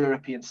very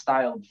European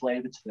style and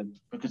flavour to them,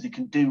 because they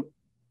can do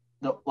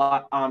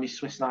like army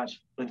Swiss knives,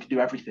 and can do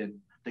everything.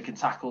 They can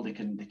tackle. They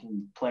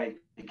can play.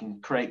 They can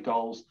create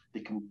goals. They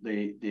can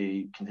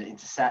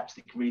intercept.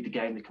 They can read the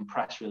game. They can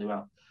press really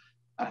well.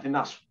 And I think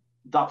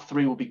that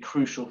three will be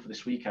crucial for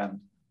this weekend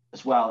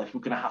as well. If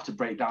we're going to have to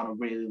break down a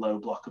really low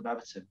block of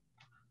Everton.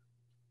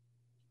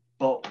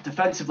 But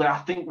defensively, I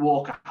think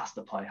Walker has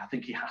to play. I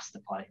think he has to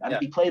play. And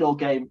he played all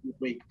game this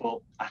week, but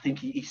I think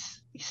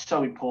he's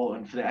so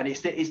important for it. And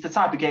it's the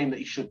type of game that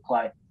he should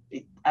play.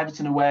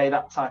 Everton away,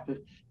 that type of.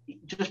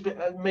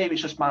 Maybe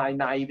it's just my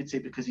naivety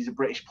because he's a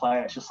British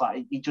player. It's just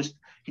like he just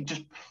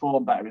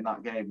performed better in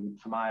that game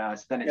for my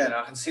eyes. Then it's,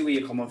 I can see where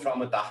you're coming from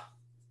with that.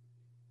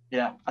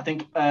 Yeah, I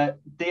think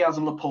Diaz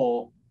and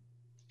Laporte.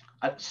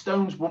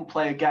 Stones won't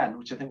play again,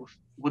 which I think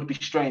would be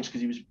strange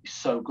because he was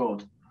so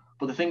good.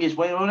 But the thing is,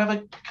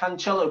 whenever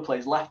Cancelo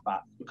plays left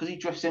back, because he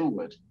drifts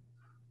inward,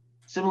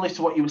 similarly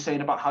to what you were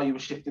saying about how you were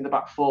shifting the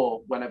back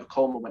four whenever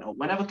Coleman went up,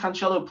 whenever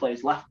Cancelo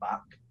plays left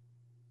back,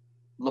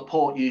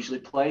 Laporte usually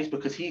plays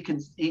because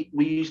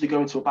we usually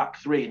go into a back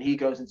three and he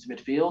goes into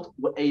midfield,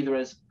 either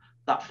as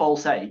that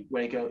false eight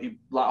where he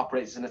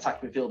operates as an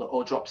attacking midfielder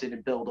or drops in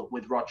and build up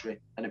with Rodri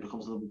and it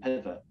becomes a little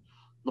pivot.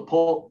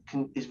 Laporte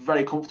is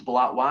very comfortable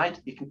out wide.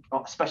 He can,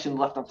 especially on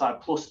the left-hand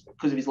side. Plus,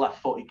 because of his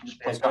left foot, he can just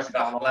play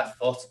down left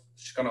foot.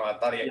 Just going to add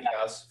that he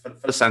has for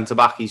the centre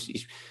back.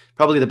 He's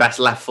probably the best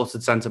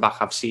left-footed centre back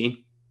I've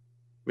seen.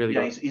 Really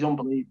good. He's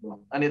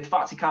unbelievable. And the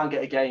fact he can't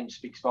get a game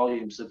speaks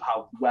volumes of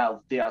how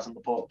well Diaz and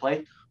Laporte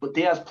play. But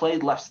Diaz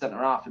played left centre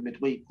half in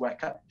midweek. I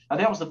think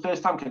that was the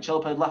first time Cancelo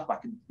played left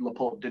back and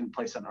Laporte didn't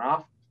play centre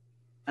half.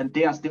 And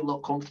Diaz didn't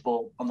look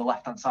comfortable on the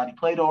left-hand side. He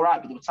played all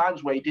right, but there were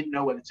times where he didn't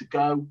know whether to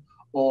go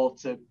or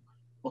to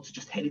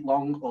just hit it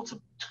long, or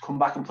to come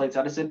back and play to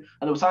Edison. And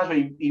there were times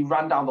where he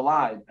ran down the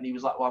line and he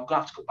was like, well, I'm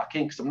going to have to cut back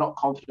in because I'm not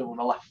confident on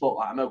the left foot.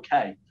 Like, I'm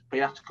okay. But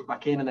you have to cut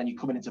back in and then you're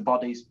coming into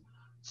bodies.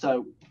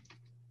 So,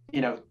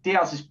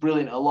 Diaz is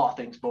brilliant at a lot of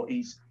things, but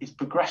his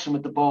progression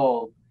with the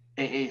ball,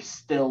 it is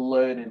still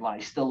learning. Like,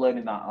 he's still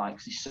learning that. Like,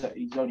 he's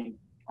only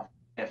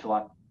here for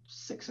like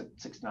 6 to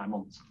 9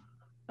 months.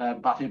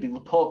 But I think it'll be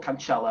Laporte,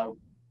 Cancelo.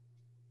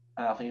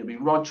 I think it'll be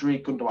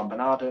Rodri, Gundogan,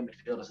 Bernardo,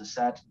 midfield, as I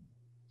said.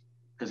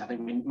 Because I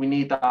think we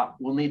need that.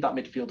 We'll need that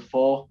midfield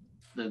four,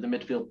 the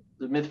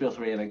midfield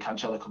three, and then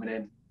Cancelo coming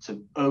in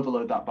to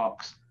overload that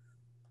box.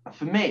 And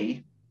for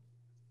me,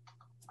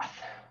 I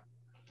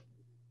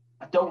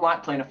don't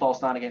like playing a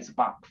false nine against a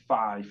back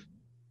five.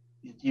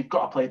 You've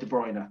got to play De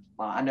Bruyne.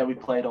 Like, I know he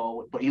played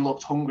all, but he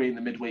looked hungry in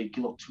the midweek.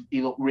 He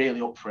looked really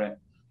up for it,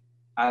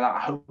 and I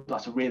hope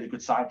that's a really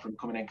good sign for him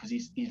coming in because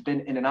he's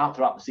been in and out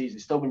throughout the season.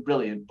 He's still been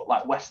brilliant, but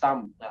like West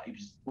Ham, he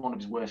was one of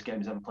his worst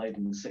games ever played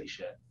in the City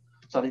shirt.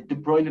 So I think De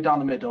Bruyne down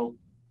the middle,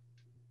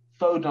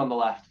 Foden on the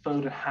left.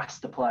 Foden has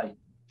to play.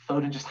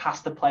 Foden just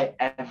has to play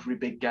every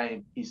big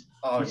game. He's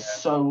a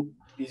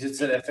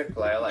terrific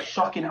player. Like,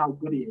 shocking how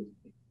good he is.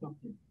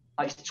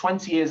 Like, he's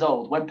 20 years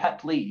old. When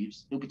Pep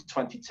leaves, he'll be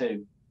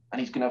 22, and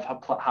he's going to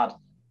have had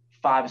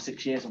 5 or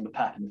 6 years under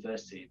Pep in the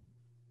first team.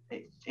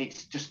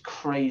 It's just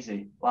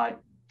crazy. Like,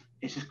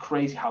 it's just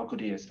crazy how good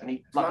he is. And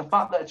the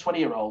fact that a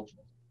 20-year-old,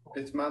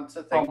 it's mad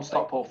to think.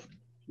 Stop off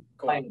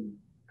playing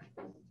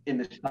in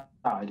this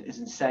side is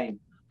insane,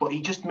 but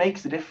he just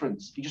makes the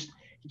difference. He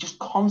just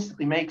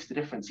constantly makes the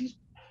difference.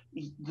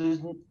 There's,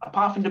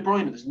 apart from De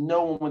Bruyne, there's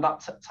no one with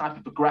that type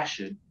of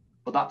aggression,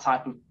 but that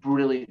type of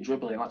brilliant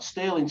dribbling. Like,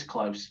 Sterling's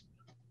close,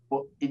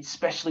 but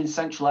especially in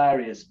central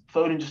areas.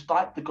 Foden, just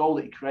like the goal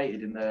that he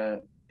created in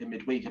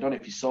midweek. I don't know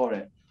if you saw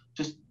it.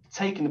 Just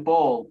taking the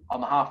ball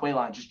on the halfway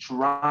line, just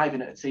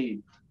driving at a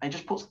team, and he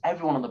just puts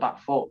everyone on the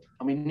back foot.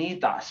 And we need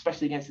that,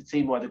 especially against a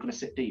team where they're going to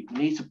sit deep. We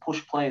need to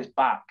push players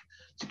back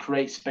to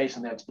create space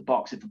on the edge of the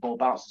box if the ball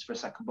bounces for a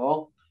second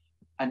ball.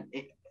 And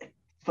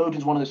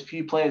Foden's one of those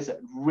few players that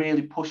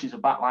really pushes a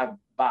back line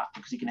back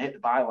because he can hit the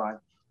byline.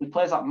 With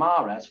players like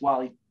Mahrez,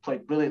 while he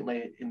played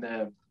brilliantly in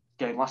the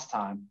game last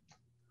time,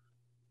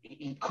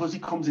 because he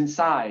comes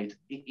inside,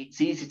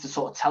 it's easy to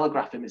sort of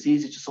telegraph him. It's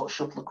easy to sort of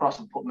shuttle across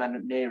and put men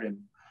near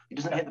him. He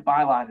doesn't hit the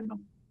byline in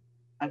them.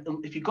 And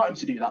if you got him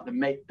to do that,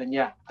 then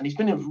yeah. And he's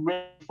been in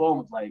real form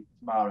of late,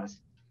 Mahrez.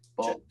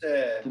 But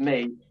for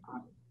me...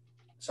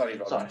 Sorry.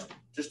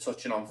 Just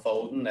touching on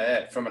Foden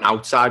there from an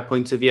outside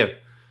point of view.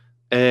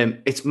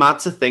 It's mad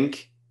to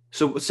think.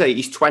 So say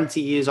he's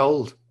 20 years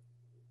old.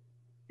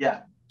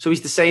 Yeah. So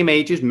he's the same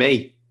age as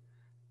me,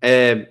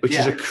 which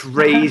is a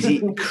crazy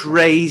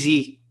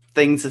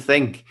thing to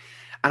think.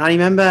 And I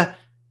remember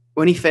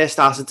when he first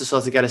started to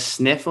sort of get a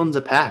sniff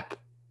under Pep,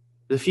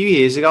 a few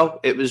years ago,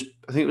 I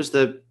think it was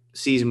the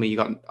season where you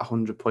got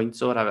 100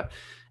 points or whatever.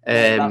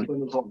 And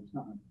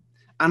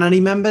I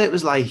remember it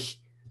was like,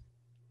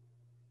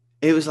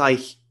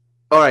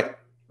 all right,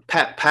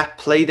 Pep,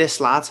 play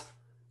this lad,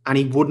 and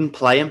he wouldn't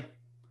play him.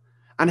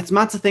 And it's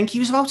mad to think he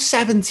was about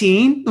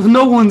 17.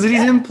 No wonder he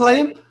didn't play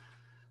him.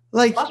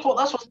 Like, that's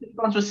what the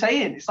fans were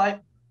saying. It's like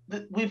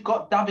we've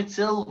got David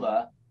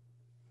Silva,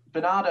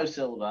 Bernardo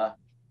Silva,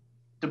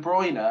 De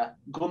Bruyne,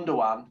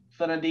 Gundogan,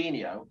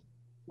 Fernandinho.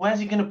 Where's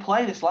he going to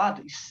play this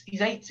lad?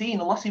 He's 18,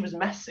 unless he was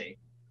Messi.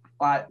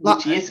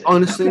 Which he isn't.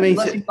 Honestly,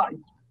 mate.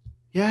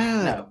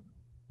 No.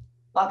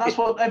 Like that's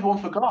what everyone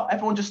forgot.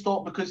 Everyone just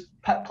thought because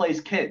Pep plays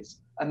kids,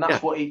 and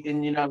that's what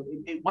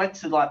it went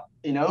to like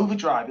in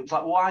overdrive. It was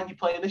like, why aren't you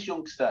playing this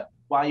youngster?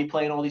 Why are you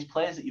playing all these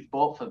players that you've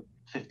bought for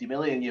 50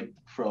 million? You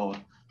fraud. Do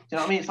you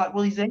know what I mean? It's like,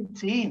 well, he's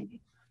 18.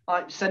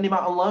 Like, send him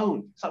out on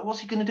loan. It's like, what's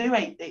he going to do?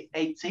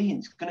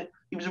 18.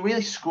 He was a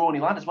really scrawny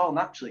lad as well,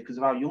 naturally, because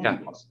of how young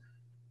he was.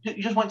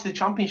 He just went to the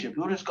Championship. He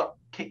would have just got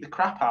kicked the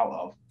crap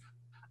out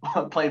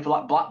of playing for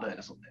like Blackburn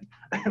or something.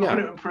 It wouldn't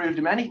have improved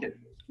him anything.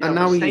 And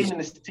now staying in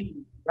this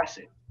team,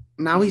 impressive.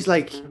 Now he's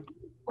like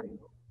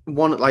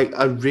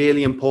a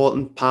really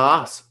important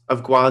part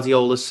of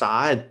Guardiola's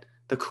side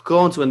that could go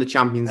on to win the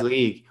Champions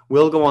League,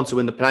 will go on to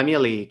win the Premier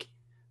League,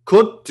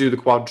 could do the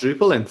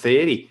quadruple in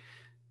theory,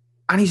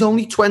 and he's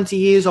only 20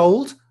 years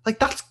old. Like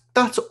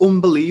that's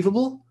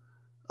unbelievable.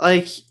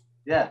 Like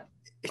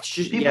it's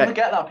just people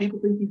forget that. People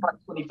think he's like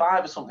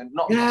 25 or something.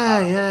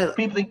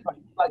 People think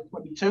he's like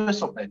 22 or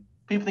something.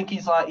 People think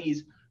he's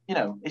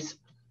it's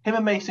him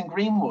and Mason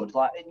Greenwood.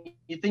 Like,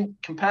 you think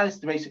compared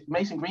to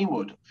Mason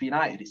Greenwood for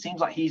United, it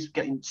seems like he's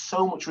getting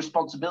so much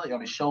responsibility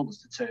on his shoulders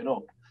to turn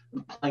up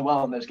and play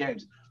well in those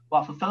games.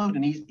 Well, for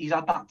Foden, he's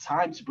had that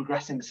time to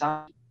progress in the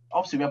side.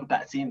 Obviously, we have a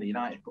better team than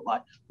United,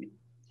 but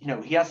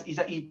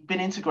he's been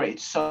integrated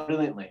so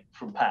brilliantly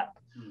from Pep,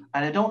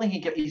 and I don't think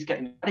he's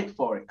getting credit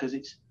for it because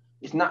it's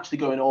naturally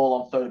going all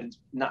on Foden's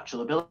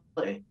natural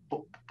ability.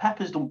 But Pep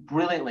has done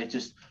brilliantly.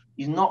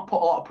 He's not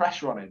put a lot of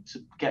pressure on him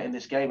to get in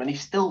this game, and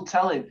he's still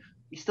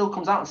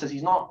comes out and says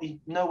he's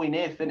nowhere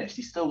near finished.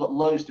 He's still got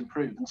loads to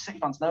improve, and City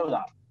fans know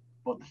that.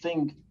 But the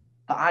thing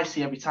that I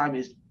see every time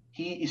is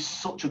he is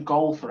such a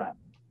goal threat,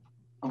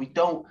 and we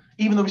don't.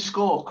 Even though we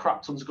score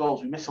crap tons of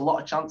goals, we miss a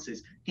lot of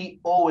chances. He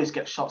always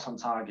gets shots on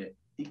target,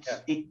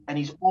 and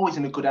he's always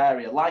in a good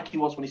area, like he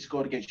was when he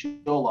scored against your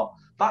lot.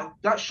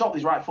 That shot with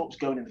his right foot was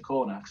going in the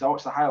corner because I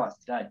watched the highlights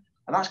today,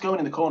 and that's going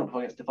in the corner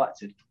before it gets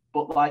deflected.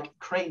 But like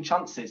creating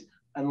chances.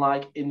 And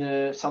like in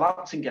the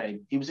Southampton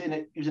game, he was in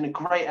a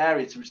great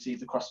area to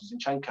receive the cross from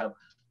Zinchenko,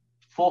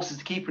 forces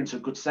the keeper into a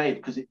good save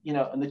because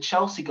and the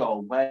Chelsea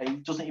goal where he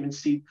doesn't even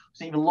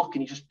look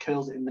and he just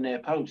curls it in the near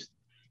post.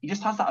 He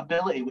just has that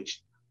ability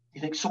which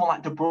you think someone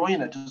like De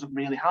Bruyne doesn't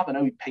really have. I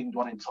know he pinged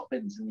one in top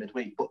bins in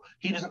midweek, but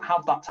he doesn't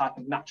have that type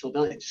of natural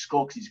ability to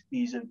score because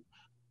he's an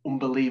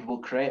unbelievable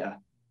creator.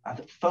 And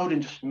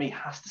Foden just for me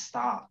has to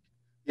start.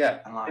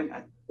 Yeah,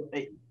 and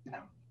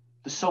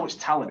there's so much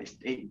talent.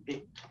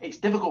 It's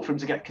difficult for him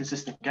to get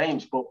consistent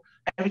games, but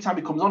every time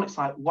he comes on, it's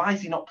like, why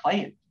is he not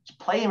playing? Just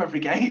play him every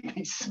game.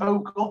 He's so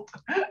good.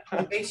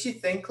 It makes you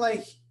think,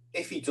 like,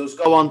 if he does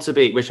go on to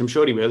be, which I'm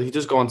sure he will, if he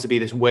does go on to be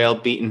this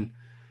world-beaten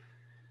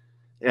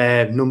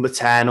number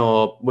 10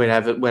 or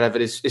wherever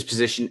his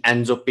position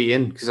ends up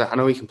being, because I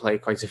know he can play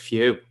quite a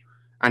few,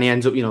 and he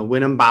ends up,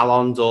 winning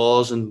Ballon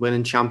d'Ors and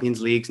winning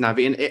Champions Leagues and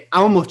everything.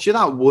 How much of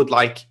that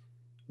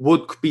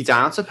would be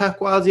down to Pep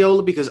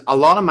Guardiola, because a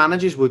lot of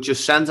managers would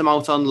just send him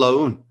out on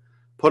loan,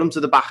 put him to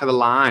the back of the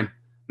line,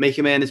 make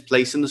him earn his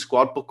place in the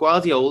squad. But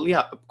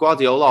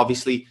Guardiola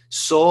obviously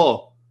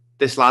saw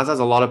this lad has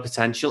a lot of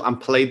potential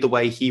and played the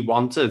way he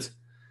wanted.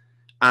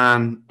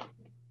 And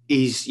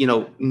he's,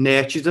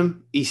 nurtured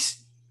him. And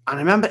I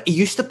remember he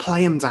used to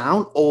play him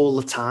down all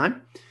the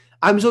time.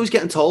 I was always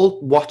getting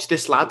told, watch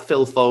this lad,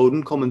 Phil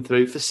Foden, coming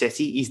through for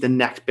City. He's the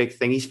next big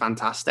thing. He's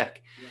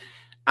fantastic. Yeah.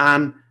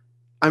 And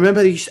I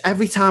remember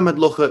every time I'd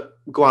look at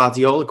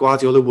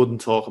Guardiola wouldn't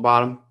talk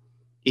about him.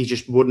 He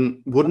just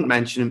wouldn't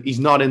mention him. He's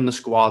not in the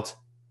squad.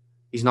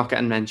 He's not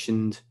getting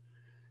mentioned.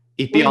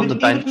 He'd be on the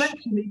bench.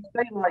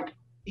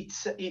 He'd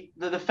say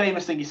the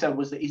famous thing he said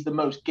was that he's the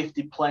most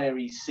gifted player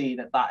he's seen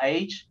at that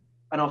age.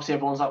 And obviously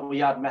everyone's like, well,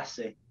 you had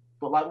Messi.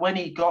 But like when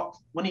he got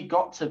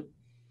to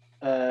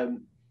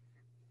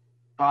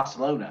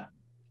Barcelona,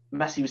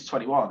 Messi was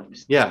 21.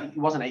 He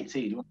wasn't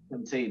 18. He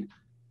wasn't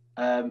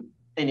 17.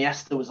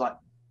 Iniesta was like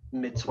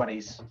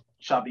mid-20s.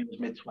 Xavi was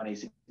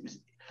mid-20s.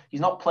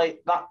 He's not played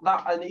that,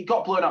 and he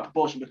got blown out of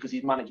proportion because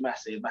he's managed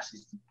Messi, and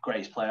Messi's the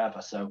greatest player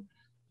ever. So,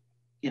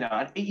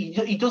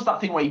 he does that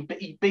thing where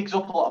he bigs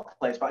up a lot of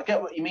players, but I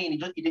get what you mean.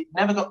 He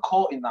never got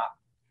caught in that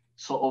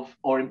sort of,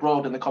 or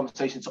embroiled in the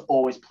conversation to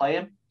always play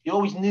him. He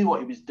always knew what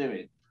he was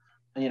doing.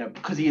 And,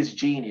 because he is a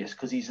genius,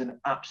 because he's an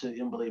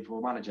absolutely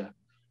unbelievable manager.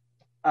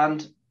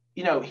 And,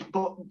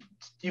 but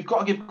you've got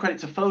to give credit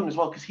to Foden as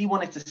well, because he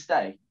wanted to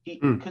stay.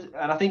 And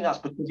I think that's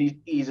because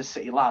he's a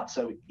City lad,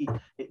 so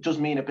it does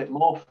mean a bit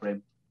more for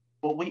him.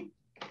 But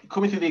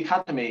coming through the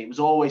academy, it was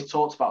always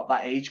talked about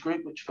that age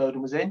group which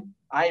Foden was in.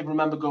 I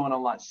remember going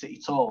on like City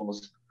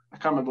tours. I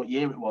can't remember what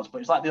year it was, but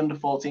it was like the under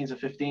 14s or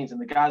 15s, and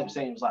the guy that was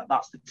saying it was like,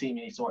 that's the team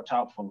you need to watch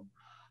out for.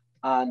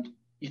 And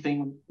you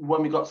think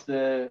when we got to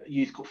the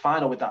Youth Cup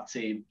final with that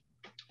team,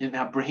 you didn't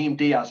have Brahim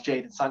Diaz,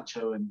 Jadon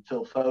Sancho, and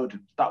Phil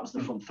Foden. That was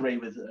the front three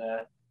with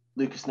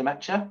Lucas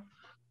Nemecha.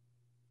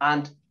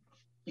 And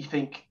you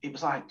think it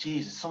was like,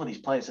 Jesus, some of these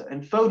players.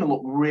 And Foden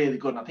looked really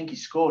good, and I think he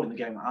scored in the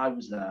game that I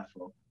was there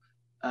for.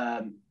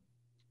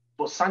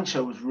 But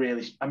Sancho was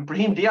really, and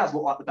Brahim Diaz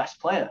looked like the best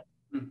player.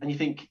 And you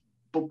think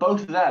but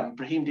both of them,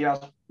 Brahim Diaz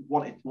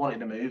wanted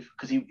to move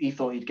because he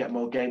thought he'd get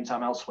more game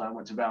time elsewhere and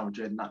went to Real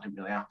Madrid, and that didn't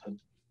really happen.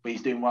 But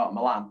he's doing well at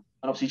Milan.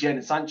 And obviously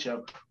Jadon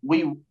Sancho,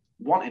 we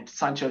wanted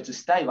Sancho to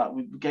stay. Like,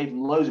 we gave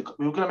him loads of,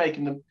 we were going to make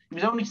him he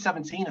was only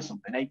 17 or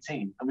something,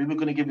 18, and we were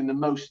going to give him he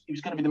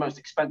was going to be the most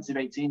expensive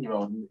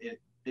 18-year-old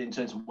in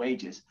terms of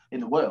wages in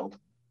the world.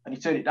 And he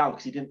turned it down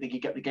because he didn't think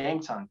he'd get the game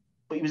time.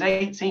 But he was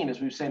 18, as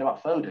we were saying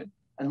about Foden,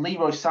 and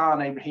Leroy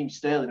Sané, Raheem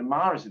Sterling, and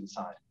Mahrez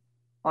inside.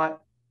 Like,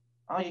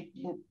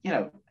 you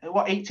know,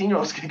 what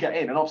 18-year-olds can get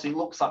in? And obviously, it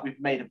looks like we've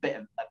made a bit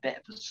of an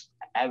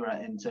error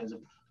in terms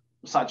of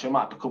Sancho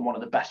might become one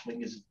of the best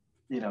wingers,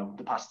 you know,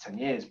 the past 10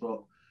 years.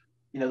 But,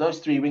 you know, those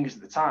three wingers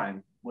at the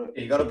time were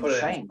you got to put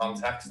insane. it in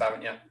context,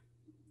 haven't you?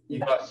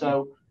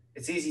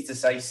 It's easy to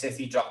say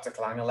City dropped a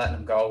clanger, letting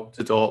them go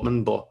to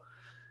Dortmund, but,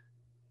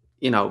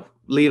 you know,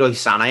 Leroy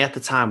Sané at the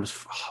time was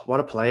what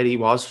a player he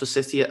was for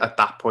City at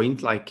that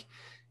point. Like,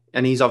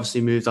 and he's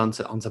obviously moved on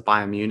to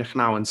Bayern Munich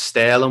now. And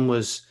Sterling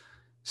was,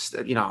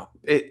 you know,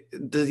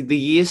 the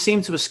years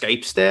seem to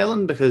escape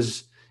Sterling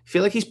because I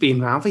feel like he's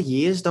been around for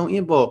years, don't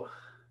you? But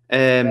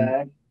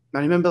I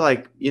remember,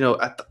 like, you know,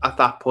 at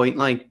that point,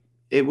 like,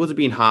 it would have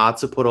been hard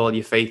to put all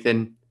your faith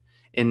in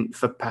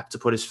for Pep to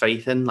put his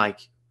faith in,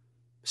 like,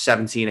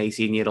 17,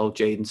 18-year-old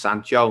Jadon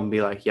Sancho and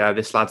be like, yeah,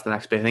 this lad's the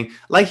next big thing.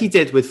 Like he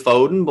did with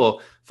Foden, but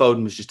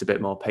Foden was just a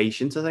bit more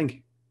patient, I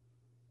think.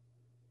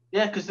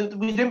 Yeah, because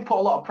we didn't put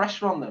a lot of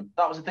pressure on them.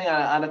 That was the thing.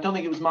 And I don't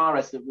think it was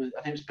Mahrez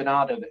I think it was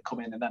Bernardo that come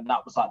in, and then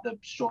that was like the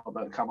straw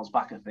about the camel's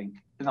back, I think.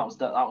 And that was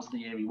the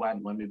year he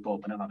went when we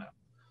bought Bernardo.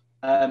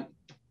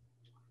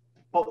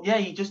 But yeah,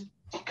 you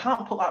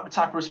can't put that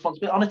type of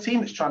responsibility on a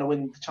team that's trying to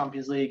win the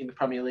Champions League and the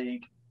Premier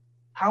League.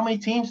 How many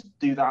teams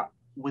do that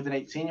with an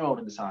 18-year-old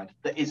in the side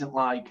that isn't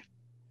like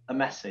a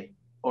Messi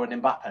or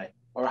an Mbappe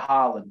or a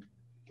Haaland?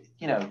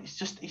 You know,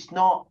 it's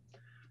not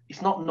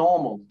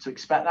normal to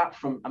expect that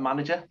from a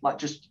manager. Like,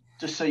 just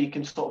so you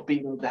can sort of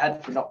beat them over the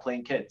head for not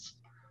playing kids.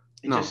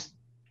 Just,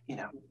 you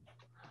know.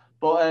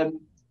 But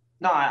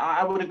no,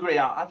 I would agree.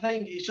 I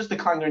think it's just a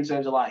clanger in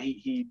terms of like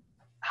he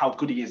how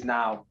good he is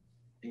now.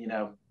 You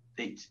know,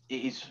 it's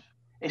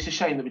a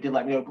shame that we did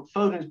let him go. But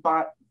Foden's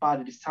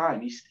bided his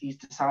time. He's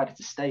decided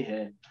to stay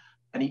here.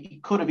 And he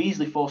could have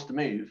easily forced a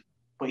move,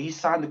 but he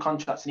signed the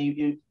contracts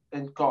and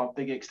and got a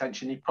big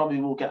extension. He probably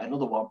will get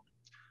another one.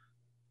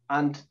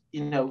 And,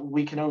 you know,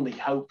 we can only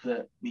hope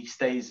that he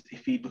stays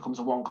if he becomes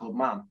a one-club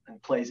man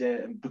and plays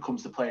it and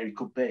becomes the player he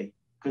could be.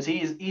 Because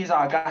he's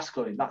our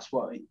Gascoigne. That's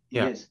what he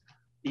is.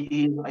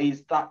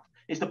 He's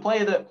the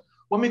player that,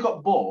 when we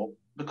got bought,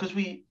 because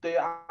the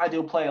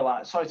ideal player,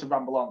 like, sorry to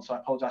ramble on, so I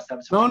apologise to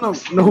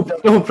Everton.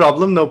 No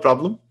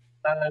problem.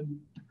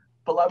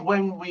 But like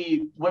when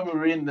we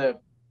were in the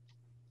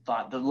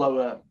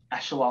lower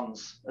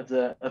echelons of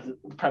the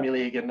Premier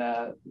League and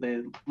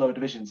the lower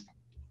divisions,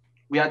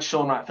 we had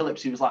Sean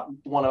Wright-Phillips, who was like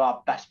one of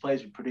our best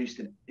players we produced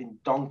in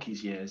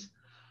donkey's years.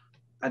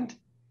 And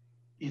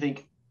you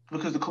think,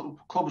 because the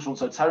club was run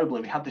so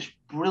terribly, we had this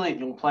brilliant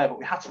young player, but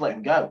we had to let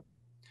him go.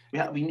 We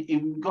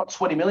got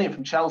 20 million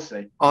from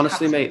Chelsea.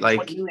 Honestly, mate,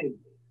 like,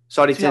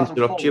 sorry to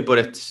interrupt you, but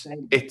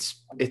it's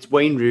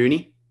Wayne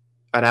Rooney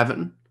at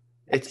Everton.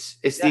 It's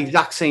the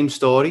exact same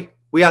story.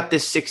 We had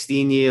this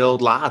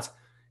 16-year-old lad,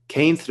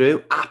 came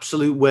through,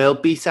 absolute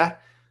world beater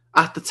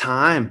at the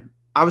time.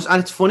 And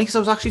it's funny because I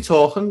was actually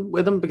talking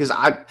with him because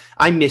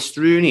I missed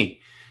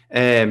Rooney.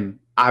 I'm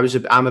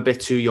a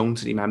bit too young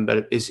to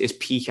remember his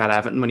peak at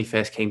Everton when he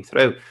first came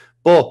through.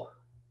 But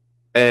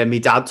my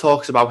dad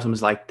talks about him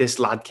as like, this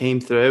lad came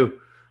through.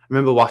 I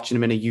remember watching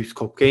him in a youth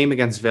cup game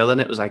against Villa,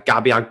 and it was like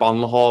Gabby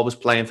Agbonlahor was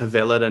playing for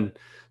Villa and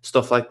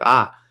stuff like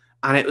that.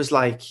 And it was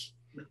like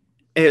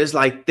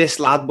this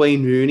lad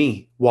Wayne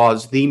Rooney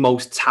was the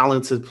most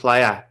talented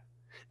player.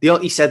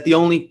 He said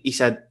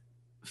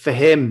for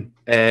him,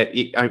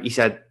 he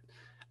said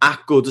at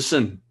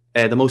Goodison,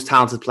 the most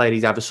talented player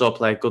he's ever saw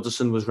play at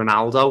Goodison was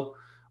Ronaldo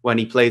when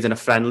he played in a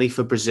friendly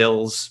for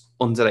Brazil's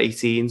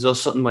under-18s or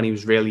something when he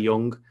was really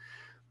young.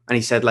 And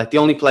he said, like, the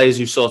only players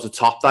who sort of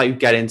topped that, who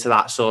get into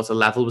that sort of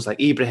level, was like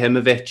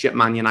Ibrahimovic at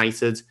Man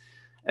United,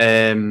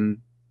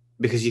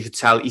 because you could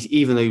tell,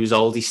 even though he was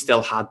old, he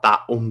still had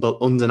that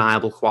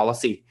undeniable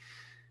quality.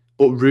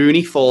 But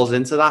Rooney falls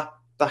into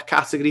that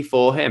category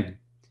for him.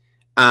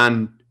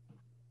 And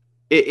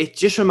it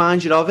just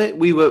reminds you of it.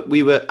 We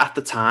were at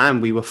the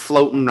time, we were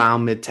floating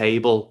around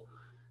mid-table.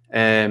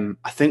 I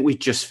think we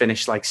just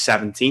finished like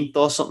 17th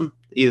or something,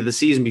 either the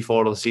season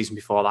before or the season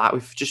before that.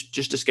 We've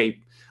just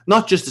escaped,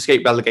 not just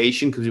escaped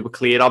relegation because we were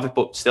cleared of it,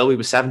 but still we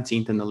were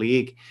 17th in the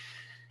league.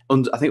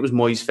 And I think it was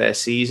Moyes'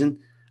 first season.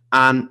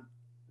 And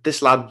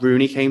this lad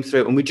Rooney came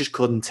through and we just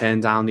couldn't turn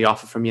down the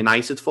offer from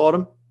United for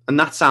him. And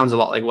that sounds a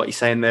lot like what you're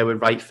saying there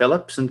with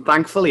Wright-Phillips. And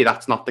thankfully,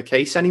 that's not the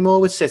case anymore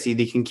with City.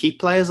 They can keep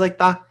players like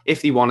that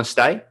if they want to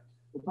stay.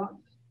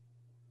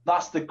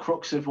 That's the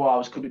crux of what I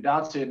was coming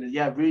down to. And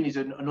yeah, Rooney's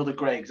another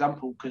great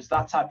example because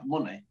that type of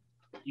money,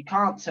 you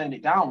can't turn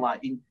it down.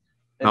 Like,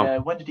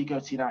 when did he go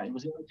to United?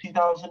 Was it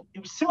 2000?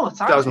 It was similar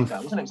time to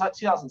that, wasn't it? It was like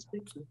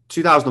 2006.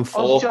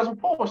 2004. Oh,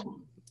 2004 or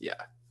something. Yeah.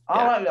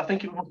 All right, I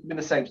think it must have been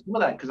the same summer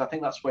then, because I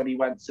think that's when he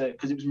went to,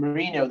 because it was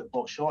Mourinho that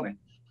bought Shawnee.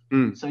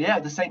 So yeah,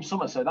 the same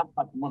summer, so that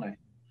type of money.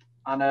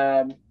 And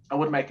I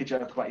would make a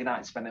joke about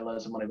United spending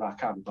loads of money, but I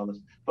can't be bothered.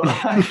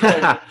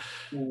 But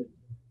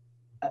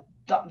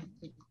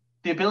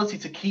the ability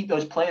to keep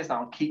those players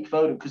now and keep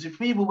Foden, because if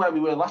we were where we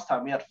were last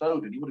time, we had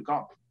Foden, he would have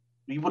gone.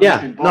 He would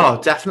have been bought.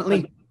 No,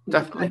 definitely.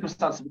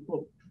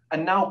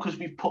 And now, because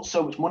we've put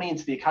so much money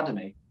into the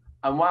academy,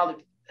 and while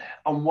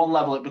on one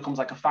level it becomes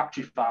like a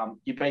factory farm,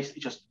 you're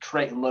basically just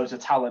creating loads of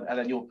talent, and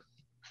then you'll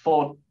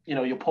pawn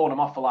them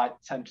off for like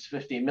 10 to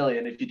 15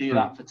 million. If you do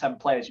that for 10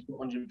 players, you put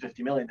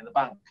 150 million in the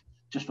bank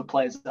just for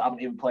players that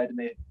haven't even played in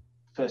the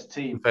first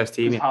team. That's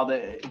how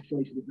the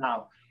inflation is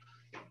now.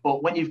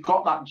 But when you've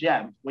got that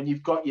gem, when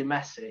you've got your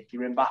Messi,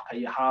 your Mbappe,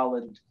 your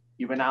Haaland,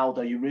 your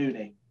Ronaldo, your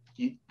Rooney,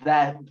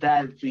 they're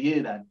there for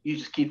you then. You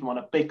just keep them on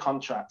a big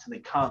contract and they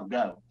can't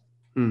go.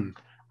 And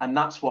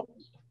that's what,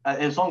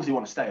 as long as they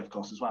want to stay, of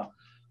course, as well.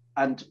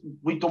 And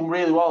we've done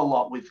really well a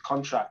lot with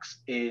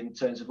contracts in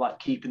terms of like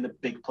keeping the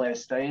big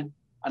players staying.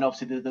 And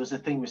obviously there's a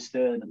thing with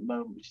Sterling at the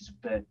moment, which is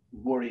a bit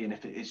worrying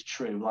if it is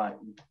true, like,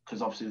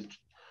 because obviously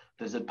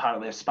there's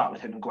apparently a spat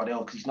with him and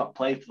Guardiola because he's not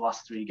played for the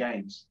last 3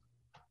 games.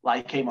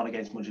 Like, he came on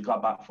against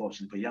Mönchengladbach,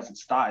 fortunately, but he hasn't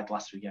started the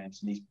last 3 games,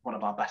 and he's one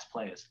of our best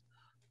players.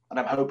 And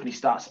I'm hoping he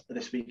starts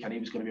this weekend. He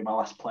was going to be my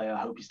last player. I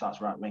hope he starts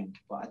right wing,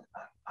 but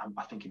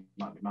I think it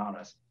might be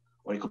Mahrez,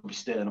 or he could be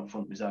Sterling up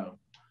front of his own.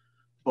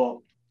 But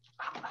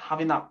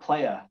having that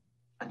player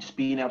and just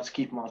being able to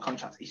keep him on a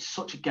contract is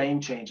such a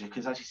game changer,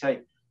 because, as you say,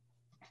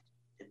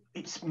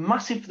 it's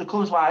massive for the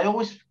club as well. I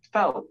always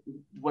felt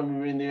when we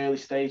were in the early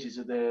stages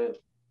of the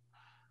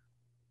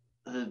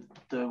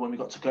when we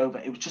got took over,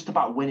 it was just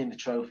about winning the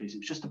trophies. It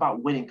was just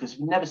about winning, because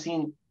we've never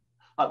seen,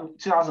 like,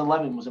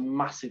 2011 was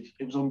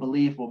it was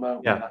unbelievable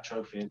moment winning that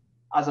trophy. And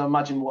as I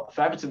imagine,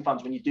 for Everton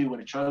fans, when you do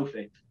win a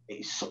trophy, it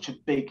is such a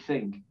big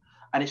thing,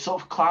 and it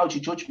sort of clouds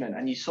your judgment,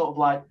 and you sort of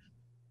like.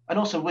 And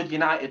also with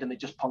United, and they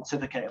just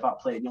pontificate about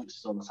playing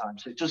youngsters all the time.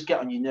 So it just get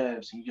on your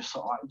nerves, and you just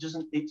sort of like,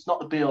 it's not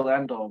the be all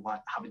end all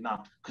like having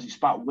that, because it's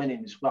about winning.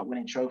 It's about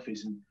winning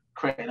trophies and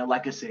creating a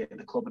legacy at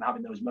the club and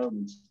having those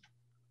moments.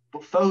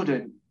 But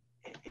Foden,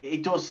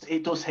 it does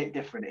hit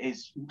different. It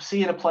is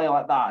seeing a player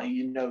like that who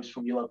you know is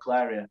from your local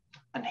area,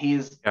 and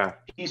he's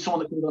someone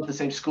that could have gone to the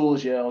same school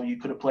as you, or you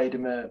could have played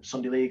him at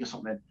Sunday League or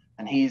something,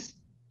 and he's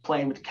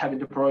playing with Kevin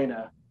De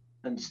Bruyne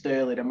and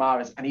Sterling and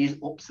Mahrez, and he's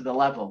up to the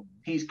level.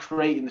 He's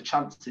creating the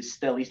chances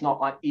still. He's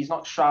not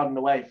shrouding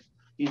away.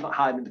 He's not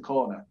hiding in the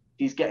corner.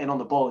 He's getting on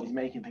the ball and he's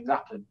making things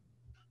happen.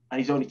 And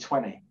he's only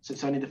 20, so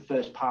it's only the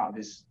first part of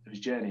his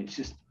journey.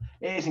 It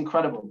is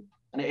incredible,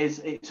 and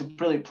it's a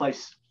brilliant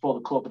place for the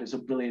club, and it's a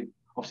brilliant.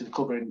 Obviously, the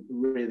club are in a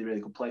really, really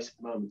good place at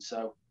the moment.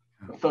 So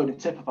Foden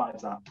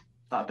typifies that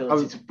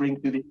ability to bring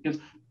through because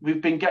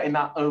we've been getting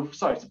that over.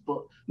 Sorry,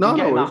 but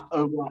that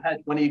over our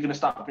head. When are you going to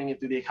start bringing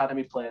through the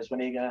academy players? When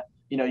are you going to?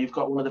 You've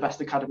got one of the best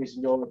academies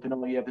in Europe, and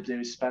all you ever do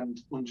is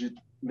spend 100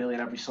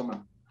 million every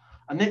summer.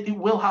 And it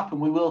will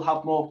happen. We will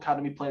have more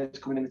academy players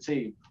coming in the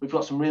team. We've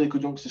got some really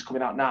good youngsters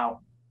coming out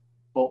now.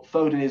 But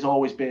Foden has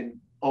always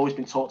been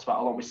talked about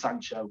along with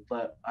Sancho.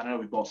 But I know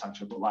we bought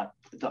Sancho, but like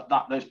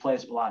those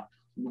players were like,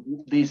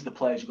 these are the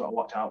players you've got to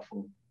watch out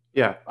for.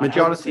 Yeah,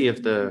 majority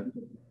of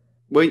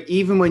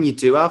even when you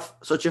do have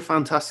such a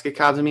fantastic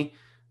academy,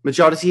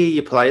 majority of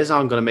your players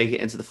aren't going to make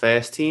it into the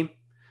first team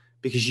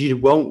because you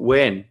won't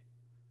win.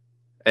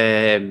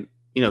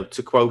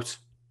 To quote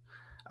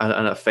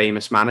a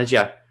famous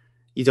manager,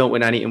 you don't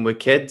win anything with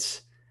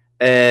kids.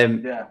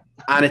 And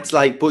it's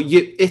like, but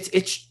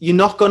you're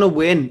not going to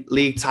win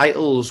league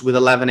titles with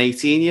 11,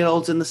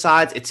 18-year-olds in the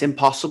side. It's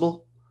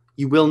impossible.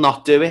 You will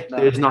not do it.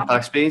 There's not that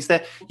experience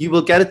there. You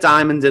will get a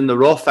diamond in the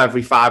rough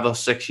every 5 or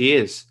 6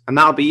 years, and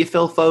that'll be your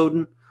Phil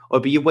Foden or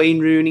be your Wayne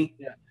Rooney.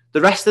 Yeah.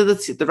 The rest of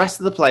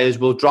the players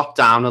will drop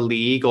down a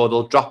league, or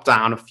they'll drop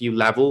down a few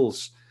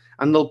levels,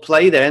 and they'll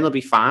play there and they'll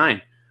be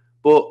fine.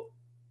 But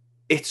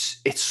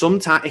it's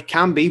sometimes it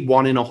can be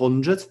 1 in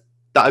 100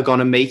 that are going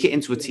to make it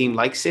into a team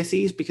like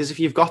City's, because if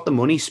you've got the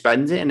money,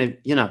 spend it,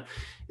 and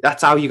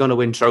that's how you're going to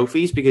win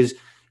trophies, because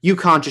you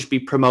can't just be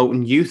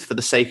promoting youth for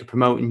the sake of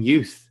promoting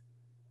youth,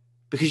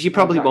 because you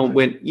probably won't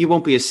win. You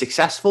won't be as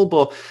successful.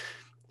 But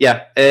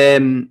I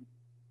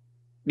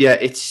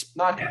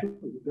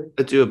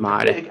do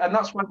admire it, and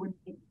that's why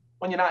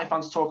when United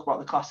fans talk about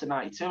the class of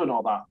 '92 and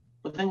all that,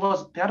 but the thing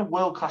was they had a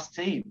world class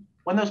team.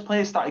 When those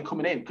players started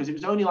coming in, because it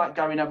was only like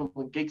Gary Neville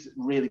and Giggs that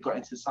really got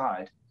into the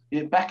side.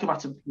 Beckham had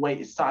to wait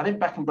his time. I think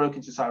Beckham broke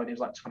into the side when he was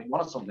like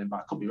 21 or something, but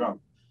I could be wrong.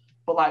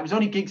 But like it was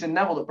only Giggs and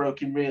Neville that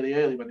broke in really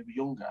early when they were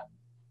younger.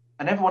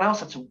 And everyone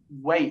else had to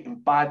wait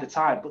and bide the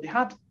time. But they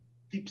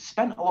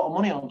spent a lot of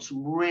money on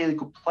some really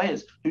good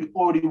players who'd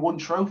already won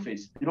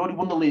trophies. They'd already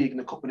won the league and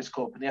the Cup Winners'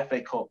 Cup and the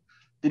FA Cup.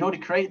 They'd already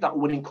created that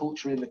winning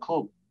culture in the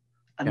club.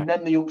 And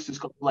then the youngsters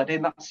got led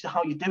in. That's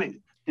how you do it.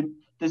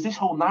 There's this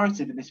whole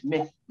narrative and this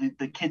myth.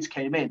 The kids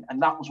came in,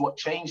 and that was what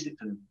changed it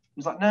for them. It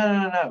was like,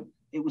 no.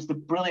 It was the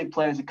brilliant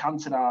players of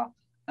Cantona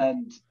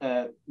and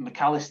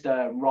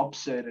McAllister, and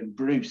Robson and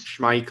Bruce.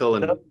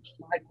 Schmeichel.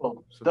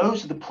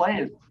 Those are the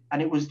players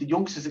and it was the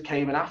youngsters that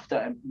came in after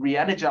and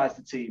re-energized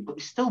the team. But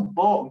they still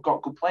bought and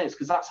got good players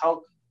because that's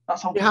how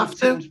you have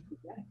to. Teams.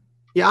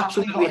 You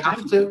absolutely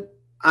have to.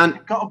 And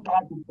you've got to buy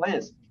good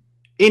players.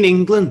 In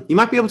England, you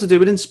might be able to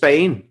do it in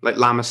Spain, like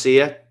La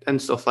Masia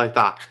and stuff like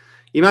that.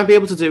 You might be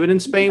able to do it in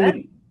Spain with,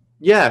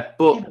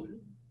 but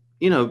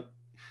you know,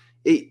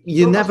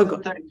 you're never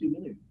going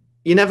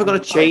to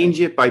change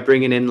it by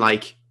bringing in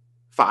like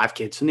 5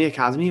 kids from the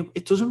academy.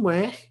 It doesn't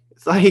work.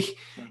 It's like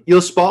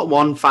you'll spot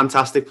one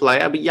fantastic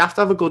player, but you have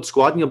to have a good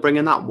squad, and you'll bring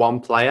in that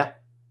one player,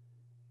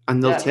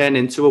 and they'll turn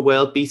into a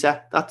world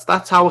beater.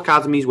 That's how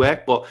academies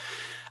work. But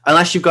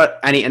unless you've got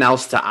anything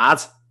else to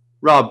add,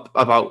 Rob,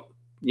 about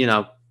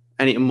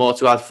anything more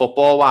to add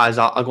football-wise,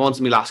 I'll go on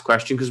to my last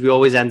question because we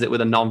always end it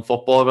with a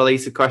non-football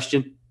related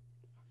question.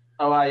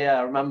 Oh, yeah,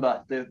 I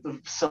remember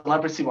the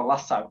celebrity one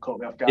last time caught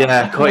me off guard.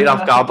 Yeah, caught you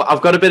off guard, but I've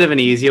got a bit of an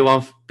easier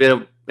one for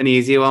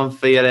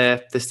you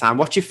this time.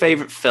 What's your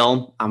favourite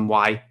film and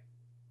why?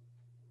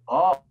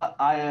 Oh,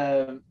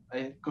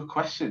 good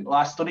question. Well,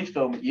 I studied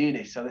film at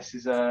uni, so this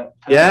is I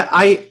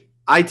did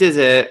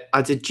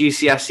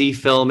GCSE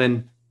film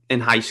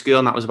in high school,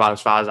 and that was about as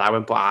far as I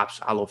went. But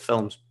I love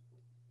films.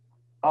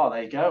 Oh,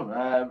 there you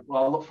go.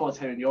 Well, I look forward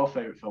to hearing your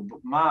favourite film,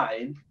 but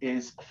mine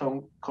is a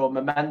film called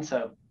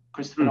Memento,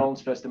 Christopher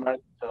Nolan's first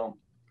American film.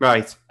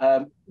 Right.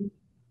 So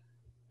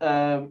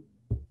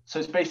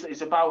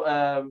it's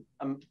about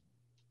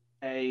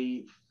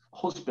a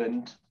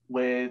husband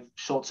with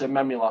short-term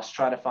memory loss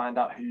trying to find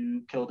out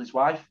who killed his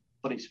wife,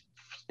 but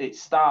it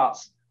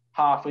starts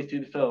halfway through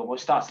the film, or it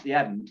starts at the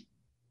end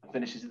and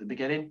finishes at the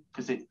beginning,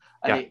 because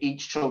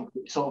each chunk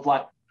it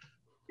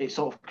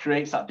sort of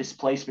creates that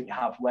displacement you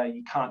have where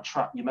you can't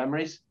track your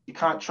memories. You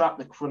can't track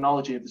the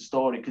chronology of the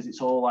story because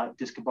it's all like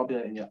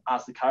discombobulating you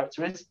as the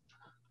character is.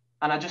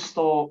 And I just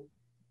thought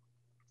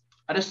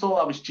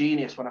that was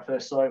genius when I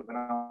first saw it when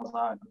I was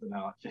like,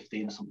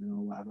 15 or something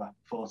or whatever,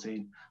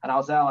 14. And I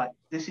was there like,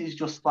 this is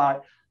just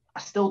like, I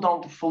still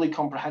don't fully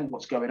comprehend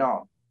what's going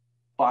on,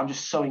 but I'm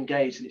just so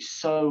engaged, and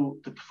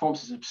the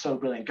performances are so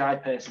brilliant. Guy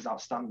Pearce is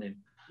outstanding.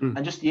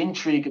 And just the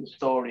intrigue of the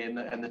story and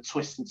the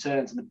twists and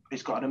turns, and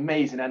it's got an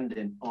amazing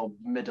ending, or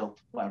middle,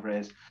 whatever it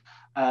is.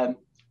 And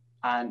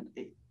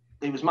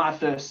it was my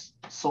first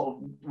sort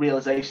of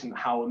realization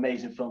how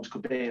amazing films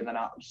could be, and then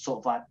I sort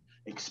of like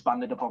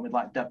expanded upon with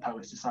like Dead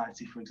Poets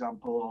Society, for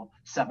example, or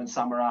Seven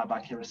Samurai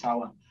by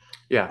Kurosawa.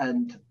 Yeah.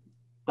 And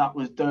that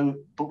was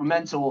but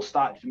Memento all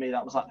started for me.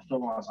 That was like the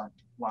film where I was like,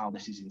 wow,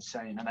 this is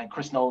insane. And then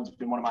Chris Nolan's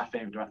been one of my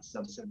favorite directors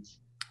ever since.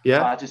 Yeah.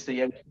 So I just think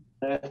it was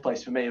the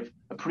birthplace for me of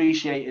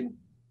appreciating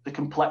the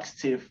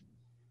complexity of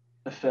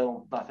the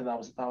film. I think that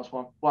was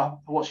one.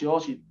 Well, what's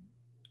yours?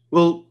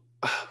 Well,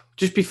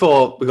 just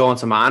before we go on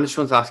to mine, I just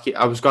want to ask you,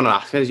 I was going to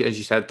ask, as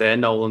you said there,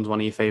 Nolan's one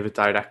of your favourite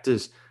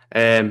directors.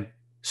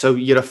 So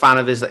you're a fan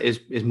of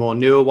his more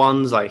newer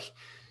ones, like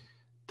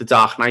the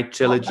Dark Knight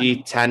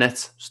trilogy,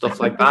 Tenet, stuff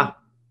like that?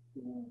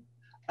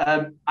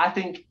 I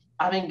think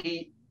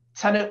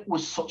Tenet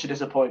was such a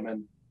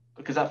disappointment,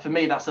 because for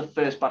me, that's the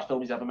first bad film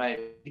he's ever made.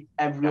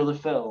 Every other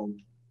film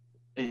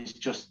is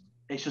just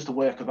a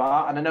work of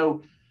art. And I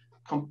know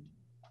I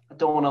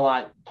don't want to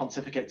like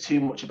pontificate too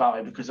much about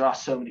it, because there are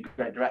so many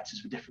great directors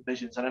with different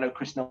visions. And I know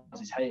Chris Nolan has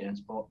his haters,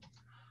 but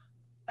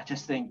I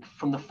just think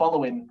from The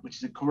Following, which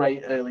is a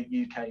great early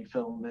UK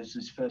film, there's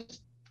his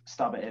first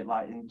stab at it,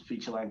 like in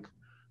feature length.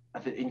 I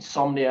think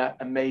Insomnia,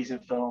 amazing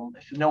film.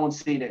 If no one's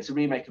seen it, it's a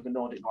remake of a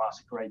Nordic noir. It's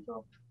a great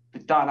film. The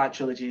Dark Knight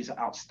trilogy is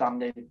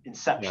outstanding.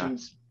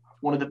 Inception's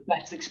one of the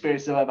best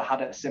experiences I've ever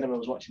had at a cinema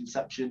was watching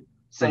Inception.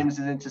 Same as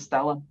in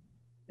Interstellar.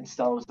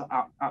 Interstellar was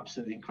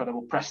absolutely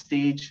incredible.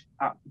 Prestige,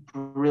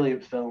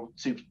 brilliant film.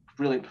 2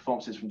 brilliant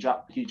performances from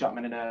Hugh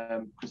Jackman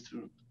and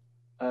Christian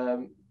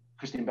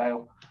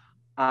Bale.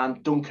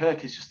 And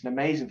Dunkirk is just an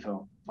amazing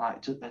film.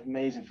 Like, just an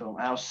amazing film.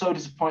 And I was so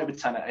disappointed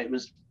with Tenet. It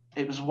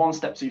was one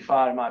step too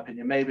far, in my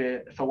opinion. Maybe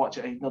if I watch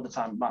it another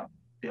time, it might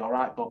be all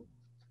right. But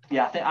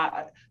yeah, I think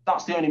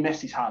that's the only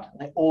miss he's had. I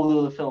think all the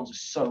other films are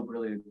so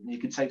brilliant, and you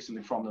can take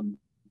something from them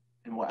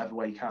in whatever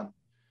way you can.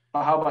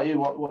 But how about you?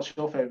 What's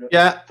your favourite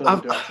film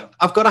director?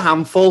 I've got a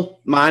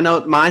handful.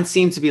 Mine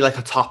seem to be like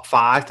a top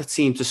 5 that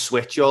seem to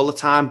switch all the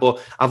time,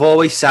 but I've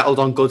always settled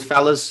on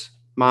Goodfellas,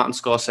 Martin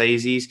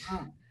Scorsese's.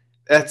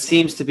 That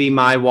seems to be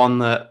my one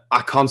that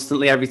I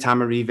constantly, every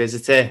time I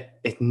revisit it,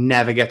 it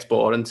never gets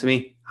boring to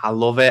me. I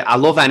love it. I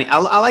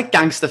like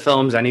gangster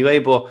films anyway,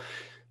 but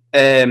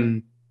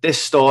this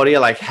story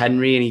of like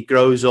Henry, and he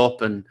grows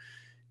up, and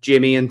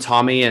Jimmy and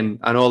Tommy and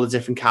all the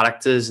different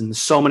characters, and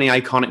so many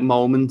iconic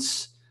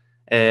moments.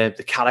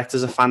 The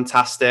characters are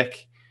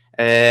fantastic.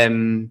 I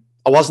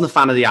wasn't a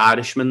fan of The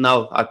Irishman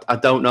though. I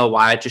don't know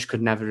why. I just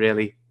could never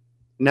really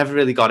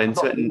got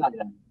into it.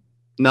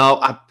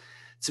 No,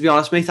 to be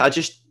honest, mate, I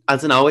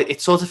don't know.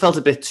 It sort of felt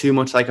a bit too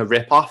much like a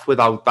rip-off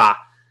without that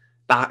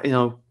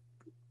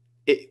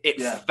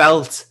it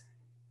felt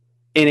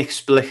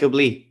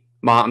inexplicably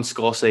Martin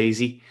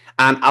Scorsese.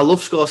 And I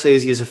love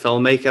Scorsese as a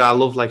filmmaker. I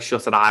love like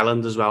Shutter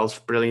Island as well. It's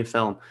a brilliant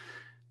film.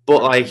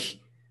 But like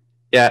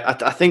Yeah,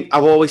 I think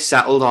I've always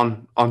settled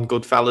on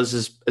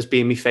Goodfellas as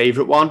being my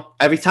favourite one.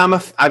 Every time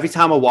I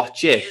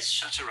watch it,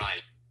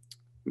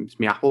 it's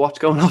my Apple Watch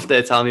going off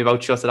there telling me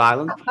about Shutter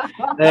Island.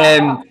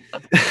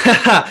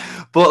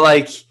 But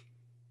like,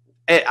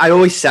 I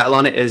always settle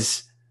on it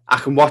as I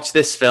can watch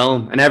this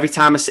film, and every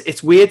time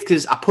it's weird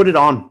because I put it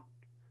on,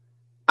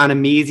 and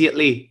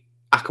immediately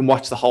I can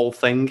watch the whole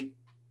thing.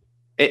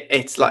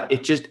 It's like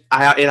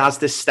it has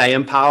this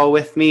staying power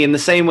with me in the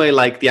same way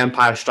like The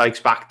Empire Strikes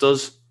Back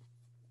does.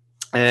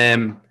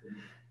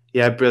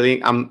 Yeah,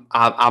 brilliant.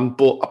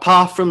 But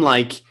apart from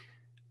like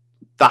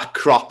that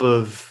crop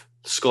of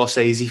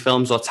Scorsese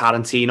films or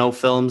Tarantino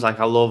films, like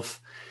I love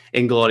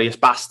Inglourious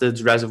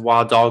Bastards,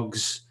 Reservoir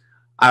Dogs.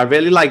 I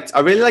really liked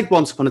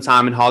Once Upon a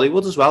Time in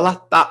Hollywood as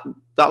well.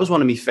 That was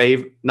one of my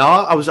favorite. No,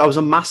 I was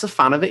a massive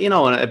fan of it, you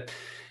know,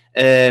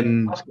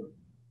 and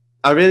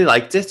I really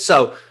liked it.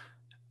 So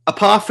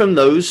apart from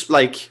those,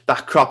 like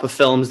that crop of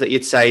films that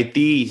you'd say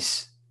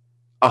these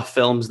are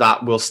films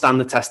that will stand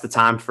the test of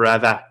time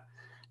forever.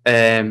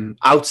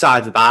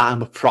 Outside of that,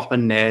 I'm a proper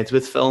nerd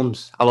with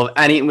films. I love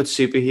anything with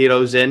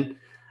superheroes in.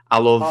 I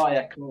love. Oh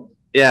yeah, cool.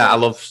 Yeah, I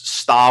love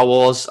Star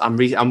Wars. I'm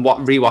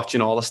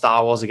rewatching all the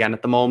Star Wars again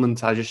at the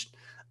moment. I just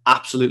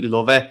absolutely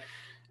love it.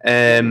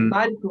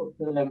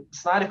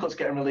 Snyder Cut's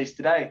getting released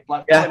today.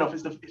 Like, yeah. Enough,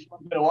 it's one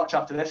I'm going to watch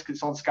after this because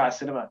it's on Sky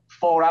Cinema.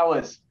 4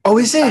 hours. Oh,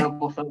 is it?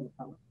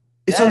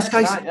 It's on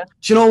Sky. Right, yeah.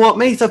 Do you know what,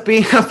 mate? I've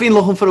been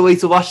looking for a way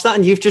to watch that,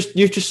 and you've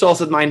just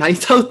sorted my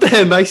night out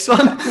there. Nice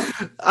one.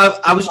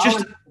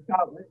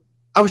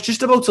 I was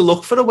just about to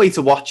look for a way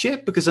to watch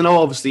it because I know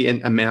obviously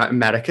in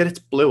America it's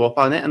blew up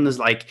on it, and there's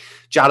like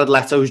Jared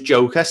Leto's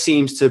Joker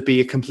seems to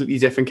be a completely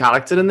different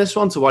character in this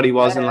one to what he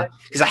was in like,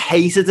 because I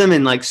hated him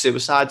in like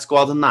Suicide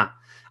Squad and that.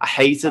 I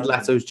hated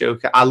Leto's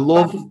Joker. I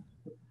love.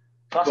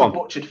 That's a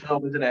butchered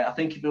film, isn't it? I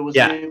think if it was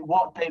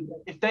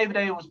if David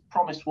Ayer was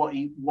promised what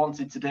he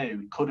wanted to do,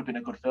 it could have been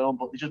a good film,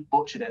 but they just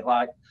butchered it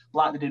like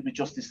they did with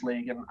Justice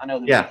League, and I know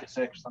they did with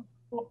Circumstance,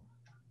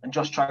 and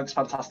Josh Trank's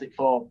Fantastic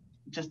Four.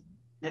 Just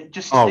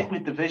stick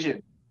with the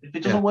vision. If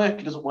it doesn't work,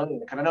 it doesn't work.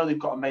 And I know they've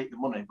got to make the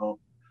money, but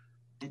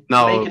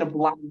making a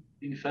bland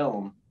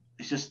film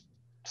is just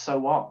so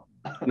what?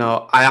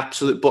 No, I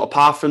absolutely. But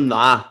apart from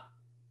that,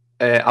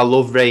 I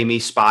love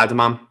Raimi's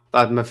Spider-Man.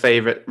 That's my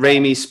favourite.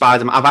 Raimi's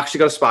Spider-Man. I've actually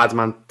got a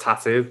Spider-Man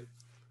tattoo.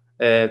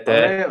 There.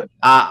 Really?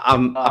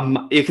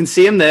 You can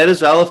see him there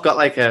as well. I've got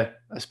like a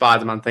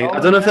Spider-Man thing. I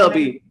don't know if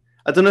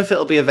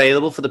it'll be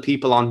available for the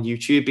people on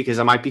YouTube because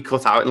I might be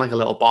cut out in like a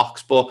little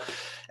box. But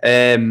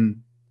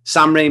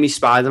Sam Raimi's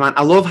Spider-Man.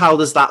 I love how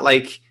there's that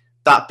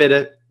bit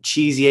of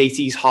cheesy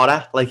 80s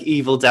horror, like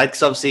Evil Dead,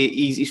 because obviously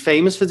he's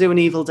famous for doing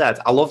Evil Dead.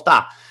 I love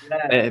that.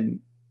 Yeah.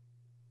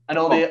 And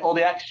all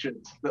the extras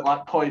that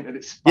like point at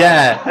its.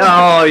 Yeah.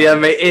 Oh yeah,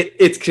 mate.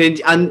 It's cringe.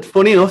 And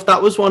funny enough,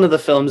 that was one of the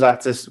films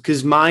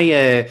because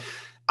I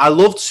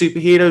loved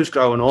superheroes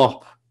growing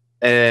up.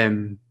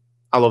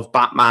 I love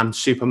Batman,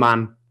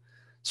 Superman,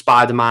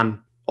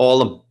 Spider-Man,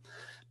 all of them.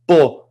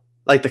 But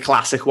like the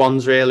classic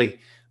ones, really.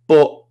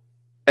 But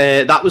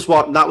that was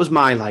my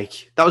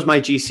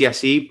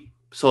GCSE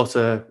sort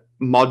of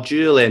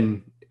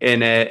module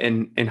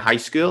in high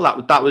school.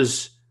 That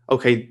was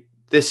okay.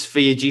 This for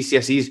your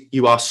GCSEs,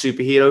 you are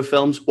superhero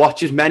films.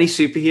 Watch as many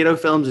superhero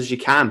films as you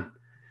can.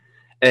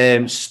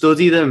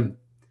 Study them.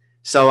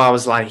 So I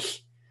was like,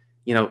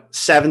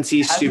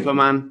 70s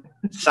Superman,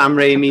 Sam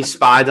Raimi,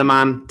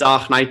 Spider-Man,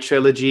 Dark Knight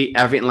trilogy,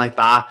 everything like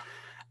that.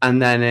 And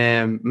then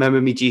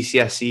remember me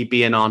GCSE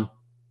being on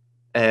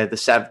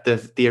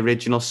the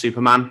original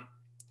Superman.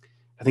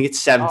 I think it's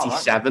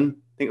 77.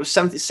 I think it was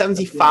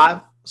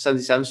 75,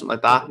 77, something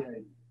like that.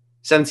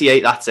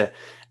 78, that's it.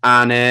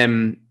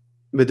 And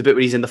with the bit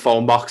where he's in the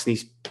phone box and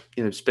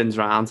he's spins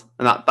around,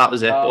 and that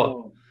was it.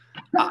 Oh.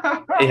 But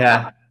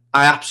I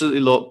absolutely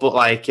love. But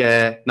like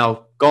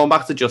going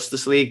back to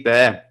Justice League,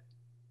 there,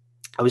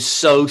 I was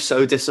so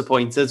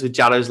disappointed with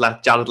Jared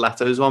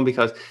Leto's one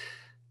because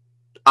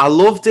I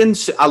loved the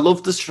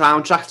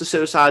soundtrack to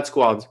Suicide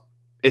Squad.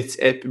 It's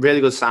a really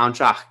good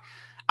soundtrack.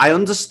 I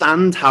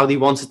understand how they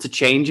wanted to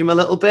change him a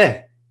little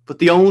bit, but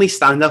the only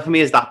standout for me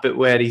is that bit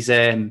where he's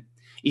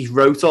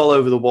wrote all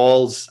over the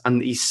walls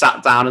and he's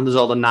sat down and there's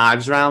all the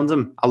knives around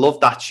him. I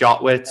love that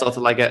shot where it's sort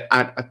of like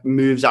a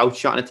moves out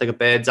shot and it's like a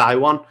bird's eye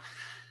one.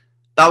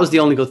 That was the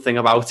only good thing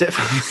about it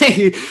for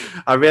me.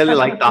 I really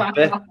like that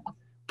bit.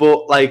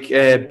 But like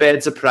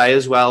Birds of Prey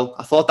as well,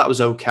 I thought that was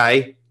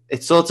okay.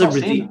 It's sort of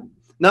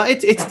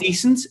it's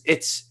decent.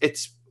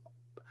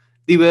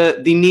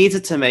 They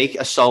needed to make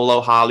a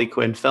solo Harley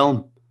Quinn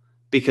film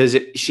because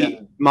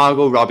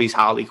Margot Robbie's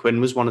Harley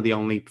Quinn was one of the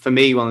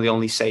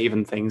only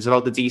saving things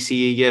about the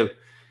DCEU.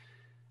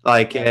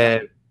 Like,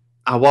 Henry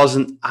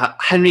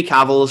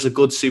Cavill is a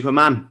good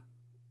Superman,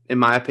 in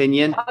my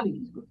opinion.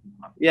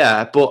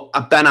 Yeah, but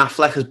Ben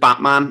Affleck as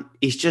Batman,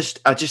 I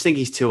just think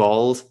he's too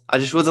old. I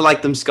just would have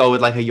liked them to go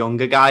with like a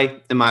younger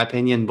guy, in my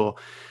opinion.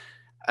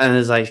 And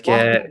it's like,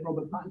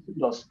 Robert Pattinson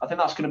does. I think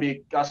that's going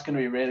to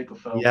be a really good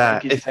film. Yeah,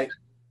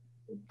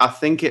 I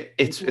think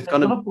it's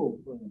going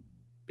to.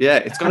 Yeah,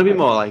 it's going to be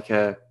more like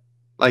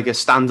like a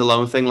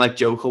standalone thing like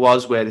Joker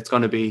was, where it's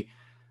going to be,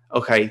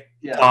 okay,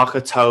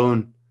 darker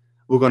tone.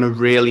 We're going to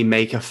really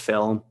make a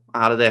film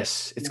out of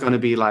this. It's going to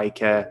be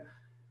like a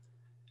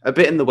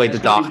bit in the way The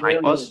Dark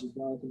Knight was.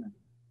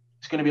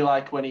 It's going to be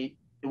like when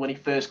he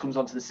first comes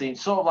onto the scene,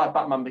 sort of like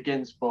Batman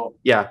Begins, but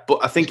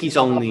I think he's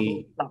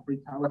only that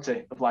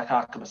brutality of like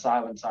Arkham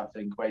Asylum type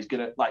thing, where he's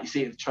gonna, like, you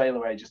see it in the trailer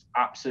where he just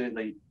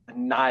absolutely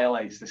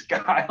annihilates this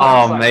guy.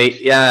 Oh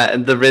mate, yeah,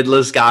 and the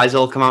Riddler's guys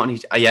all come out,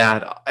 and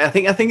I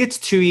think it's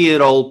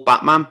 2-year-old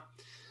Batman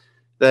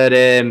that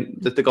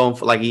they're going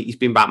for. Like, he's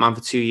been Batman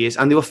for 2 years,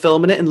 and they were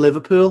filming it in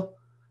Liverpool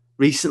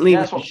recently.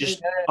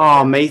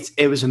 Yeah, mate,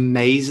 it was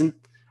amazing.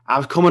 I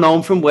was coming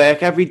home from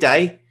work every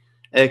day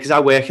because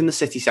I work in the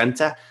city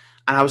centre.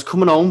 And I was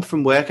coming home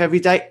from work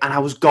every day, and I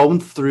was going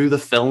through the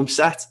film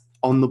set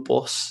on the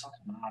bus.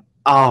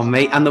 Oh,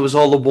 mate, and there was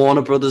all the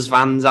Warner Brothers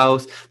vans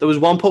out. There was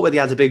one part where they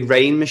had a big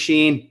rain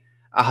machine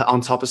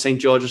on top of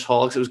St. George's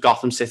Hall, because it was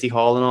Gotham City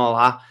Hall and all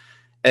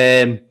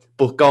that.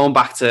 But going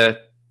back to,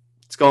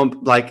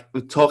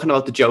 we're talking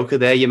about the Joker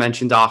there. You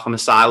mentioned Arkham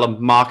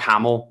Asylum. Mark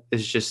Hamill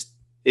is just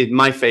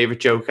my favourite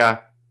Joker.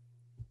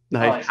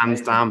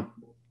 Hands down.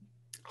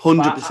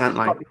 100%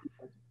 like.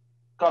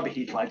 Gotta be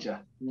Heath Ledger.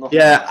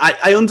 Yeah,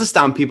 I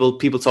understand people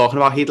talking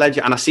about Heath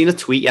Ledger, and I seen a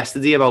tweet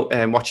yesterday about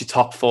what's your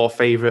top 4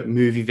 favourite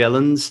movie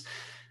villains.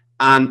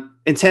 And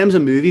in terms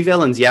of movie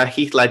villains, yeah,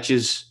 Heath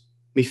Ledger's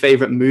my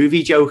favourite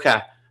movie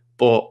Joker,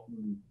 but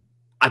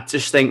I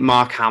just think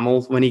Mark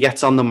Hamill, when he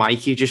gets on the mic,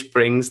 he just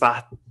brings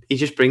that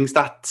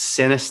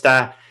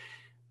sinister.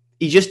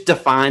 He just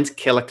defines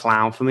Killer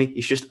Clown for me.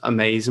 He's just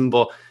amazing.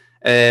 But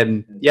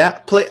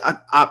I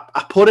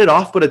put it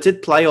off, but I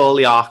did play all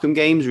the Arkham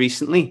games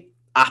recently.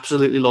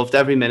 Absolutely loved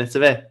every minute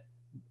of it.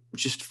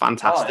 Just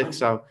fantastic.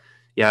 So,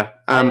 yeah.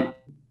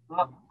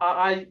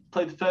 I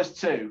played the first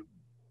 2.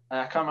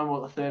 I can't remember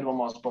what the third one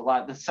was, but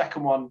like the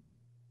second one,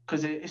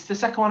 because it's the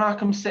second one,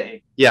 Arkham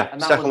City. Yeah,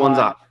 and second one's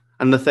that,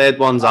 and the third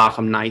one's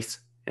Arkham Knight.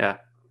 Yeah.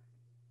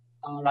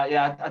 All right.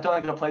 Yeah, I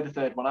don't think I played the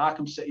third one.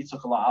 Arkham City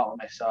took a lot out of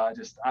me, so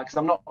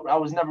I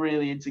was never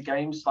really into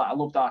games. Like, I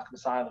loved Arkham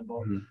Asylum,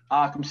 but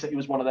Arkham City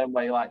was one of them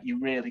where you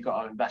really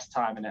got to invest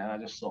time in it, and I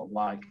just sort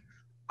of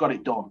got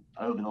it done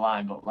over the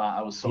line. But like,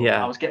 I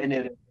was getting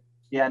near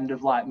the end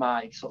of like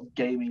my sort of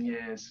gaming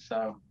years,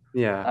 so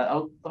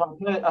yeah.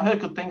 I heard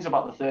good things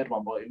about the third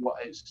one, but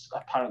it's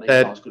apparently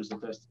not as good as the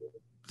first 2.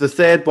 The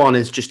third one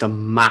is just a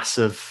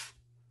massive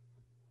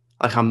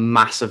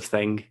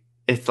thing.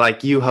 It's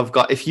like, you have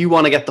got, if you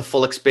want to get the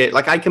full experience,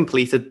 like I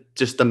completed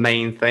just the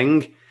main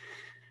thing,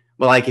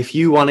 but like if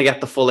you want to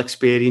get the full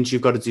experience,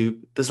 you've got to do,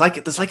 there's like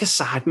a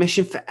side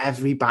mission for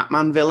every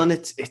Batman villain.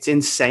 It's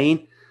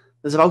insane.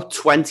 There's about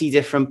 20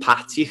 different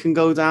paths you can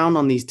go down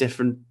on these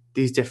different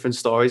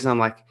stories. And I'm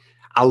like,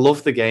 I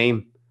love the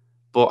game,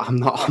 but I'm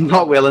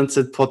not willing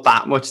to put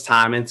that much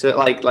time into it.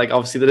 Like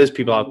obviously there is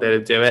people out there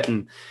who do it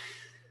and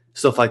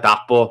stuff like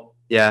that. But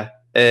yeah,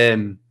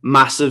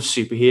 massive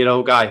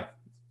superhero guy,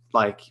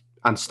 like,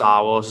 and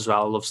Star Wars as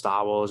well. I love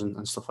Star Wars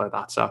and stuff like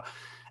that. So,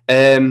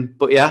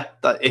 but yeah,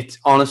 it's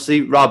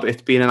honestly, Rob,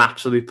 it's been an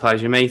absolute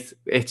pleasure, mate.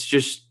 It's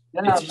just,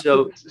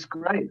 it's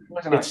great. It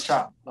was a nice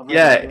chat.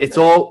 It's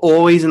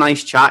always a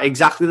nice chat.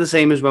 Exactly the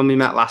same as when we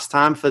met last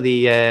time for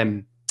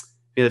the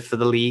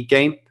league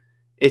game.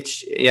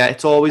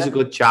 It's always a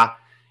good chat.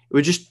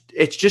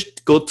 It's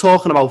just good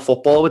talking about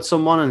football with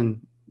someone,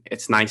 and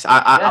it's nice.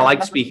 I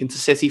like speaking to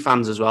City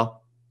fans as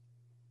well.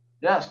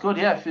 Yeah, it's good.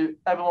 Yeah, if you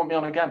ever want me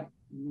on again,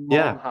 more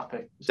than happy.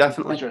 It's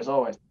definitely. A pleasure as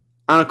always.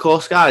 And of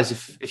course, guys,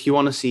 if you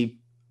want to see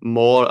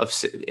more of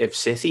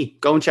City,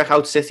 go and check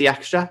out City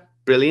Extra.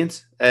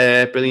 Brilliant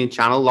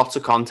channel. Lots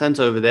of content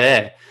over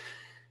there.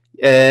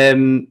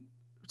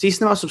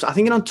 Decent amount of subs. I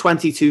think you're on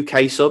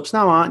 22k subs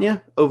now, aren't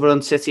you? Over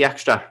on City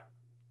Extra.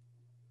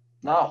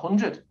 No,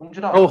 100.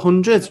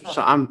 100.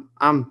 So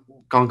I'm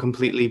gone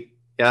completely.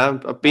 Yeah,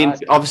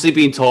 I've obviously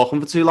been talking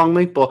for too long,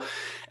 mate. But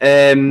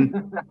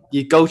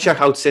you go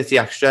check out City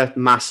Extra,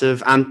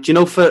 massive. And do you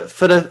know, for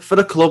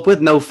the club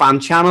with no fan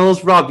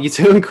channels, Rob, you're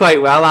doing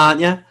quite well,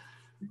 aren't you?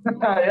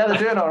 Yeah, they're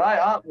doing all right,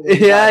 aren't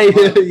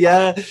they?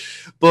 Yeah.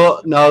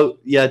 But no,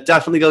 yeah,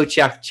 definitely go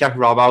check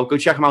Rob out. Go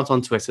check him out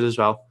on Twitter as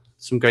well.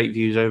 Some great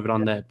views over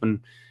on there. And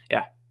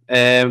yeah.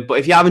 But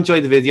if you have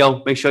enjoyed the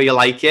video, make sure you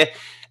like it.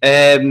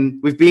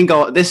 We've been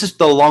going. This is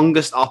the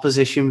longest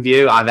opposition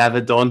view I've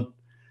ever done.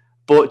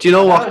 But do you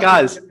know what,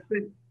 guys?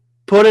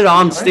 Put it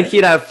on, stick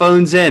your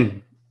headphones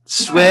in,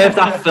 swerve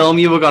that film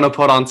you were going to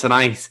put on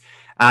tonight,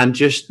 and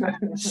just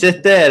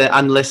sit there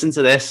and listen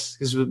to this,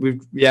 because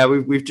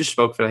we've just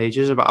spoke for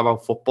ages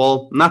about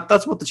football, and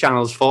that's what the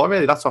channel is for,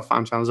 really. That's what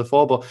fan channels are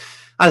for. But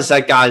as I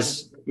said,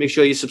 guys, make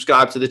sure you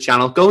subscribe to the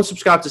channel. Go and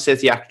subscribe to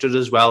City Extra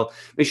as well.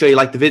 Make sure you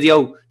like the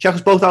video. Check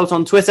us both out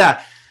on Twitter.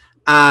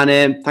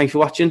 And thanks for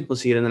watching. We'll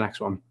see you in the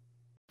next one.